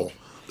horrible.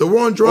 The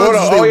war on drugs. We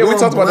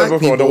talked about that before.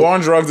 People. The war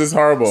on drugs is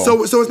horrible.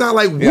 So it's not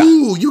like,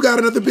 woo, you got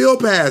another bill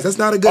passed. That's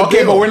not a good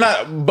Okay, bill. but we're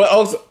not. But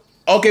also,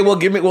 okay,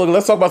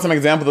 let's talk about some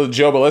examples of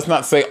Joe. But let's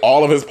not say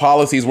all of his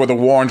policies were the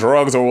war on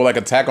drugs or were like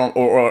attack on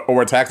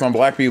or attacks on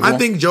black people. I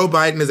think Joe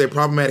Biden is a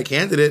problematic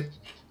candidate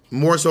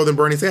more so than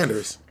Bernie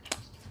Sanders.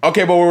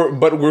 Okay, but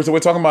we're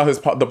talking about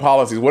the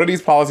policies. What are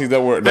these policies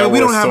that were? We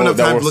don't have enough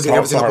time to look at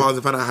every single policy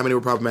and find out how many were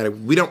problematic.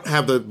 We don't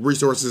have the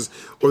resources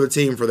or the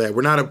team for that.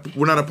 We're not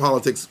a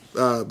politics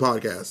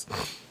podcast.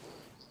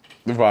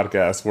 The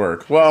podcast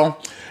work.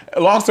 Well,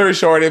 long story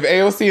short, if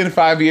AOC in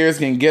 5 years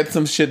can get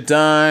some shit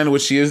done,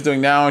 which she is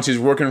doing now, and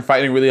she's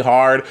fighting really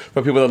hard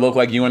for people that look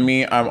like you and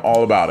me, I'm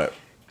all about it.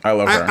 I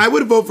love her. I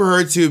would vote for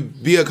her to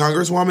be a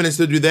congresswoman and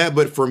still do that,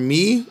 but for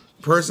me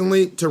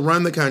personally, to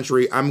run the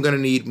country, I'm going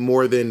to need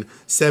more than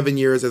 7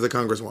 years as a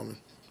congresswoman.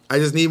 I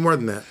just need more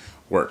than that.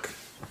 Work.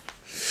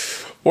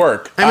 I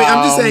mean,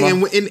 I'm just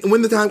saying, and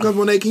when the time comes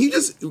one day, can you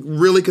just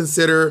really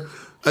consider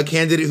a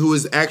candidate who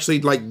is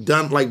actually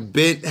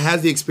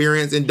has the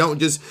experience, and don't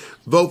just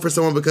vote for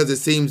someone because it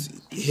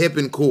seems hip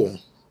and cool?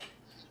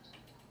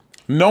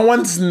 No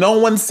one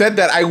said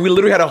that. We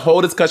literally had a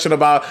whole discussion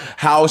about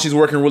how she's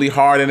working really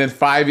hard, and in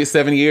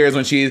 7 years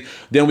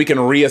then we can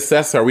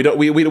reassess her. We don't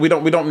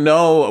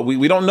know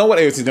what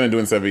AOC's going to do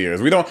in 7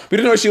 years. We don't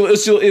know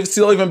if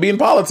she'll even be in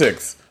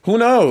politics. Who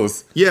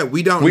knows? Yeah,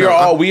 we don't. We know.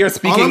 are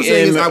speaking all I'm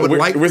saying in. Is I would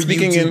like we're for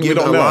speaking you to in. give We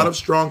don't a know. lot of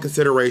strong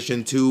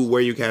consideration to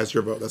where you cast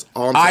your vote. That's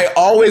all I'm saying. I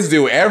always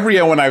do. Every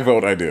year when I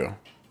vote, I do.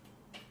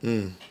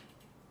 Well,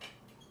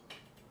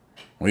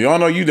 y'all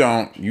know you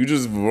don't. You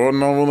just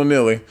voting on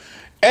willy-nilly.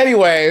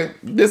 Anyway,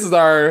 this is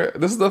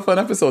a fun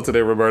episode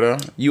today, Roberta.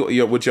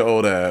 You with your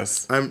old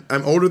ass. I'm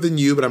older than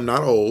you, but I'm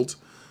not old.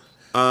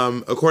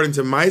 According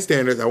to my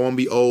standards, I won't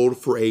be old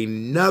for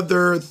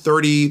another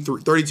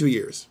 32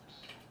 years.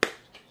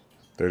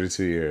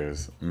 32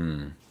 years.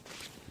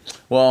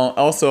 Well,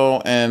 also,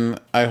 and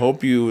I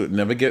hope you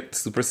never get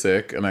super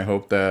sick, and I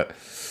hope that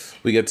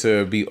we get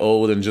to be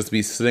old and just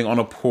be sitting on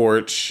a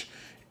porch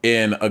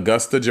in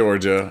Augusta,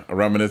 Georgia,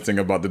 reminiscing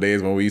about the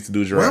days when we used to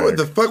do drag. Why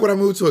the fuck would I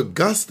move to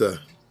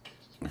Augusta?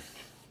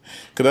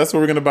 Because that's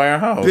where we're going to buy our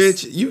house.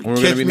 Bitch, you We're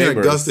catch me neighbors. in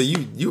Augusta,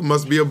 you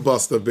must be a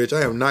buster, bitch.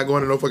 I am not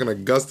going to no fucking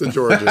Augusta,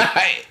 Georgia.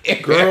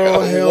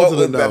 Girl, hell to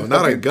the no.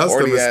 Not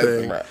Augusta, Miss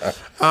thing.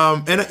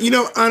 And,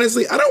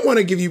 honestly, I don't want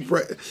to give you...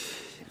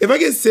 If I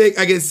get sick,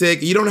 I get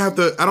sick. You don't have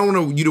to... I don't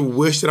want you to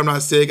wish that I'm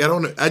not sick.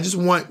 I just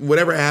want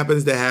whatever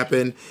happens to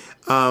happen.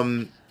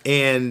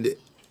 And...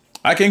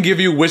 I can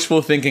give you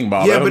wishful thinking,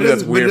 Bob. Yeah, I don't think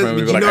that's weird for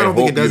me. But I don't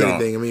think it does don't.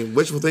 anything. I mean,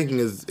 wishful thinking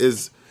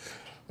is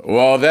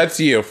Well, that's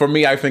you. For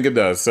me, I think it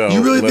does. So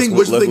you really think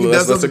wishful thinking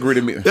does? Let's agree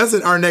to me. That's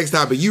our next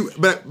topic.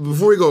 But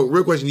before we go,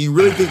 real question: do you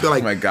really think that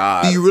Oh my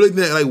God. Do you really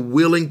think that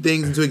willing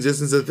things into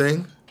existence is a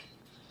thing?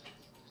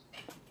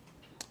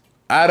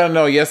 I don't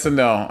know. Yes and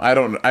no. I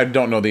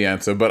don't know the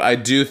answer, but I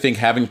do think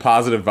having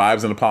positive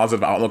vibes and a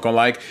positive outlook on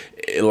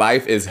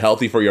life is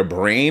healthy for your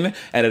brain,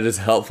 and it is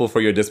helpful for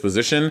your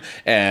disposition.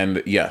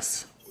 And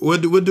yes, we'll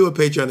do a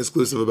Patreon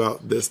exclusive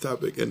about this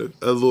topic and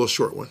a little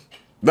short one.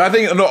 I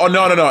think no.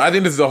 I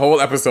think this is a whole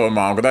episode,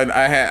 Mom, because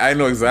I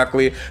know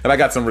exactly, and I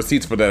got some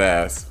receipts for that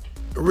ass.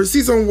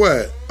 Receipts on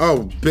what?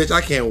 Oh, bitch,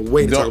 I can't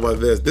wait to talk about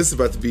this. This is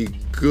about to be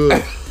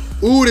good.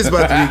 Ooh, this is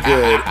about to be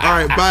good. All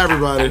right, bye,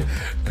 everybody.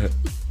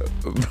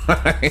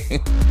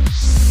 Bye.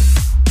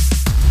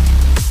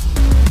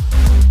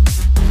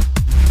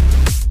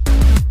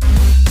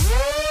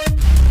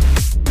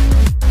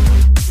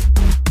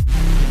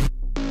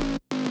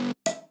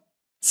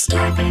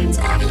 Scarpins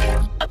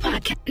Audio.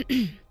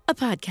 A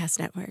podcast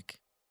network.